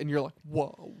happens and you're like,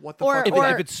 whoa, what the Or-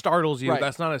 fuck? if it startles you, Right.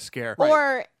 that's not a scare.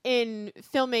 Or in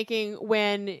filmmaking,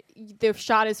 when the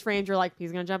shot is framed, you're like,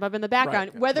 he's going to jump up in the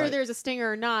background. Whether right. there's a stinger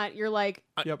or not, you're like,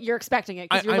 Yep. you're expecting it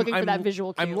because you're looking for that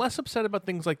visual cue. I'm less upset about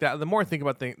things like that. The more I think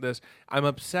about this, I'm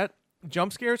upset.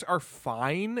 Jump scares are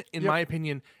fine, in Yep. my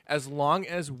opinion, as long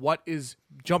as what is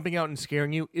jumping out and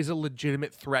scaring you is a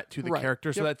legitimate threat to the Right.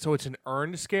 character. So Yep. so it's an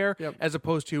earned scare, Yep. as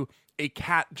opposed to a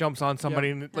cat jumps on somebody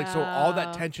and like so all that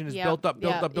Oh, tension is yep, built up,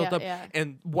 yep, yeah.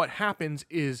 and what happens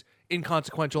is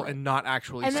inconsequential and not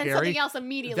actually and then scary. something else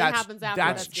immediately that's happens after.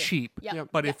 that's good. cheap. Yep. Yep.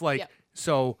 But Yep. if like Yep.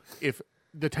 so if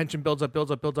the tension builds up,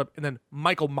 and then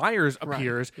Michael Myers Right.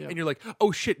 appears, Yep. and you're like,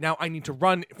 "Oh shit! Now I need to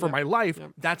run for Yep. my life."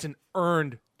 Yep. That's an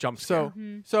earned jump scare.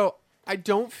 So I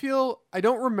don't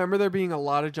remember there being a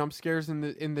lot of jump scares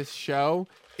in this show.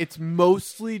 It's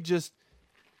mostly just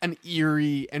an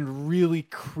eerie and really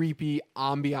creepy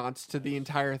ambiance to the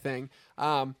entire thing.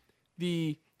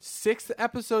 The 6th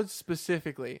episode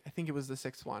specifically, I think it was the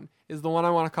 6th one, is the one I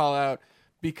want to call out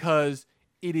because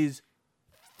it is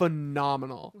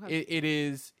phenomenal. Okay.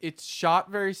 It's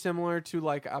shot very similar to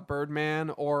like a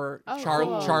Birdman or Oh,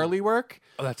 cool. Charlie work.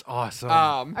 Oh, that's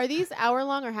awesome. Are these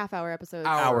hour-long or half-hour episodes?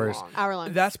 Hours. long.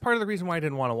 Hour-long. That's part of the reason why I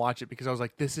didn't want to watch it, because I was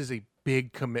like, "This is a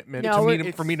big commitment No, to we're-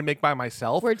 me for me to make by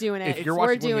myself." We're doing it. If you're We're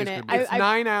watching doing one of these, it. it's gonna be- It's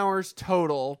 9 hours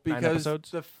total because episodes?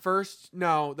 the first and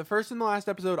the last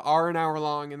episode are an hour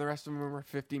long and the rest of them are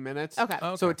 50 minutes. Okay.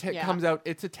 Oh, So okay. it Yeah. comes out.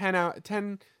 It's a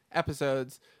 10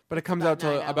 episodes, but it comes about out to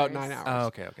 9 about hours. 9 hours. Oh,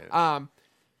 okay.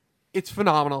 It's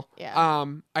phenomenal. Yeah.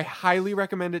 I highly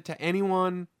recommend it to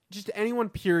anyone. Just anyone.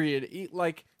 Period.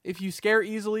 Like if you scare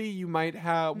easily, you might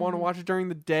want to watch it during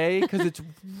the day because it's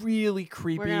really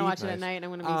creepy. We're gonna watch it Nice. at night, and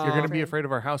I'm gonna be. You're You're gonna afraid. be afraid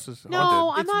of our houses. No,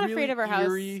 haunted. I'm It's not really afraid of our house.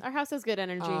 eerie. Our house has good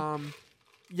energy.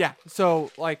 Yeah.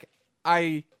 So like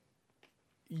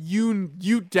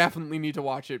you definitely need to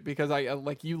watch it because I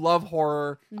like you love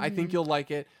horror. I Mm-hmm. think you'll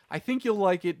like it. I think you'll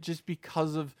like it just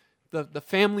because of the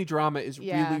family drama is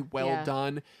Yeah, really well yeah.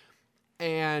 done,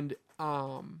 and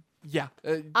yeah.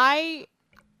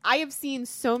 I have seen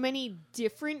so many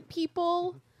different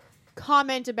people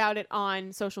comment about it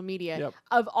on social media Yep.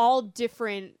 of all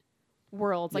different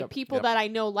worlds. Like Yep. people Yep. that I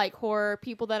know like horror,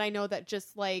 people that I know that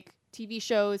just like TV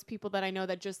shows, people that I know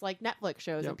that just like Netflix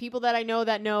shows, Yep. and people that I know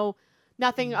that know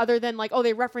nothing other than like, oh,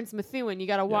 they reference Methuen, you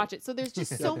got to watch it. So there's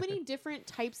just so many different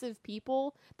types of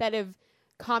people that have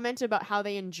commented about how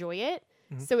they enjoy it.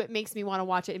 So it makes me want to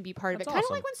watch it and be part of it. That's Kind of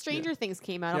awesome. like when Stranger Things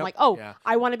came out. I'm Yep. like, oh, Yeah.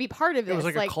 I want to be part of this. It was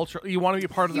like a cultural. You want to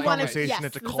be part of the you wanna- conversation. yes,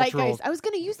 It's a the cultural. zeitgeist. I was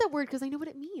going to use that word because I know what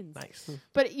it means. Nice.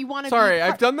 But you want to Sorry, be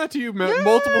I've done that to you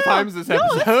multiple times this no,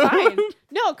 episode. that's fine.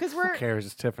 No, because we're Who cares?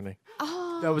 It's Tiffany.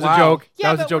 oh, That was Wow. a joke. Yeah,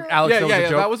 that was a but joke. we're- Alex, yeah, that was yeah, a yeah.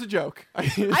 joke. That was a joke. I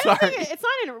don't Sorry. think it's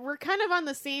not in, we're kind of on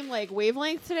the same like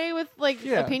wavelength today with like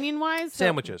Yeah. opinion wise.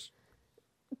 Sandwiches.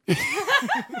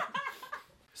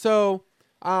 So,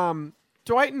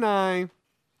 Dwight and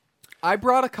I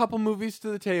brought a couple movies to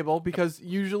the table because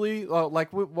usually,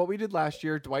 like what we did last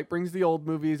year, Dwight brings the old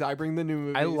movies, I bring the new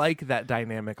movies. I like that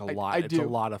dynamic a lot. I It's do. a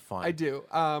lot of fun. I do.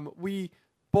 We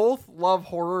both love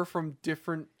horror from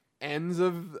different ends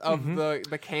of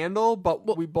the candle,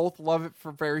 but we both love it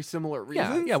for very similar Yeah,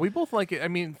 reasons. yeah, we both like it. I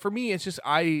mean, for me, it's just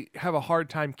I have a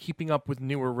hard time keeping up with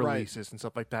newer Right. releases and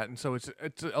stuff like that, and so it's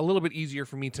a little bit easier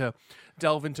for me to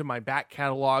delve into my back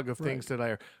catalog of things that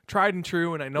are tried and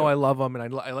true, and I know I love them, and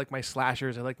I like my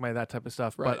slashers, I like my that type of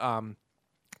stuff. Right. But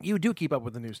you do keep up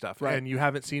with the new stuff, Right. and you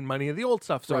haven't seen many of the old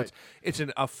stuff, so Right. it's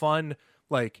a fun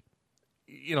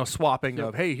swapping Yep.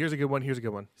 of hey, here's a good one, here's a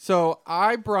good one. So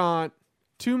I brought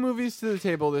 2 movies to the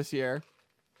table this year.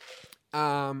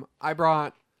 I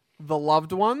brought The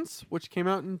Loved Ones, which came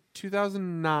out in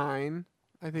 2009,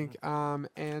 I think,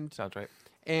 and Sounds right.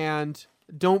 and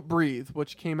Don't Breathe,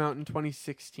 which came out in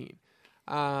 2016.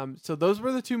 So those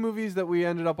were the 2 movies that we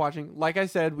ended up watching. Like I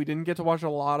said, we didn't get to watch a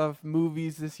lot of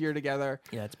movies this year together.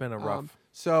 Yeah, it's been a rough.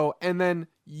 So, and then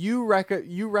you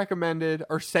recommended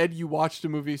or said you watched a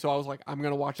movie, so I was like, I'm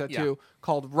gonna watch that Yeah. too,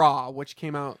 called Raw, which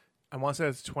came out. I want to say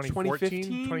it's 2015,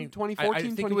 2014. 2014, I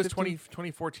think it was 2015.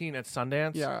 2014 at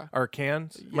Sundance. Yeah. Or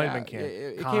Cannes. Might have been Cannes.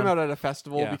 It Cannes. came out at a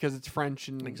festival Yeah. because it's French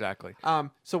and Exactly.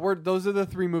 So those are the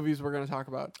 3 movies we're gonna talk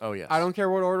about. Oh yes. I don't care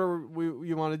what order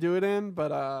you want to do it in,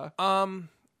 but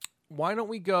Why don't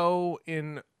we go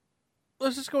in?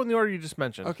 Let's just go in the order you just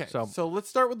mentioned. okay. So So let's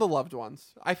start with The Loved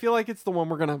Ones. I feel like it's the one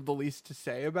we're gonna have the least to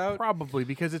say about. probably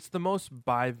because it's the most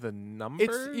by the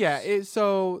numbers.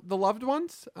 So The Loved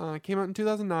Ones came out in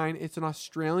 2009. It's an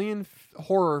Australian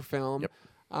horror film.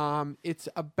 Yep. It's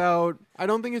about, I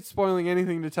don't think it's spoiling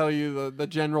anything to tell you the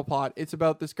general plot. It's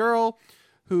about this girl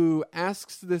who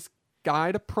asks this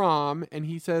guy to prom, and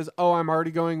he says, "Oh, I'm already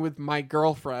going with my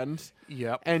girlfriend,"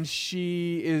 Yep. and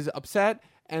she is upset.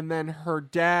 And then her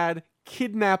dad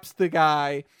kidnaps the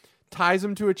guy, ties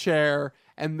him to a chair,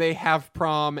 and they have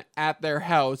prom at their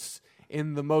house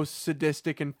in the most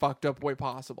sadistic and fucked up way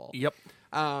possible. Yep.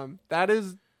 That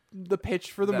is the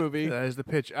pitch for the movie. That is the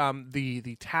pitch.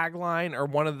 The tagline or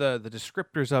one of the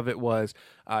descriptors of it was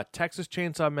Texas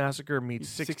Chainsaw Massacre meets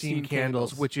 16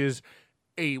 Candles, which is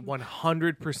a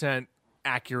 100%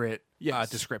 accurate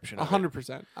description. of it.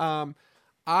 100%.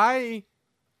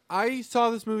 I saw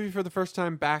this movie for the first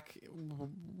time back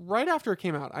right after it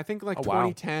came out. I think like Oh, wow.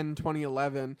 2010,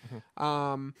 2011.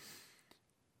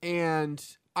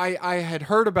 And I had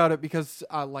heard about it because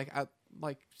like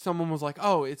someone was like,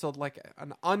 "Oh, it's like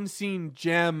an unseen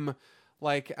gem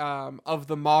of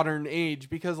the modern age,"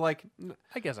 because like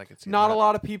I guess I could see not that. a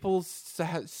lot of people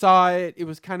saw it. It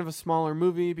was kind of a smaller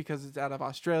movie because it's out of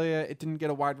Australia. It didn't get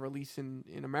a wide release in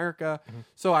America. Mm-hmm.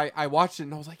 So I watched it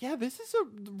and I was like, yeah, this is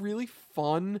a really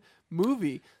fun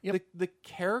movie. Yep. The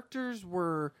characters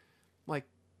were like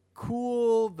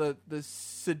cool. The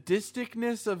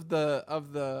sadisticness of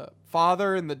the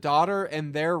father and the daughter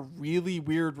and their really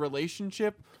weird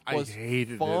relationship was I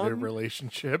hated fun. their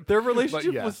relationship. Their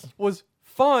relationship yeah. was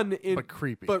fun But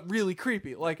creepy. but really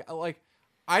creepy. Like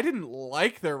I didn't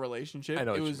like their relationship. I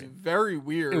know It what you was mean. very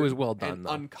weird. It was well done, and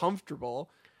though. uncomfortable.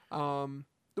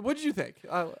 What did you think?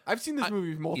 I've seen this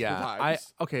movie multiple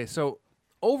times. Okay, so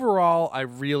overall, I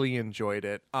really enjoyed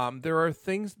it. There are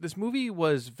things. This movie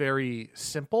was very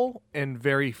simple and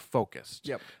very focused.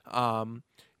 Yep.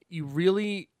 You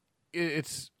really,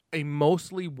 it's a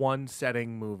mostly one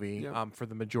setting movie. Yep. For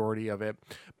the majority of it,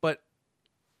 but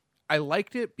I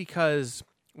liked it because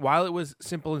while it was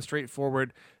simple and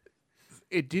straightforward,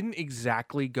 it didn't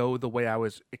exactly go the way I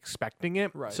was expecting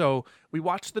it. Right. So we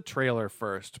watched the trailer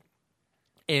first.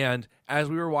 And as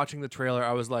we were watching the trailer,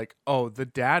 I was like, "Oh, the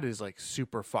dad is like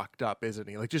super fucked up, isn't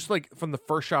he?" Like just like from the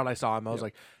first shot I saw him, I was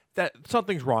like, "That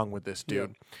something's wrong with this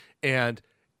dude." And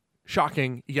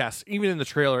shocking, yes. Even in the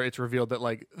trailer, it's revealed that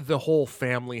like the whole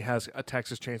family has a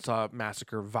Texas Chainsaw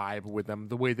Massacre vibe with them.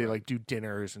 The way they like do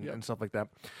dinners and stuff like that.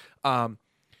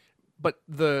 But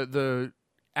the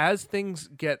as things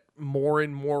get more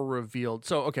and more revealed,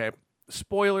 so okay,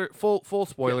 full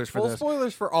spoilers for Full this.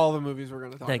 spoilers for all the movies we're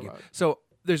going to talk Thank about. you. So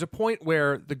there's a point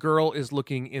where the girl is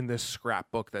looking in this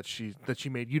scrapbook that she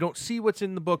made. You don't see what's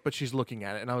in the book, but she's looking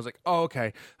at it. And I was like, oh,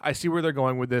 okay, I see where they're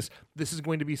going with this. This is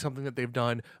going to be something that they've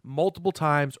done multiple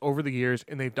times over the years,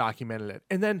 and they've documented it.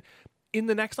 And then in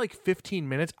the next like 15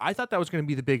 minutes, I thought that was going to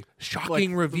be the big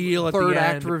shocking reveal at the third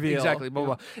end. act reveal. Exactly. Blah,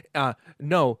 blah, blah.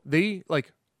 No, they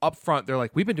like up front, they're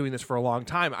like, we've been doing this for a long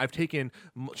time.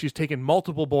 She's taken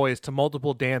multiple boys to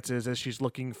multiple dances as she's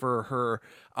looking for her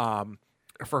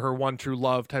one true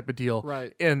love type of deal.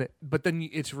 Right. But then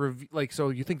it's so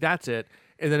you think that's it.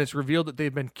 And then it's revealed that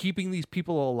they've been keeping these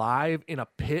people alive in a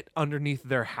pit underneath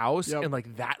their house. Yep. And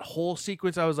like that whole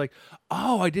sequence, I was like,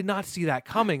 oh, I did not see that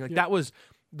coming. Like that was,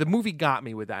 the movie got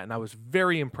me with that. And I was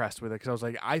very impressed with it because I was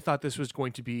like, I thought this was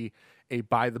going to be a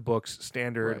by the books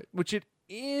standard, Right. which it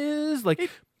is. Like,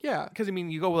 Yeah. because I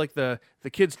mean, you go like the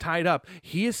kid's tied up.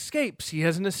 He escapes. He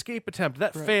has an escape attempt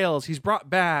that fails. He's brought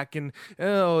back, and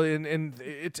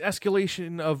it's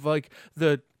escalation of like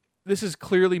This is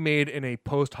clearly made in a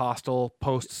post-Hostel,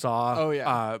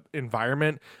 post-Saw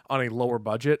environment on a lower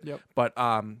budget. Yep. But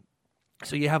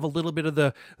so you have a little bit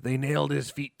of they nailed his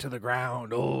feet to the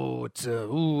ground. Oh, it's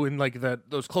and like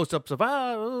those close-ups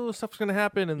of stuff's gonna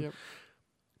happen, and Yep.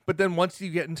 but then once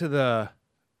you get into the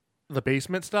the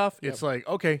basement stuff, it's like,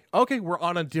 okay, we're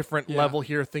on a different level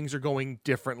here. Things are going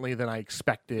differently than I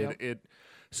expected. Yep.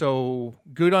 So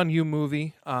good on you,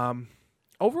 movie.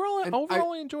 Overall,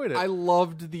 I enjoyed it. I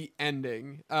loved the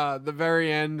ending. The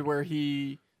very end where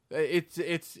it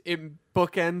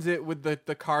bookends it with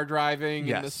the car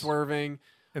driving and the swerving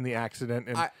and the accident.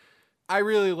 And I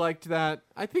really liked that.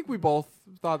 I think we both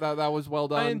thought that was well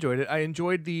done. I enjoyed it. I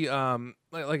enjoyed the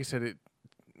like I said,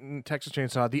 Texas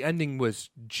Chainsaw. The ending was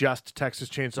just Texas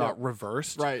Chainsaw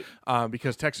reversed, right?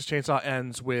 Because Texas Chainsaw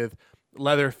ends with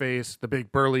Leatherface, the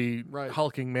big burly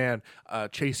hulking man,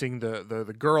 chasing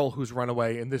the girl who's run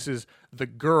away, and this is the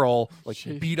girl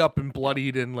beat up and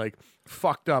bloodied and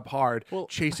fucked up hard,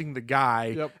 chasing the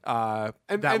guy.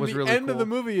 And that was the really end cool. of the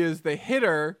movie is they hit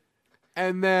her,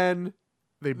 and then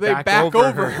they back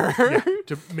over her.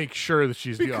 To make sure that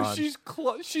she's because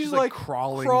gone. she's like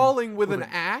crawling with an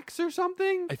axe or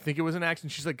something. I think it was an axe,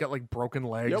 and she's got broken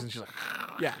legs, and she's like,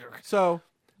 yeah. So,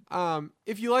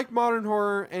 if you like modern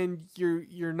horror and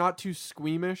you're not too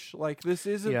squeamish, this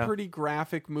is a pretty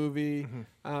graphic movie.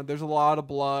 Mm-hmm. There's a lot of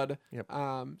blood. Yep.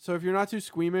 So if you're not too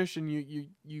squeamish and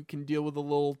you can deal with a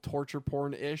little torture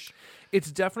porn ish,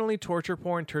 it's definitely torture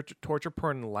porn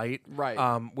light,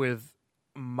 right? With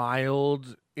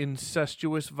mild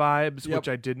incestuous vibes, which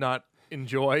I did not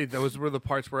enjoy. Those were the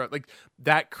parts where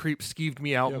that creep skeeved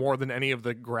me out more than any of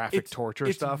the graphic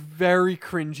torture stuff. It's very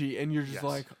cringy, and you're just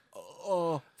like,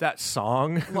 oh, that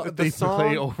song that they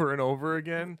play over and over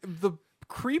again. The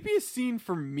creepiest scene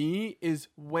for me is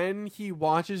when he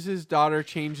watches his daughter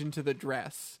change into the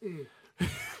dress,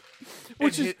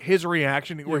 which is his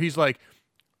reaction where he's like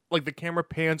the camera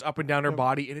pans up and down her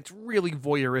body, and it's really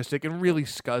voyeuristic and really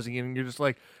scuzzy, and you're just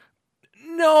like,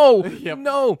 no,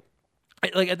 no.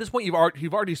 At this point, you've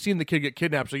already seen the kid get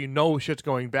kidnapped, so you know shit's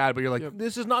going bad. But you're like,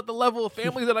 this is not the level of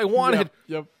family that I wanted.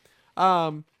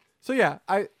 So yeah,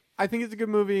 I think it's a good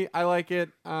movie. I like it.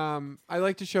 I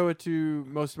like to show it to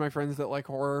most of my friends that like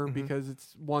horror because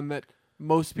it's one that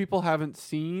most people haven't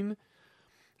seen.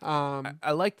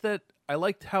 I liked that. I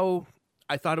liked how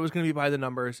I thought it was going to be by the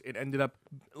numbers. It ended up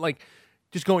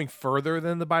just going further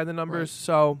than the by the numbers. Right.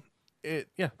 So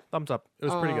thumbs up. It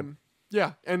was pretty good.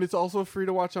 Yeah, and it's also free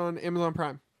to watch on Amazon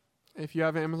Prime if you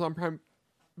have Amazon Prime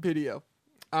Video.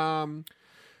 So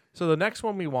the next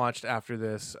one we watched after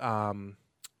this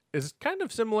is kind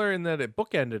of similar in that it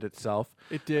bookended itself.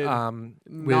 It did.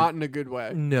 Not in a good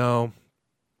way. No.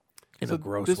 In a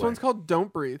gross way. This one's called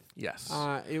Don't Breathe. Yes.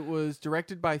 It was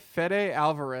directed by Fede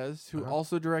Alvarez, who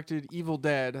also directed Evil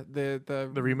Dead, the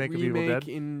remake of Evil Dead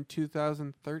in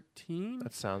 2013.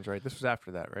 That sounds right. This was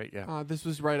after that, right? Yeah. This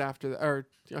was right after that, or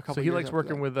a couple. So he likes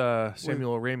working with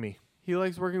Samuel Raimi. He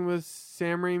likes working with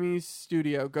Sam Raimi's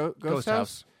studio, Ghost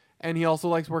House. And he also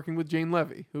likes working with Jane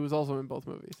Levy, who was also in both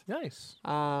movies. Nice.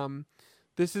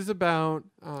 This is about...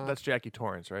 that's Jackie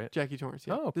Torrance, right? Jackie Torrance,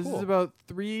 yeah. Oh, cool. This is about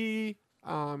three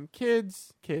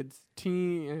kids,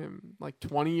 teen,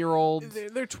 20-year-olds.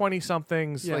 They're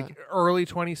 20-somethings, early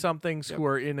 20-somethings who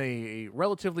are in a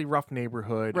relatively rough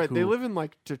neighborhood. Right, they live in,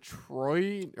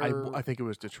 Detroit. I think it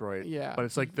was Detroit. Yeah. But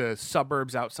it's the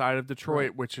suburbs outside of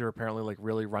Detroit, which are apparently,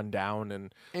 really run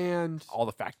down, and all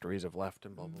the factories have left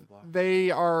and blah, blah, blah. They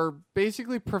are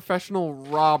basically professional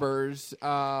robbers.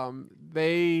 One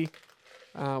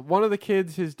of the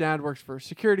kids, his dad works for a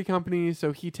security company,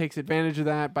 so he takes advantage of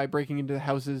that by breaking into the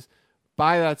houses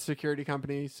by that security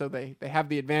company, so they have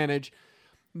the advantage.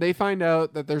 They find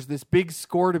out that there's this big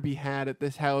score to be had at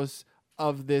this house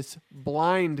of this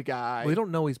blind guy. Well, they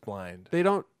don't know he's blind. They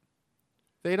don't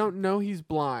know he's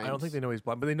blind. I don't think they know he's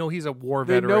blind, but they know he's a war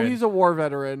veteran. They know he's a war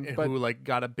veteran, but who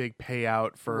got a big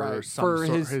payout for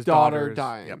his daughter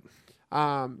dying. Yep.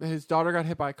 His daughter got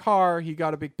hit by a car. He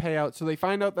got a big payout. So they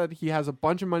find out that he has a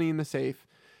bunch of money in the safe,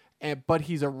 but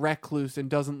he's a recluse and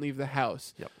doesn't leave the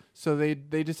house. Yep. So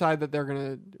they decide that they're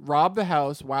going to rob the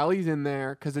house while he's in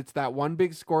there because it's that one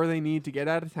big score they need to get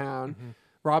out of town. Mm-hmm.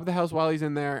 Rob the house while he's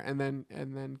in there and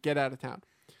then get out of town.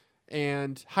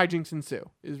 And hijinks ensue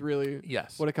is really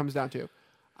what it comes down to.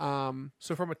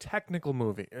 So from a technical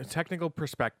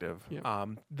perspective,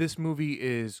 this movie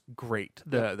is great.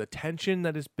 The tension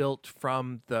that is built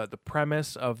from the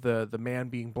premise of the man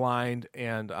being blind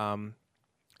and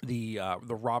the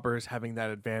robbers having that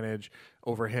advantage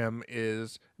over him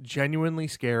is genuinely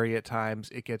scary at times.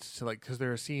 It gets to because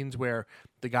there are scenes where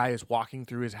the guy is walking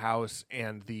through his house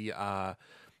and the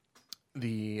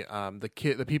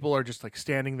people are just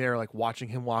standing there watching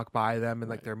him walk by them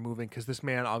and they're moving because this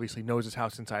man obviously knows his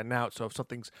house inside and out. So if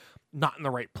something's not in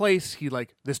the right place, he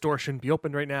this door shouldn't be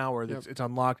opened right now or it's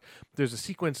unlocked. There's a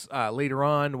sequence later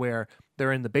on where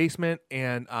they're in the basement,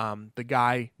 and the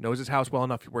guy knows his house well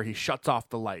enough where he shuts off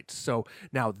the lights. So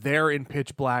now they're in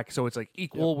pitch black, so it's like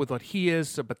equal with what he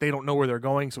is, but they don't know where they're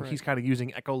going. So he's kind of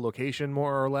using echolocation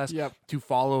more or less to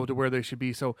follow to where they should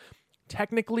be. So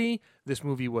technically, this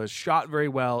movie was shot very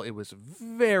well. It was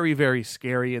very, very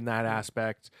scary in that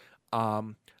aspect.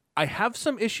 I have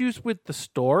some issues with the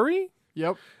story.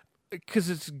 Yep. Because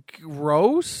it's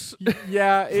gross.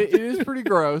 Yeah, it is pretty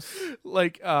gross.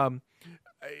 Like,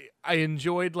 I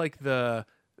enjoyed like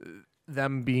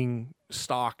them being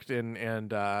stalked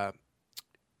and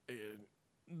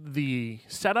the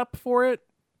setup for it.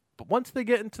 But once they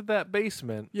get into that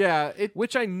basement,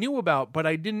 which I knew about, but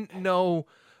I didn't know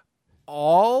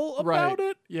all about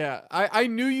it. Yeah, I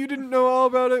knew you didn't know all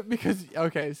about it because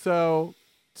so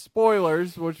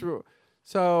spoilers.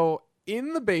 So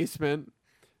in the basement.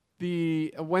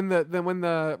 When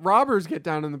the robbers get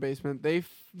down in the basement, they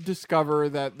discover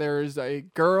that there is a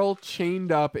girl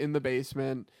chained up in the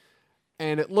basement,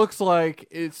 and it looks like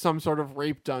it's some sort of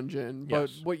rape dungeon.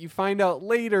 But what you find out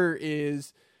later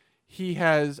is he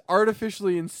has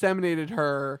artificially inseminated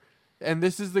her, and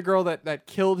this is the girl that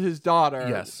killed his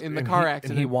daughter in the car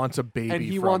accident. And he wants a baby. And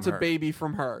he wants a baby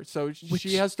from her. So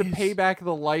she has to pay back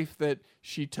the life that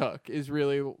she took. Is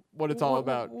really what it's all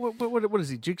about. What is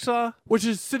he, Jigsaw? Which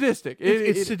is sadistic.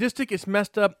 It's sadistic. It's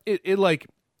messed up.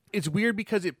 It's weird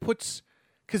because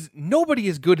because nobody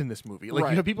is good in this movie. Like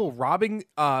you have people robbing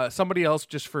somebody else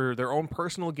just for their own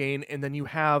personal gain, and then you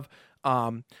have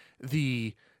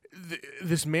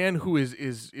this man who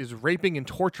is raping and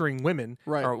torturing women,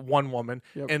 or one woman,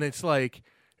 and it's like,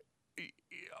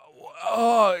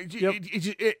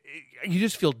 you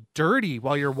just feel dirty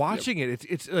while you're watching it.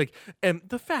 It's like, and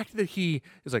the fact that he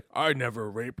is like, I never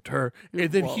raped her,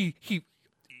 and then he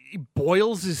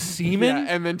boils his semen,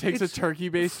 and then takes a turkey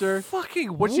baster,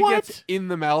 fucking which he gets in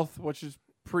the mouth, which is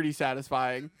pretty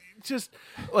satisfying. Just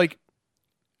like,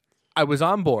 I was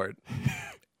on board.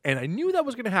 And I knew that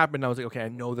was going to happen. I was like, okay, I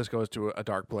know this goes to a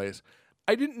dark place.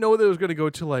 I didn't know that it was going to go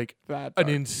to like an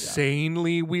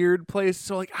insanely weird place.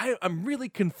 So like, I'm really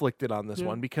conflicted on this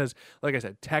one because, like I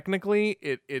said, technically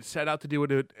it set out to do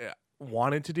what it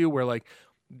wanted to do, where like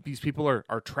these people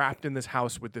are trapped in this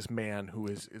house with this man who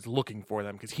is looking for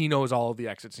them because he knows all of the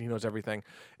exits and he knows everything.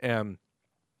 And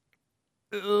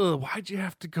why'd you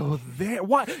have to go there?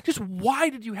 Why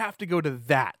did you have to go to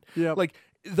that? Yeah, like.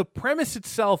 The premise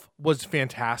itself was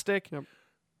fantastic.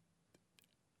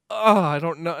 I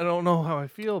don't know how I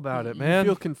feel about it, man.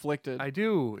 You feel conflicted. I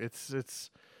do. It's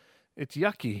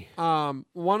yucky.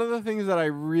 One of the things that I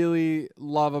really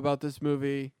love about this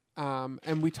movie,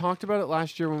 and we talked about it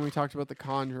last year when we talked about The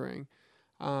Conjuring.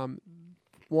 One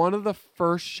of the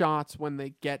first shots when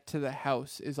they get to the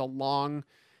house is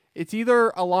it's either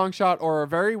a long shot or a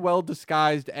very well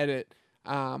disguised edit.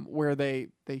 Where they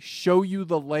show you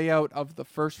the layout of the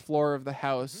first floor of the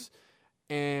house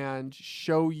and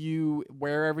show you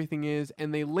where everything is,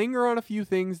 and they linger on a few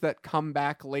things that come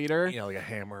back later. Yeah, like a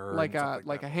hammer, like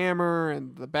a hammer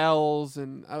and the bells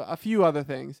and a few other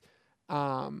things.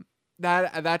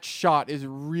 That shot is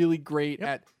really great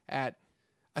at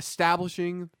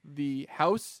establishing the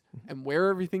house and where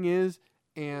everything is.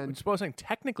 And I'm supposed saying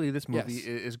technically this movie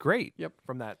is great.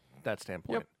 From that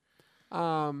standpoint.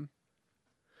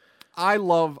 I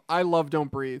love Don't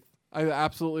Breathe. I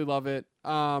absolutely love it.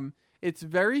 It's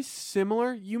very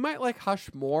similar. You might like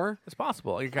Hush more. It's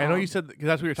possible. Like, I know you said because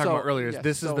that's what you were talking about earlier.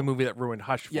 This is the movie that ruined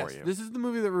Hush for you. This is the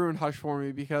movie that ruined Hush for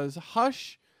me because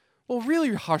Hush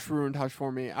ruined Hush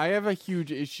for me. I have a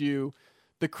huge issue.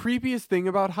 The creepiest thing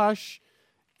about Hush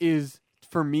is,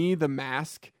 for me, the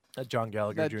mask that John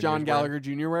Gallagher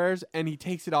Jr. wears, and he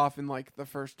takes it off in like the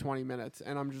first 20 minutes,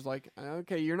 and I'm just like,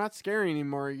 okay, you're not scary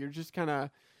anymore. You're just kind of.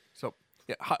 So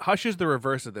Hush is the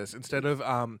reverse of this. Instead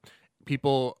of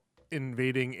people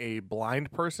invading a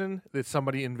blind person, it's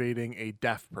somebody invading a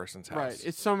deaf person's house. Right.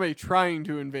 It's somebody trying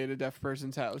to invade a deaf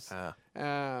person's house.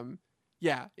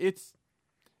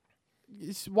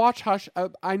 It's watch Hush.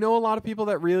 I know a lot of people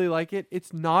that really like it.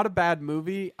 It's not a bad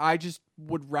movie. I just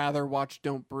would rather watch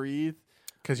Don't Breathe.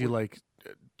 Because you like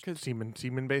semen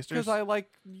basters? Because I like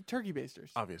turkey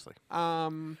basters. Obviously.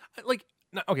 Not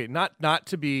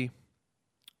to be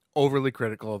overly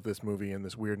critical of this movie and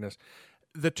this weirdness.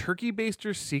 The turkey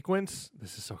baster sequence,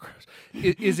 this is so gross,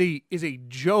 is a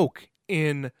joke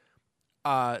in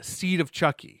Seed of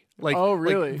Chucky. Like, oh,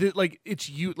 really? It's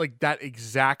you, like that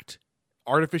exact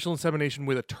artificial insemination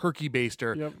with a turkey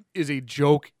baster is a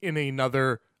joke in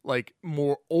another like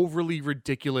more overly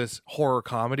ridiculous horror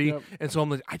comedy. And so I'm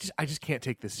like, I just can't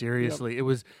take this seriously. It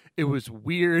was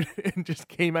weird and just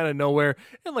came out of nowhere.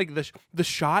 And like the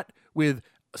shot with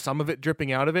some of it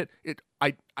dripping out of it,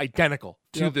 identical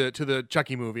to Yep. the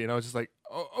Chucky movie, and I was just like,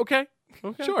 oh, okay,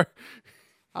 sure.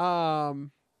 I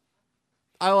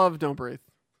love Don't Breathe.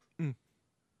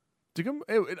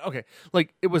 Okay,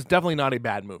 like it was definitely not a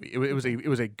bad movie. It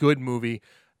was a good movie.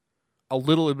 A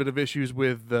little bit of issues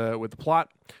with the plot.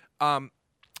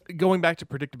 Going back to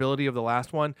predictability of the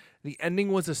last one, the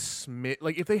ending was a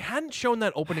like if they hadn't shown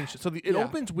that opening, it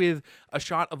opens with a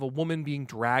shot of a woman being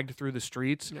dragged through the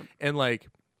streets, and like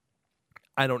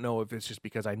I don't know if it's just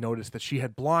because I noticed that she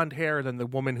had blonde hair, and then the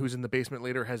woman who's in the basement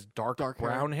later has dark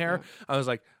brown hair. Yeah. I was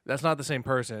like, that's not the same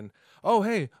person. Oh,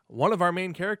 hey, one of our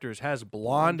main characters has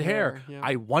blonde hair. Yeah.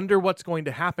 I wonder what's going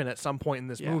to happen at some point in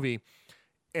this movie.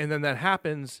 And then that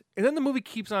happens, and then the movie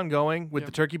keeps on going with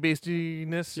the turkey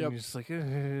bastiness, and you're just like,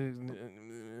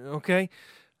 okay.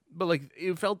 But like,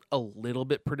 it felt a little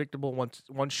bit predictable once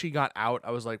she got out.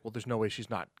 I was like, well, there's no way she's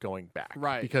not going back,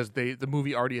 Right? Because the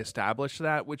movie already established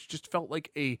that, which just felt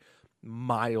like a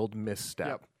mild misstep.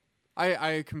 Yep.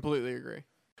 I completely agree.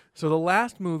 So the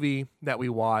last movie that we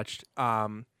watched,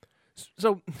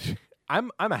 so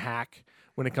I'm a hack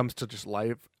when it comes to just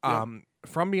life.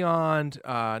 From Beyond,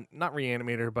 not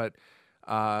Reanimator, but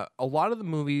a lot of the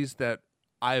movies that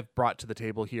I've brought to the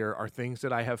table here are things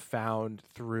that I have found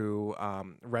through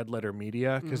Red Letter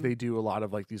Media, because they do a lot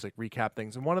of like these like recap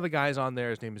things. And one of the guys on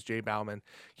there, his name is Jay Bauman.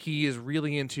 He is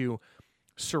really into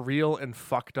surreal and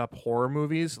fucked up horror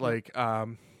movies, like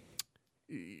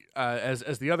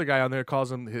as the other guy on there calls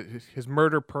them, his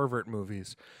murder pervert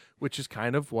movies, which is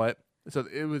kind of what. So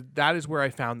that is where I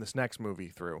found this next movie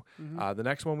through. The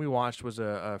next one we watched was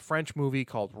a French movie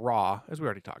called Raw, as we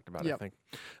already talked about, I think.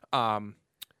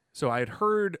 So I had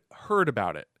heard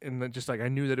about it, and then just like I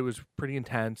knew that it was pretty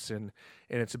intense, and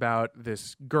it's about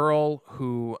this girl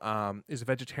who is a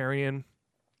vegetarian,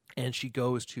 and she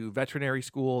goes to veterinary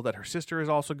school that her sister is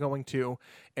also going to,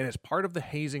 and as part of the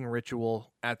hazing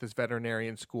ritual at this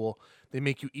veterinarian school, they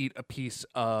make you eat a piece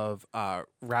of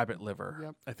rabbit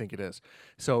liver, I think it is.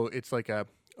 So it's like a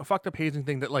fucked up hazing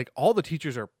thing that like all the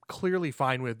teachers are clearly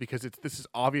fine with, because this is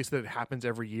obvious that it happens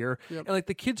every year. And like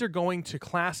the kids are going to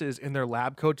classes in their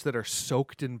lab coats that are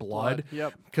soaked in blood.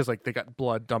 Because like they got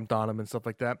blood dumped on them and stuff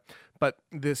like that. But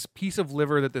this piece of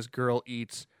liver that this girl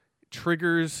eats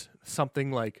triggers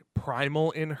something like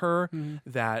primal in her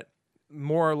that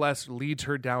more or less leads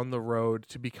her down the road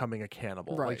to becoming a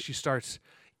cannibal. Like she starts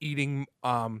eating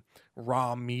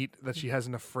raw meat that she has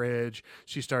in a fridge.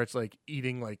 She starts like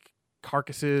eating like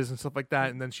carcasses and stuff like that,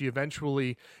 and then she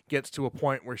eventually gets to a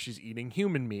point where she's eating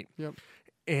human meat.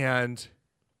 And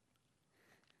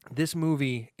this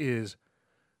movie is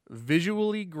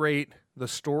visually great. The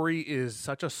story is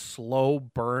such a slow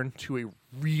burn to a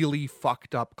really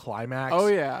fucked up climax.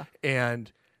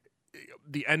 And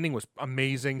the ending was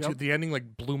amazing. The ending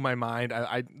like blew my mind.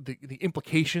 The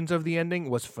implications of the ending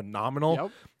was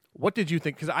phenomenal. What did you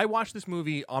think? Because I watched this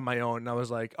movie on my own, and I was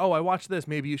like, oh, I watched this.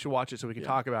 Maybe you should watch it so we can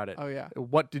talk about it.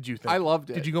 What did you think? I loved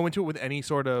it. Did you go into it with any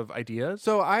sort of ideas?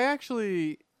 So I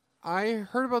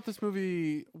heard about this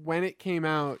movie when it came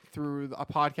out through a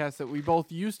podcast that we both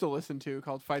used to listen to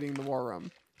called Fighting the War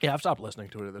Room. Yeah, I've stopped listening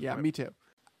to it at this point. Yeah, me too.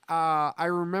 I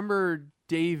remember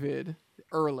David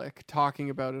Ehrlich talking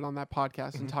about it on that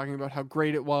podcast and talking about how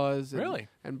great it was. And,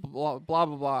 and blah, blah,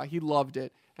 blah, blah. He loved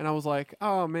it. And I was like,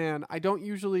 oh, man, I don't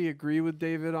usually agree with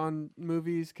David on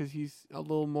movies because he's a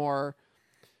little more,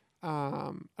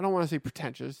 I don't want to say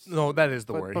pretentious. No, that is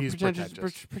the word. But He's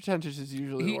pretentious. Pretentious is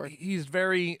usually the word. He's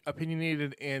very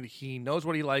opinionated, and he knows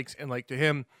what he likes. And like to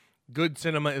him, good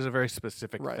cinema is a very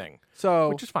specific thing. So,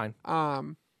 which is fine.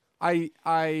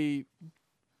 I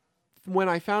when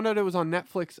I found out it was on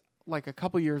Netflix like a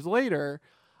couple years later,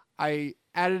 I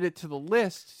added it to the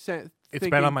list. It's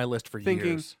been on my list for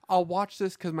years. I'll watch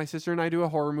this because my sister and I do a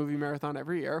horror movie marathon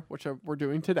every year, which we're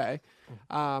doing today.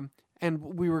 And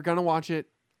we were going to watch it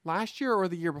last year or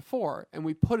the year before, and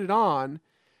we put it on,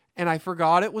 and I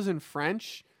forgot it was in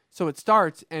French. So it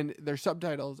starts, and there's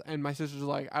subtitles, and my sister's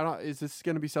like, is this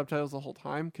going to be subtitles the whole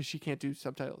time? Because she can't do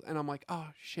subtitles. And I'm like, oh,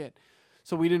 shit.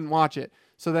 So we didn't watch it.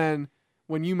 So then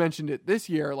when you mentioned it this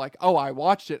year, like, oh, I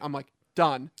watched it, I'm like,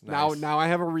 done. Nice. Now I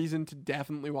have a reason to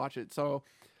definitely watch it. So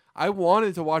I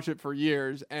wanted to watch it for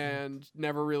years and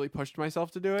never really pushed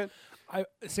myself to do it.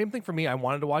 Same thing for me. I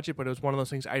wanted to watch it, but it was one of those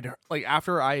things like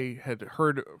after I had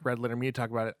heard Red Letter Media talk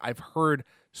about it, I've heard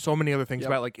so many other things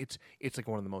about it. Like it's like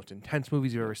one of the most intense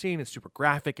movies you've ever seen. It's super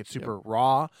graphic. It's super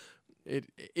raw. It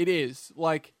is.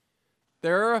 Like,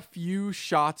 there are a few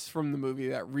shots from the movie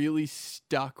that really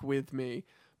stuck with me,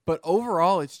 but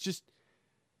overall it's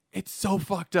It's so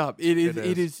fucked up. It is. It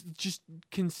It is. is just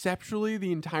conceptually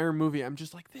the entire movie. I'm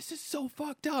just like, this is so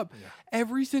fucked up. Yeah.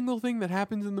 Every single thing that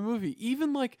happens in the movie,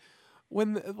 even like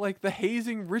when like the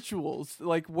hazing rituals,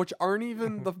 like which aren't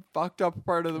even the fucked up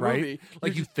part of the Right? movie.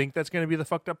 Like you think that's going to be the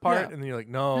fucked up part, Yeah. and then you're like,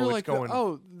 no, You're it's like,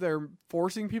 going. they're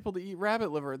forcing people to eat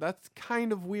rabbit liver. That's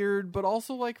kind of weird, but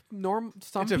also like some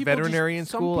It's a people veterinarian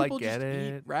just, some school, I people get just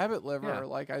it. Eat rabbit liver. Yeah.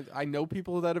 Like I know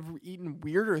people that have eaten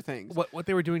weirder things. What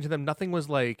they were doing to them, nothing was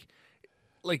like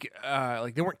they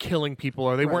weren't killing people,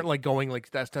 or they Right. weren't like going like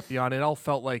that step beyond. It all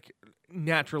felt like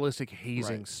naturalistic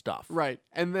hazing Right. stuff. Right.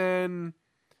 And then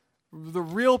the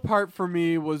real part for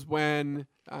me was when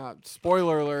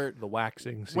spoiler alert, The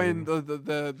waxing scene. when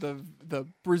the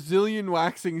Brazilian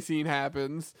waxing scene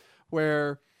happens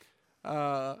where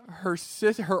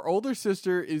her older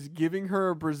sister is giving her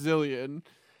a Brazilian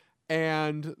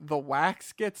and the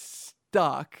wax gets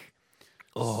stuck.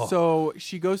 Ugh. So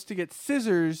she goes to get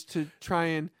scissors to try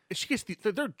and she gets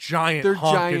they're giant, they're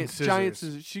honking scissors. giant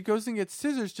scissors. She goes and gets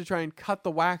scissors to try and cut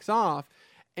the wax off,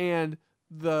 and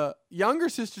the younger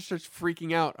sister starts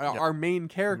freaking out. Our main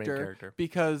character, character.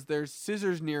 because there's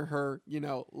scissors near her,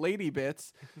 lady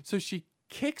bits. So she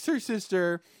kicks her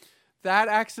sister. That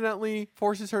accidentally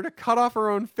forces her to cut off her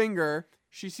own finger.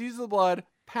 She sees the blood,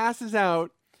 passes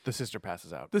out. The sister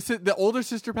passes out. The older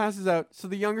sister passes out, so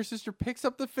the younger sister picks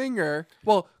up the finger.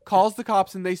 Well, calls the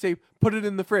cops, and they say, put it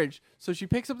in the fridge. So she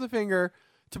picks up the finger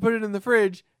to put it in the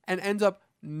fridge and ends up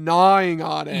gnawing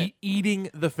on it.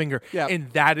 Eating the finger. Yeah. And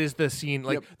that is the scene.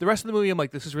 Like Yep. the rest of the movie, I'm like,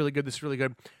 this is really good. This is really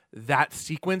good. That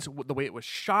sequence, the way it was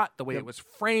shot, the way it was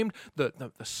framed,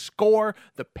 the score,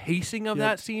 the pacing of Yep.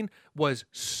 that scene was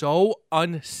so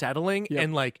unsettling. Yep.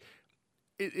 And like,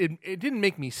 it didn't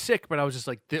make me sick, but I was just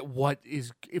like, what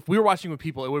is, if we were watching with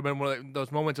people, it would have been one of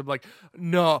those moments of like,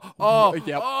 no,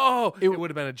 Yep. it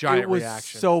would have been a giant It was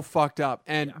reaction. so fucked up,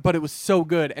 but it was so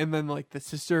good. And then like the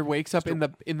sister wakes up in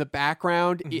the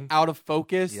background, out of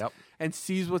focus, Yep. and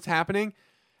sees what's happening,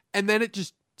 and then it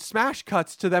just smash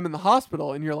cuts to them in the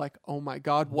hospital, and you're like, oh my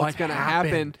god, what's What gonna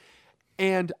happened? happen?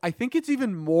 And I think it's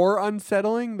even more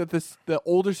unsettling that the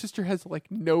older sister has like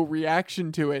no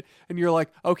reaction to it, and you're like,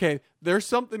 okay, there's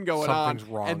something going Something's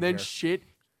on, wrong and then here. shit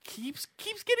keeps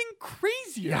getting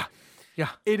crazier. Yeah. Yeah.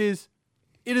 It is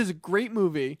a great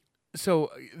movie.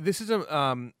 So this is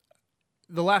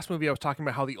the last movie I was talking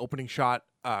about how the opening shot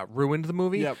ruined the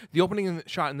movie. Yep. The opening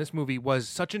shot in this movie was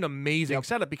such an amazing Yep.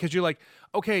 setup because you're like,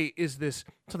 okay, is this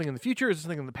something in the future? Is this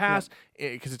something in the past?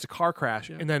 Because it's a car crash,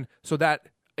 and then so that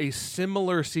a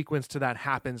similar sequence to that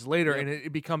happens later, and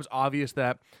it becomes obvious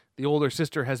that the older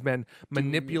sister has been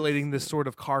manipulating this sort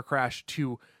of car crash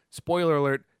to, spoiler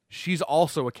alert, she's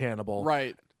also a cannibal,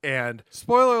 Right. And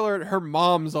Spoiler alert, her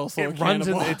mom's also a it runs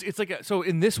in cannibal. it's like so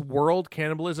in this world,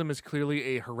 cannibalism is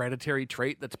clearly a hereditary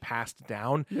trait that's passed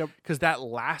down. Yep. Because that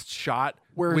last shot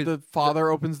where with- the father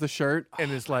opens the shirt.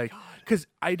 and is like, because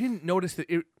I didn't notice that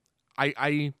it.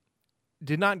 I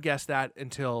did not guess that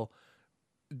until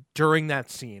during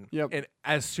that scene. Yep. And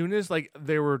as soon as like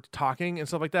they were talking and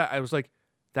stuff like that, I was like,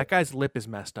 that guy's lip is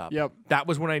messed up. Yep. That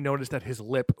was when I noticed that his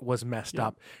lip was messed Yep.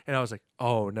 up. And I was like,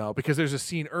 oh no. Because there's a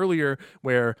scene earlier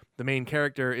where the main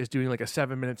character is doing like a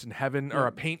 7 minutes in heaven or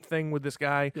a paint thing with this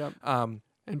guy. Yep. And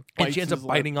bites she ends up his lip.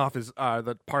 biting off his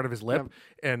the part of his lip. Yep.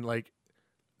 And like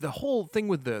the whole thing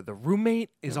with the roommate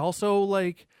is also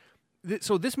like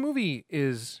so this movie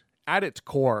is at its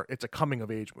core, it's a coming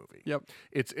of age movie. Yep.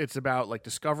 It's about like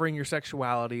discovering your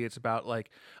sexuality. It's about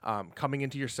like coming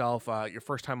into yourself, your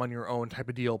first time on your own type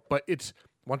of deal. But it's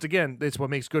once again, it's what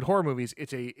makes good horror movies.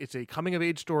 It's a coming of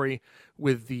age story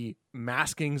with the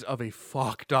maskings of a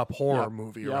fucked up horror Yep.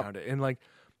 movie Yep. around it. And like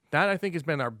that, I think has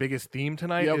been our biggest theme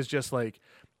tonight. Yep. Is just like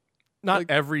not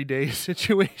Like- everyday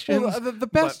situations. Well, the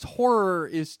best horror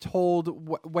is told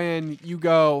when you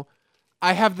go,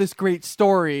 I have this great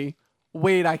story.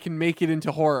 Wait, I can make it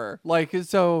into horror. Like,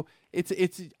 so it's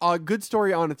a good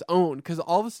story on its own, because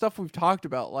all the stuff we've talked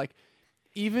about, like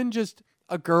even just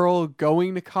a girl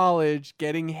going to college,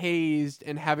 getting hazed,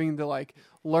 and having to like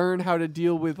learn how to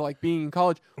deal with like being in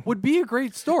college would be a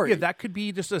great story. Yeah, that could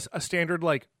be just a standard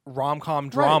like rom-com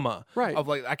drama, right. Of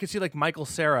like I could see like Michael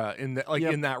Cera in the, like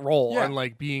Yep. in that role Yeah. and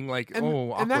like being like and,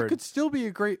 awkward. and that could still be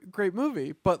a great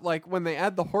movie, but like when they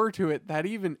add the horror to it, that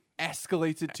even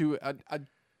escalates it to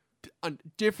a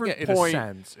different yeah, it point.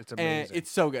 ascends. It's And amazing.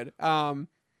 it's so good.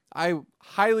 I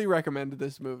highly recommend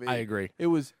this movie. I agree. It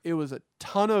was a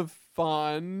ton of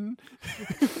fun.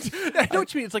 I know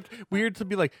what you mean. It's like weird to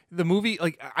be like the movie.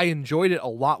 Like I enjoyed it a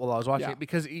lot while I was watching Yeah. it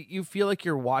because you feel like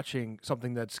you're watching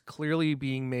something that's clearly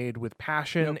being made with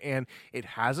passion and it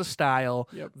has a style.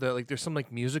 Yep. There's some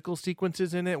like musical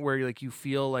sequences in it where you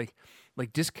feel like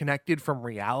disconnected from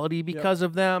reality because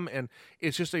of them, and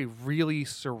it's just a really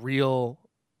surreal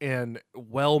and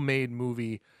well-made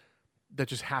movie that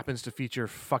just happens to feature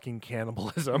fucking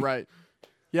cannibalism. Right.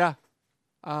 Yeah.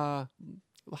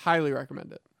 Highly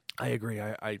recommend it. I agree.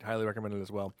 I highly recommend it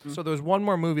as well. So there's one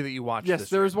more movie that you watched. Yes, this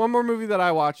there year. was one more movie that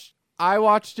I watched. I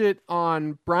watched it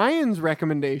on Brian's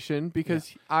recommendation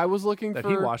because I was looking that for...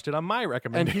 he watched it on my and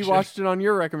recommendation. he watched it on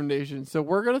your recommendation. So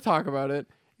we're going to talk about it.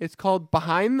 It's called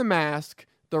Behind the Mask,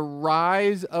 The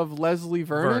Rise of Leslie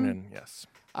Vernon. Yes.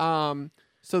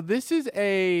 So this is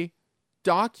a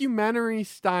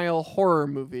documentary-style horror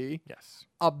movie Yes.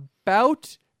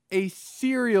 about a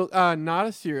not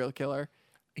a serial killer.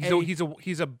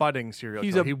 He's a budding serial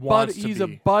He's killer. He wants to he's be.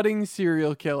 a budding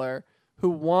serial killer who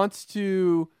wants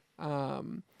to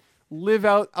live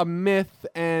out a myth,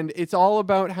 and it's all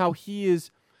about how he is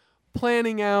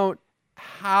planning out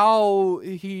how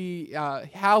he's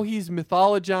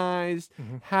mythologized,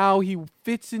 how he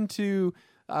fits into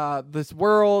this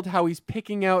world, how he's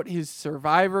picking out his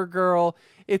survivor girl.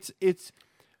 It's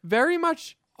very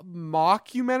much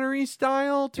mockumentary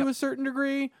style to a certain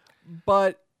degree,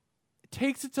 but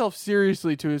takes itself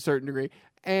seriously to a certain degree.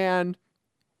 And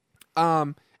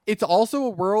it's also a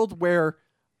world where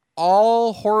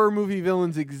all horror movie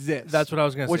villains exist. That's what I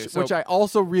was going to say. Which I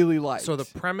also really like. So the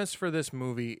premise for this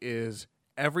movie is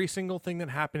every single thing that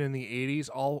happened in the 80s,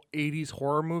 all 80s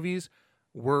horror movies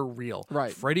were real.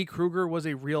 Right. Freddy Krueger was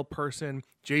a real person.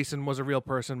 Jason was a real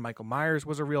person. Michael Myers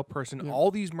was a real person.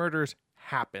 All these murders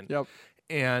happened. Yep.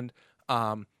 And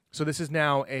so this is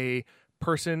now a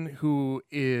person who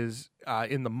is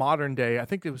in the modern day. I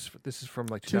think this is from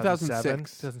like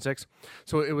 2006.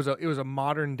 So it was a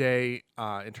modern day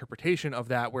interpretation of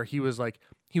that, where he was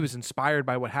inspired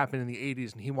by what happened in the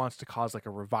 80s, and he wants to cause like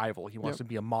a revival. He wants to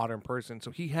be a modern person.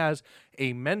 So he has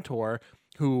a mentor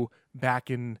who back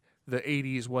in the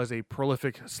 80s was a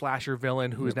prolific slasher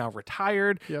villain who is now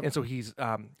retired. And so he's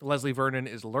Leslie Vernon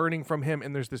is learning from him,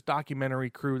 and there's this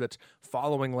documentary crew that's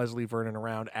following Leslie Vernon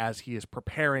around as he is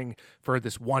preparing for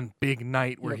this one big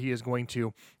night where he is going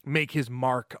to make his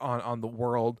mark on the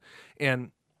world.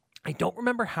 And I don't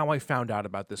remember how I found out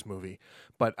about this movie,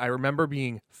 but I remember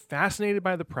being fascinated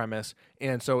by the premise.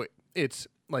 And so it's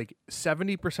like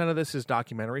 70% of this is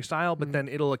documentary style, but then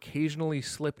it'll occasionally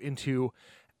slip into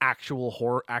actual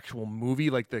horror, actual movie.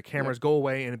 Like the cameras go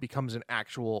away and it becomes an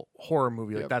actual horror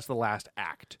movie. Like that's the last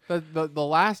act. The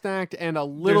last act and a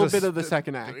little bit of the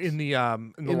second act in the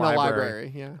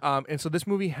library. Yeah. And so this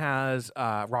movie has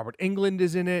Robert Englund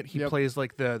is in it. He plays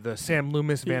like the Sam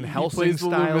Loomis Van Helsing plays the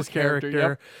style Loomis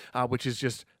character, which is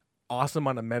just awesome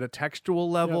on a metatextual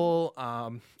level.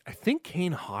 I think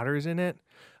Kane Hodder's in it.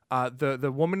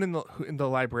 The woman in the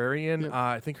librarian,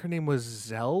 I think her name was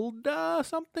Zelda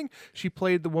something. She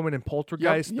played the woman in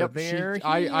Poltergeist.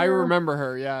 I remember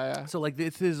her. Yeah. So like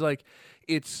this is like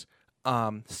it's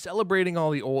celebrating all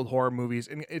the old horror movies,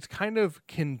 and it's kind of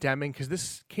condemning because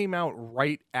this came out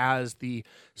right as the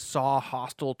Saw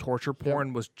hostile torture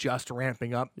porn was just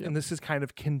ramping up, and this is kind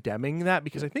of condemning that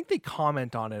because I think they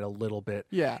comment on it a little bit.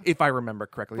 Yeah. If I remember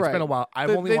correctly, it's been a while. I've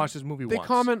only watched this movie once. They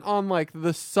comment on like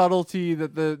the subtlety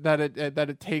that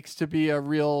it takes to be a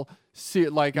real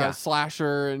a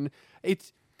slasher, and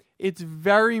it's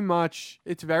very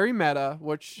meta,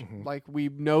 which like we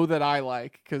know that I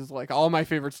like because like all my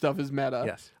favorite stuff is meta.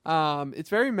 Yes. It's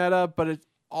very meta, but it's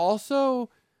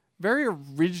also very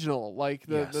original. Like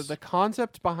the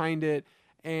concept behind it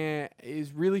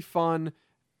is really fun.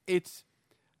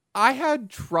 I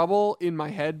had trouble in my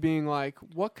head being like,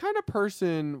 what kind of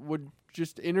person would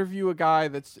just interview a guy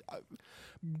that's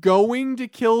going to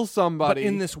kill somebody? But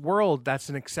in this world, that's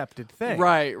an accepted thing.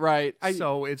 Right.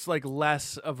 So it's like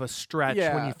less of a stretch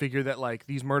when you figure that like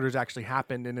these murders actually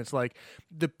happened, and it's like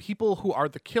the people who are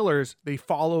the killers, they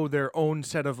follow their own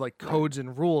set of like codes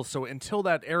and rules. So until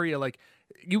that area, like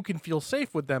you can feel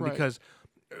safe with them because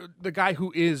the guy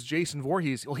who is Jason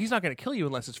Voorhees, well, he's not going to kill you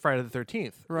unless it's Friday the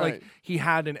 13th. Right. Like he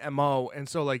had an MO, and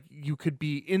so like you could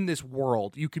be in this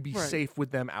world, you could be safe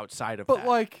with them outside of that. But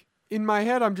like in my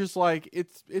head, I'm just like,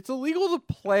 it's illegal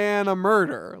to plan a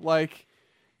murder. Like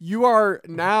you are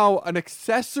now an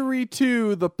accessory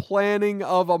to the planning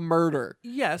of a murder.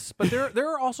 Yes, but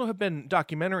there also have been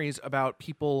documentaries about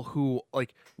people who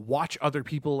like watch other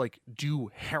people like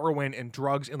do heroin and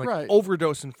drugs and like Right.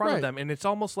 overdose in front of Right. them, and it's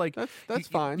almost like That's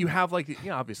fine. You have like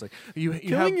obviously you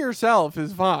Killing have yourself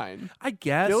is fine. I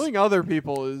guess Killing other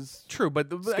people is true, but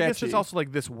I guess it's sketchy. also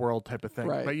like this world type of thing.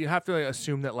 Right. But you have to like,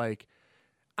 assume that like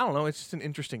I don't know, it's just an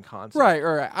interesting concept. right.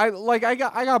 I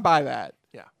got by that.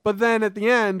 Yeah. But then at the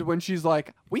end, when she's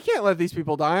like, "We can't let these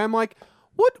people die," I'm like,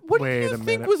 "What? What Wait did you a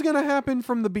think minute. was going to happen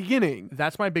from the beginning?"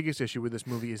 That's my biggest issue with this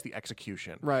movie is the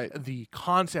execution. Right. The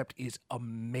concept is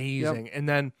amazing. And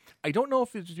then I don't know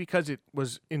if it's because it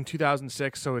was in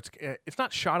 2006, so it's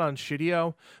not shot on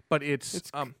Shidio, but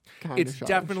it's kinda it's shot on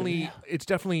definitely Shidio. it's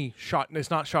definitely shot. It's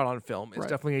not shot on film. It's Right.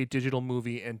 definitely a digital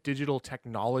movie, and digital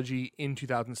technology in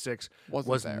 2006 Wasn't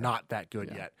was there. not that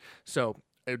good Yeah. yet. So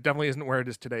it definitely isn't where it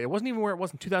is today. It wasn't even where it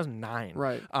was in 2009.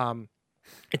 Right.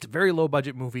 It's a very low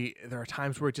budget movie. There are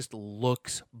times where it just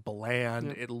looks bland.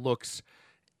 Yep. It looks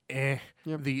eh.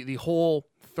 Yep. The whole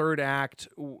third act,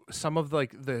 some of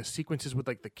like the sequences with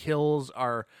like the kills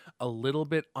are a little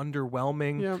bit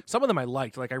underwhelming. Yep. Some of them I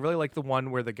liked. Like I really like the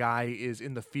one where the guy is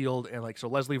in the field and like so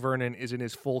Leslie Vernon is in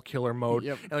his full killer mode.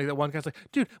 Yep. And like that one guy's like,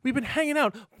 dude, we've been hanging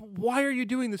out. Why are you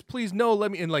doing this? Please no,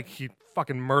 let me and like he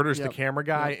fucking murders the Yep. camera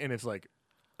guy and it's like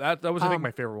that was I think Um,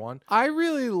 my favorite one. I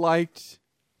really liked,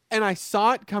 and I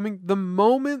saw it coming the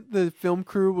moment the film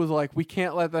crew was like, "We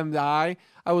can't let them die."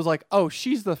 I was like, "Oh,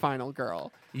 she's the final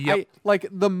girl." Yep. Like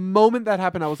the moment that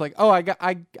happened, I was like, "Oh, I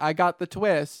got the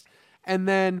twist," and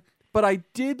then, but I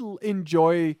did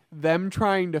enjoy them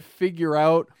trying to figure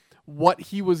out what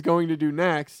he was going to do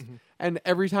next, Mm-hmm. and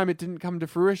every time it didn't come to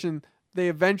fruition, they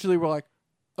eventually were like,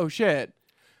 "Oh shit."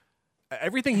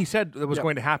 Everything he said that was Yep.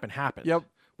 going to happen happened. Yep.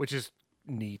 Which is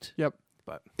neat. Yep.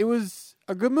 But It was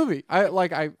a good movie. I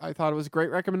thought it was a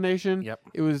great recommendation. Yep.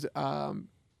 It was a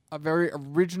very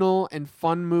original and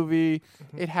fun movie.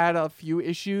 It had a few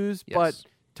issues, but Yes.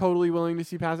 totally willing to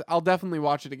see past it. I'll definitely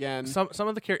watch it again. some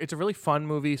of the it's a really fun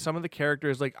movie. Some of the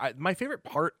characters, like my favorite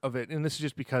part of it, and this is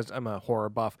just because I'm a horror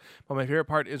buff, but my favorite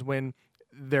part is when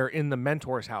they're in the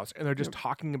mentor's house and they're just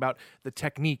talking about the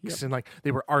techniques and like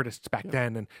they were artists back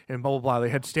then and blah blah blah. They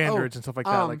had standards and stuff like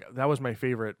that. Like that was my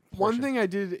favorite. One portion. thing I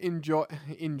did enjoy,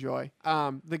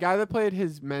 the guy that played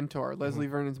his mentor, Leslie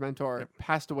Vernon's mentor,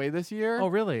 passed away this year. Oh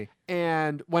really?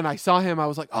 And when I saw him, I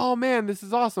was like, "Oh man, this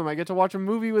is awesome! I get to watch a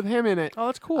movie with him in it." Oh,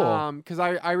 that's cool. Because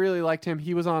I really liked him.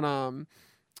 He was on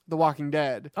The Walking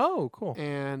Dead. Oh, cool.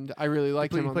 And I really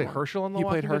liked him. He on played The Herschel on The He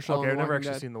Walking played Dead? Herschel on Okay, The I've never Walking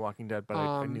actually Dead. seen The Walking Dead, but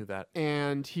I knew that.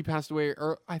 And he passed away,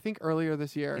 I think earlier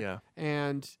this year. Yeah.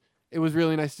 And it was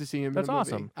really nice to see him. That's in a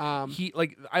movie. awesome. He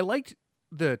like I liked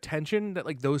the tension that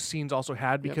like those scenes also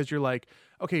had because you're like,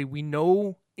 okay, we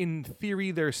know in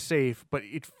theory they're safe, but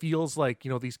it feels like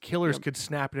these killers could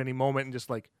snap at any moment and just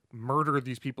like murder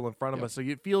these people in front of us. So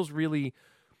it feels really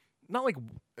not like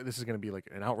this is going to be like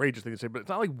an outrageous thing to say, but it's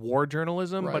not like war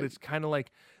journalism, but Right. it's kind of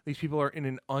like these people are in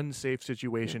an unsafe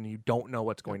situation and you don't know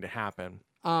what's going to happen.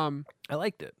 I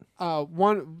liked it.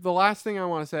 The last thing I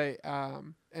want to say,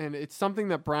 and it's something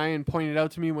that Brian pointed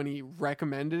out to me when he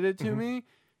recommended it to me.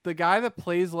 The guy that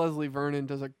plays Leslie Vernon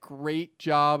does a great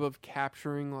job of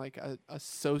capturing like a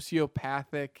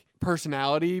sociopathic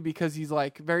personality because he's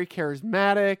like very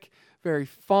charismatic, very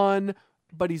fun,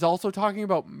 but he's also talking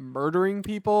about murdering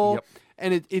people. Yep.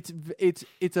 And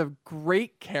it's a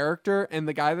great character, and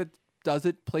the guy that does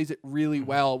it plays it really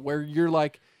well, where you're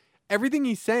like, everything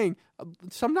he's saying,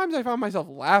 sometimes I found myself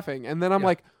laughing, and then I'm Yeah.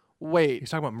 like, wait, He's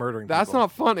talking about murdering that's people.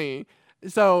 not funny.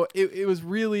 So it was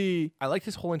really, I liked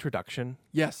his whole introduction.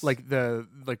 yes. Like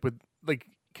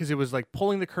because it was like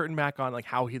pulling the curtain back on like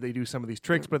how they do some of these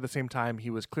tricks, but at the same time he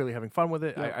was clearly having fun with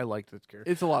it. Yeah. I liked this character.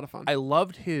 it's a lot of fun. I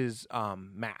loved his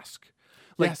mask.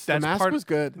 Like Yes, the mask part, was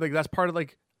good. Like that's part of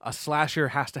like a slasher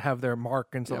has to have their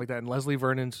mark and stuff Yep. like that. And Leslie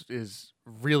Vernon's is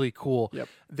really cool. Yep.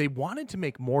 They wanted to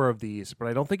make more of these, but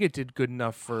I don't think it did good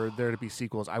enough for there to be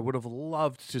sequels. I would have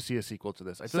loved to see a sequel to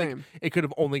this. I feel like Same. it could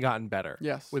have only gotten better.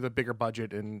 Yes. With a bigger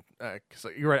budget and because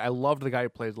you're right. I loved the guy who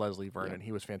plays Leslie Vernon.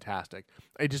 He was fantastic.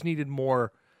 I just needed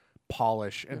more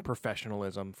polish and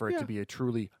professionalism for it Yeah. to be a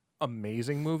truly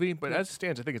amazing movie. But as it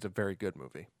stands, I think it's a very good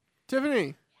movie.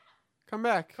 Tiffany, come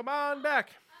back. Come on back.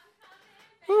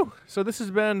 Whew. So this has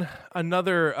been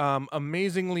another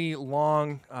amazingly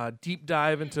long deep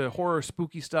dive into horror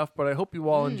spooky stuff, but I hope you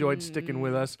all enjoyed sticking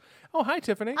with us. Oh, hi,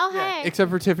 Tiffany. Oh, hey.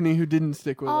 Except for Tiffany, who didn't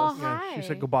stick with Oh, us. Yeah, hi. she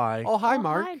said goodbye. Oh, hi, Oh,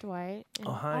 Mark. Hi, Dwight. And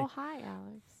Oh, hi. Oh, hi,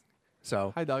 Alex.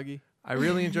 So Hi, doggy. I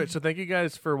really enjoyed. So thank you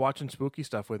guys for watching spooky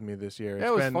stuff with me this year. Yeah,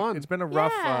 it was been fun. It's been a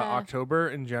rough Yeah. October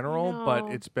in general, but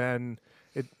know. it's been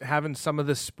having some of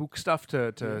this spook stuff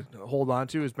to hold on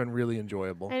to has been really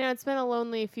enjoyable. I know it's been a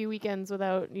lonely few weekends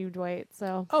without you, Dwight.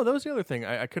 So Oh, that was the other thing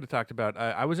I could have talked about.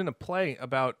 I was in a play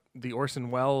about the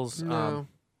Orson Welles No.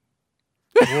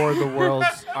 War of the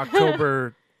Worlds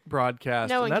October broadcast.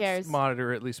 No and one that's cares.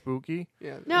 moderately spooky.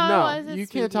 Yeah. No, it's you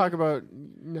spooky. can't talk about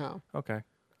no. Okay.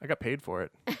 I got paid for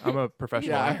it. I'm a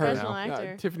professional Yeah, I actor heard. Professional now.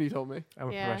 actor. Tiffany told me. I'm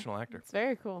a Yeah. professional actor. it's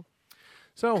very cool.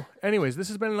 So, anyways, this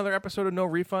has been another episode of No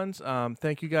Refunds.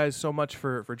 Thank you guys so much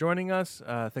for joining us.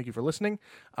 Thank you for listening.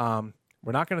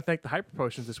 We're not going to thank the Hyper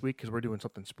Potions this week because we're doing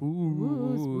something spooky.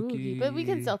 Ooh, spooky. But we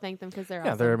can still thank them because they're Yeah,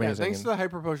 awesome. they're Yeah, amazing. thanks and to the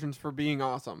Hyper Potions for being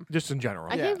awesome. just in general.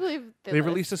 I Yeah. can't believe They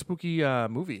released a spooky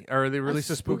movie, or they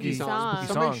released a spooky song. spooky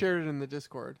Somebody song, shared it in the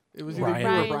Discord. It was Ryan.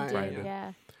 either you or Brian Brian. did,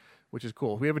 yeah. which is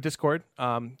cool. We have a Discord.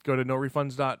 Go to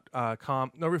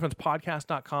norefunds.com,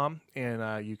 norefundspodcast.com,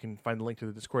 and you can find the link to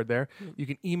the Discord there. You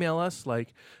can email us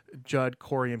like Judd,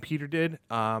 Corey, and Peter did.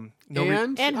 And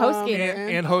HostGator.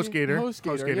 And HostGator. HostGator.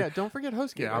 HostGator. Yeah, don't forget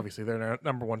HostGator. Yeah, obviously, they're our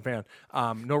number one fan.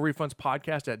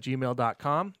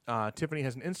 norefundspodcast@gmail.com. Tiffany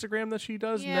has an Instagram that she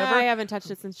does. Yeah, Never. I haven't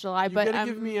touched it since July, You but gotta I'm,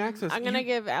 give me access. I'm gonna You-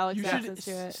 give Alex You should access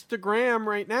to it. Instagram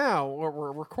right now.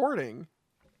 We're recording.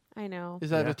 I know.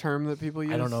 Is that Yeah. a term that people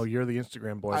use? I don't know. You're the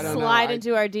Instagram boy. I now. don't know. Slide I-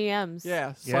 into our DMs.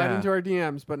 Yeah, slide Yeah. into our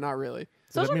DMs, but not really.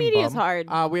 Does that Social mean media is bum?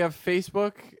 hard. We have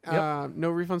Facebook,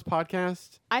 No Refunds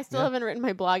Podcast. I still Yeah. haven't written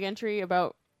my blog entry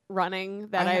about running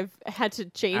that I ha- I've had to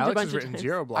change Alex a bunch has of written times.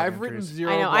 0 blog I've entries. written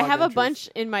 0. I know. I blog have a entries. bunch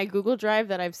in my Google Drive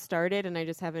that I've started and I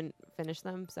just haven't finished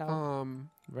them. So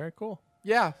Very cool.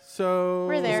 Yeah, so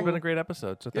We're This there. has been a great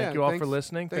episode. So thank Yeah, you all thanks- for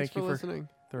listening. Thanks Thank you for listening.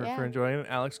 for Yeah. enjoying it.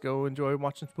 Alex, go enjoy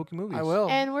watching spooky movies. I will.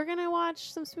 and we're gonna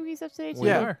watch some spooky stuff today too. We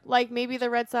Yeah. are. Like maybe the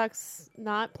Red Sox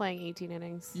not playing 18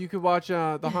 innings. You could watch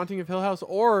The Haunting of Hill House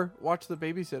or watch The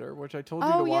Babysitter, which I told you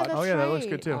Oh to yeah, watch. that's Oh, yeah, that looks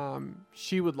right. good too.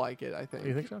 She would like it, I think.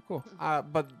 You think so? Cool.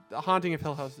 But The Haunting of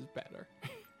Hill House is better.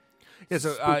 Yeah.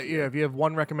 So, Spooky. yeah, if you have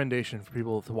one recommendation for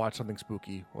people to watch something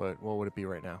spooky, what would it be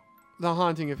right now? The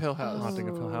Haunting of Hill House. Haunting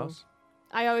of Hill Ooh. House.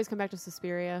 I always come back to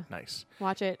Suspiria. Nice.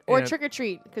 Watch it or And- Trick or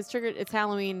Treat because it's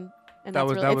Halloween and That that's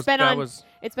was really that it's was been that on was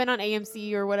it's been on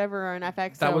AMC or whatever or on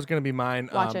FX. that so was going to be mine.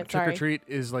 Watch it, Trick or sorry. Treat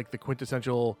is like the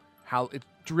quintessential. It's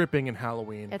dripping in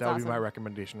Halloween. It's That would be my awesome.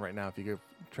 recommendation right now. If you could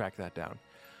track that down.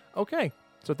 Okay.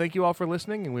 So thank you all for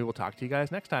listening, and we will talk to you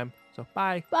guys next time. So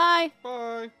bye. Bye.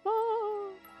 Bye. Bye.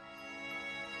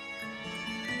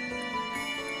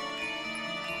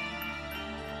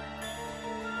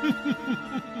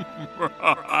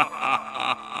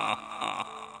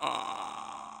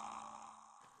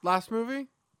 Last movie?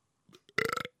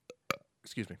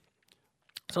 Excuse me.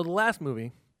 So the last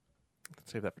movie.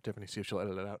 Let's save that for Tiffany. See if she'll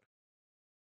edit it out.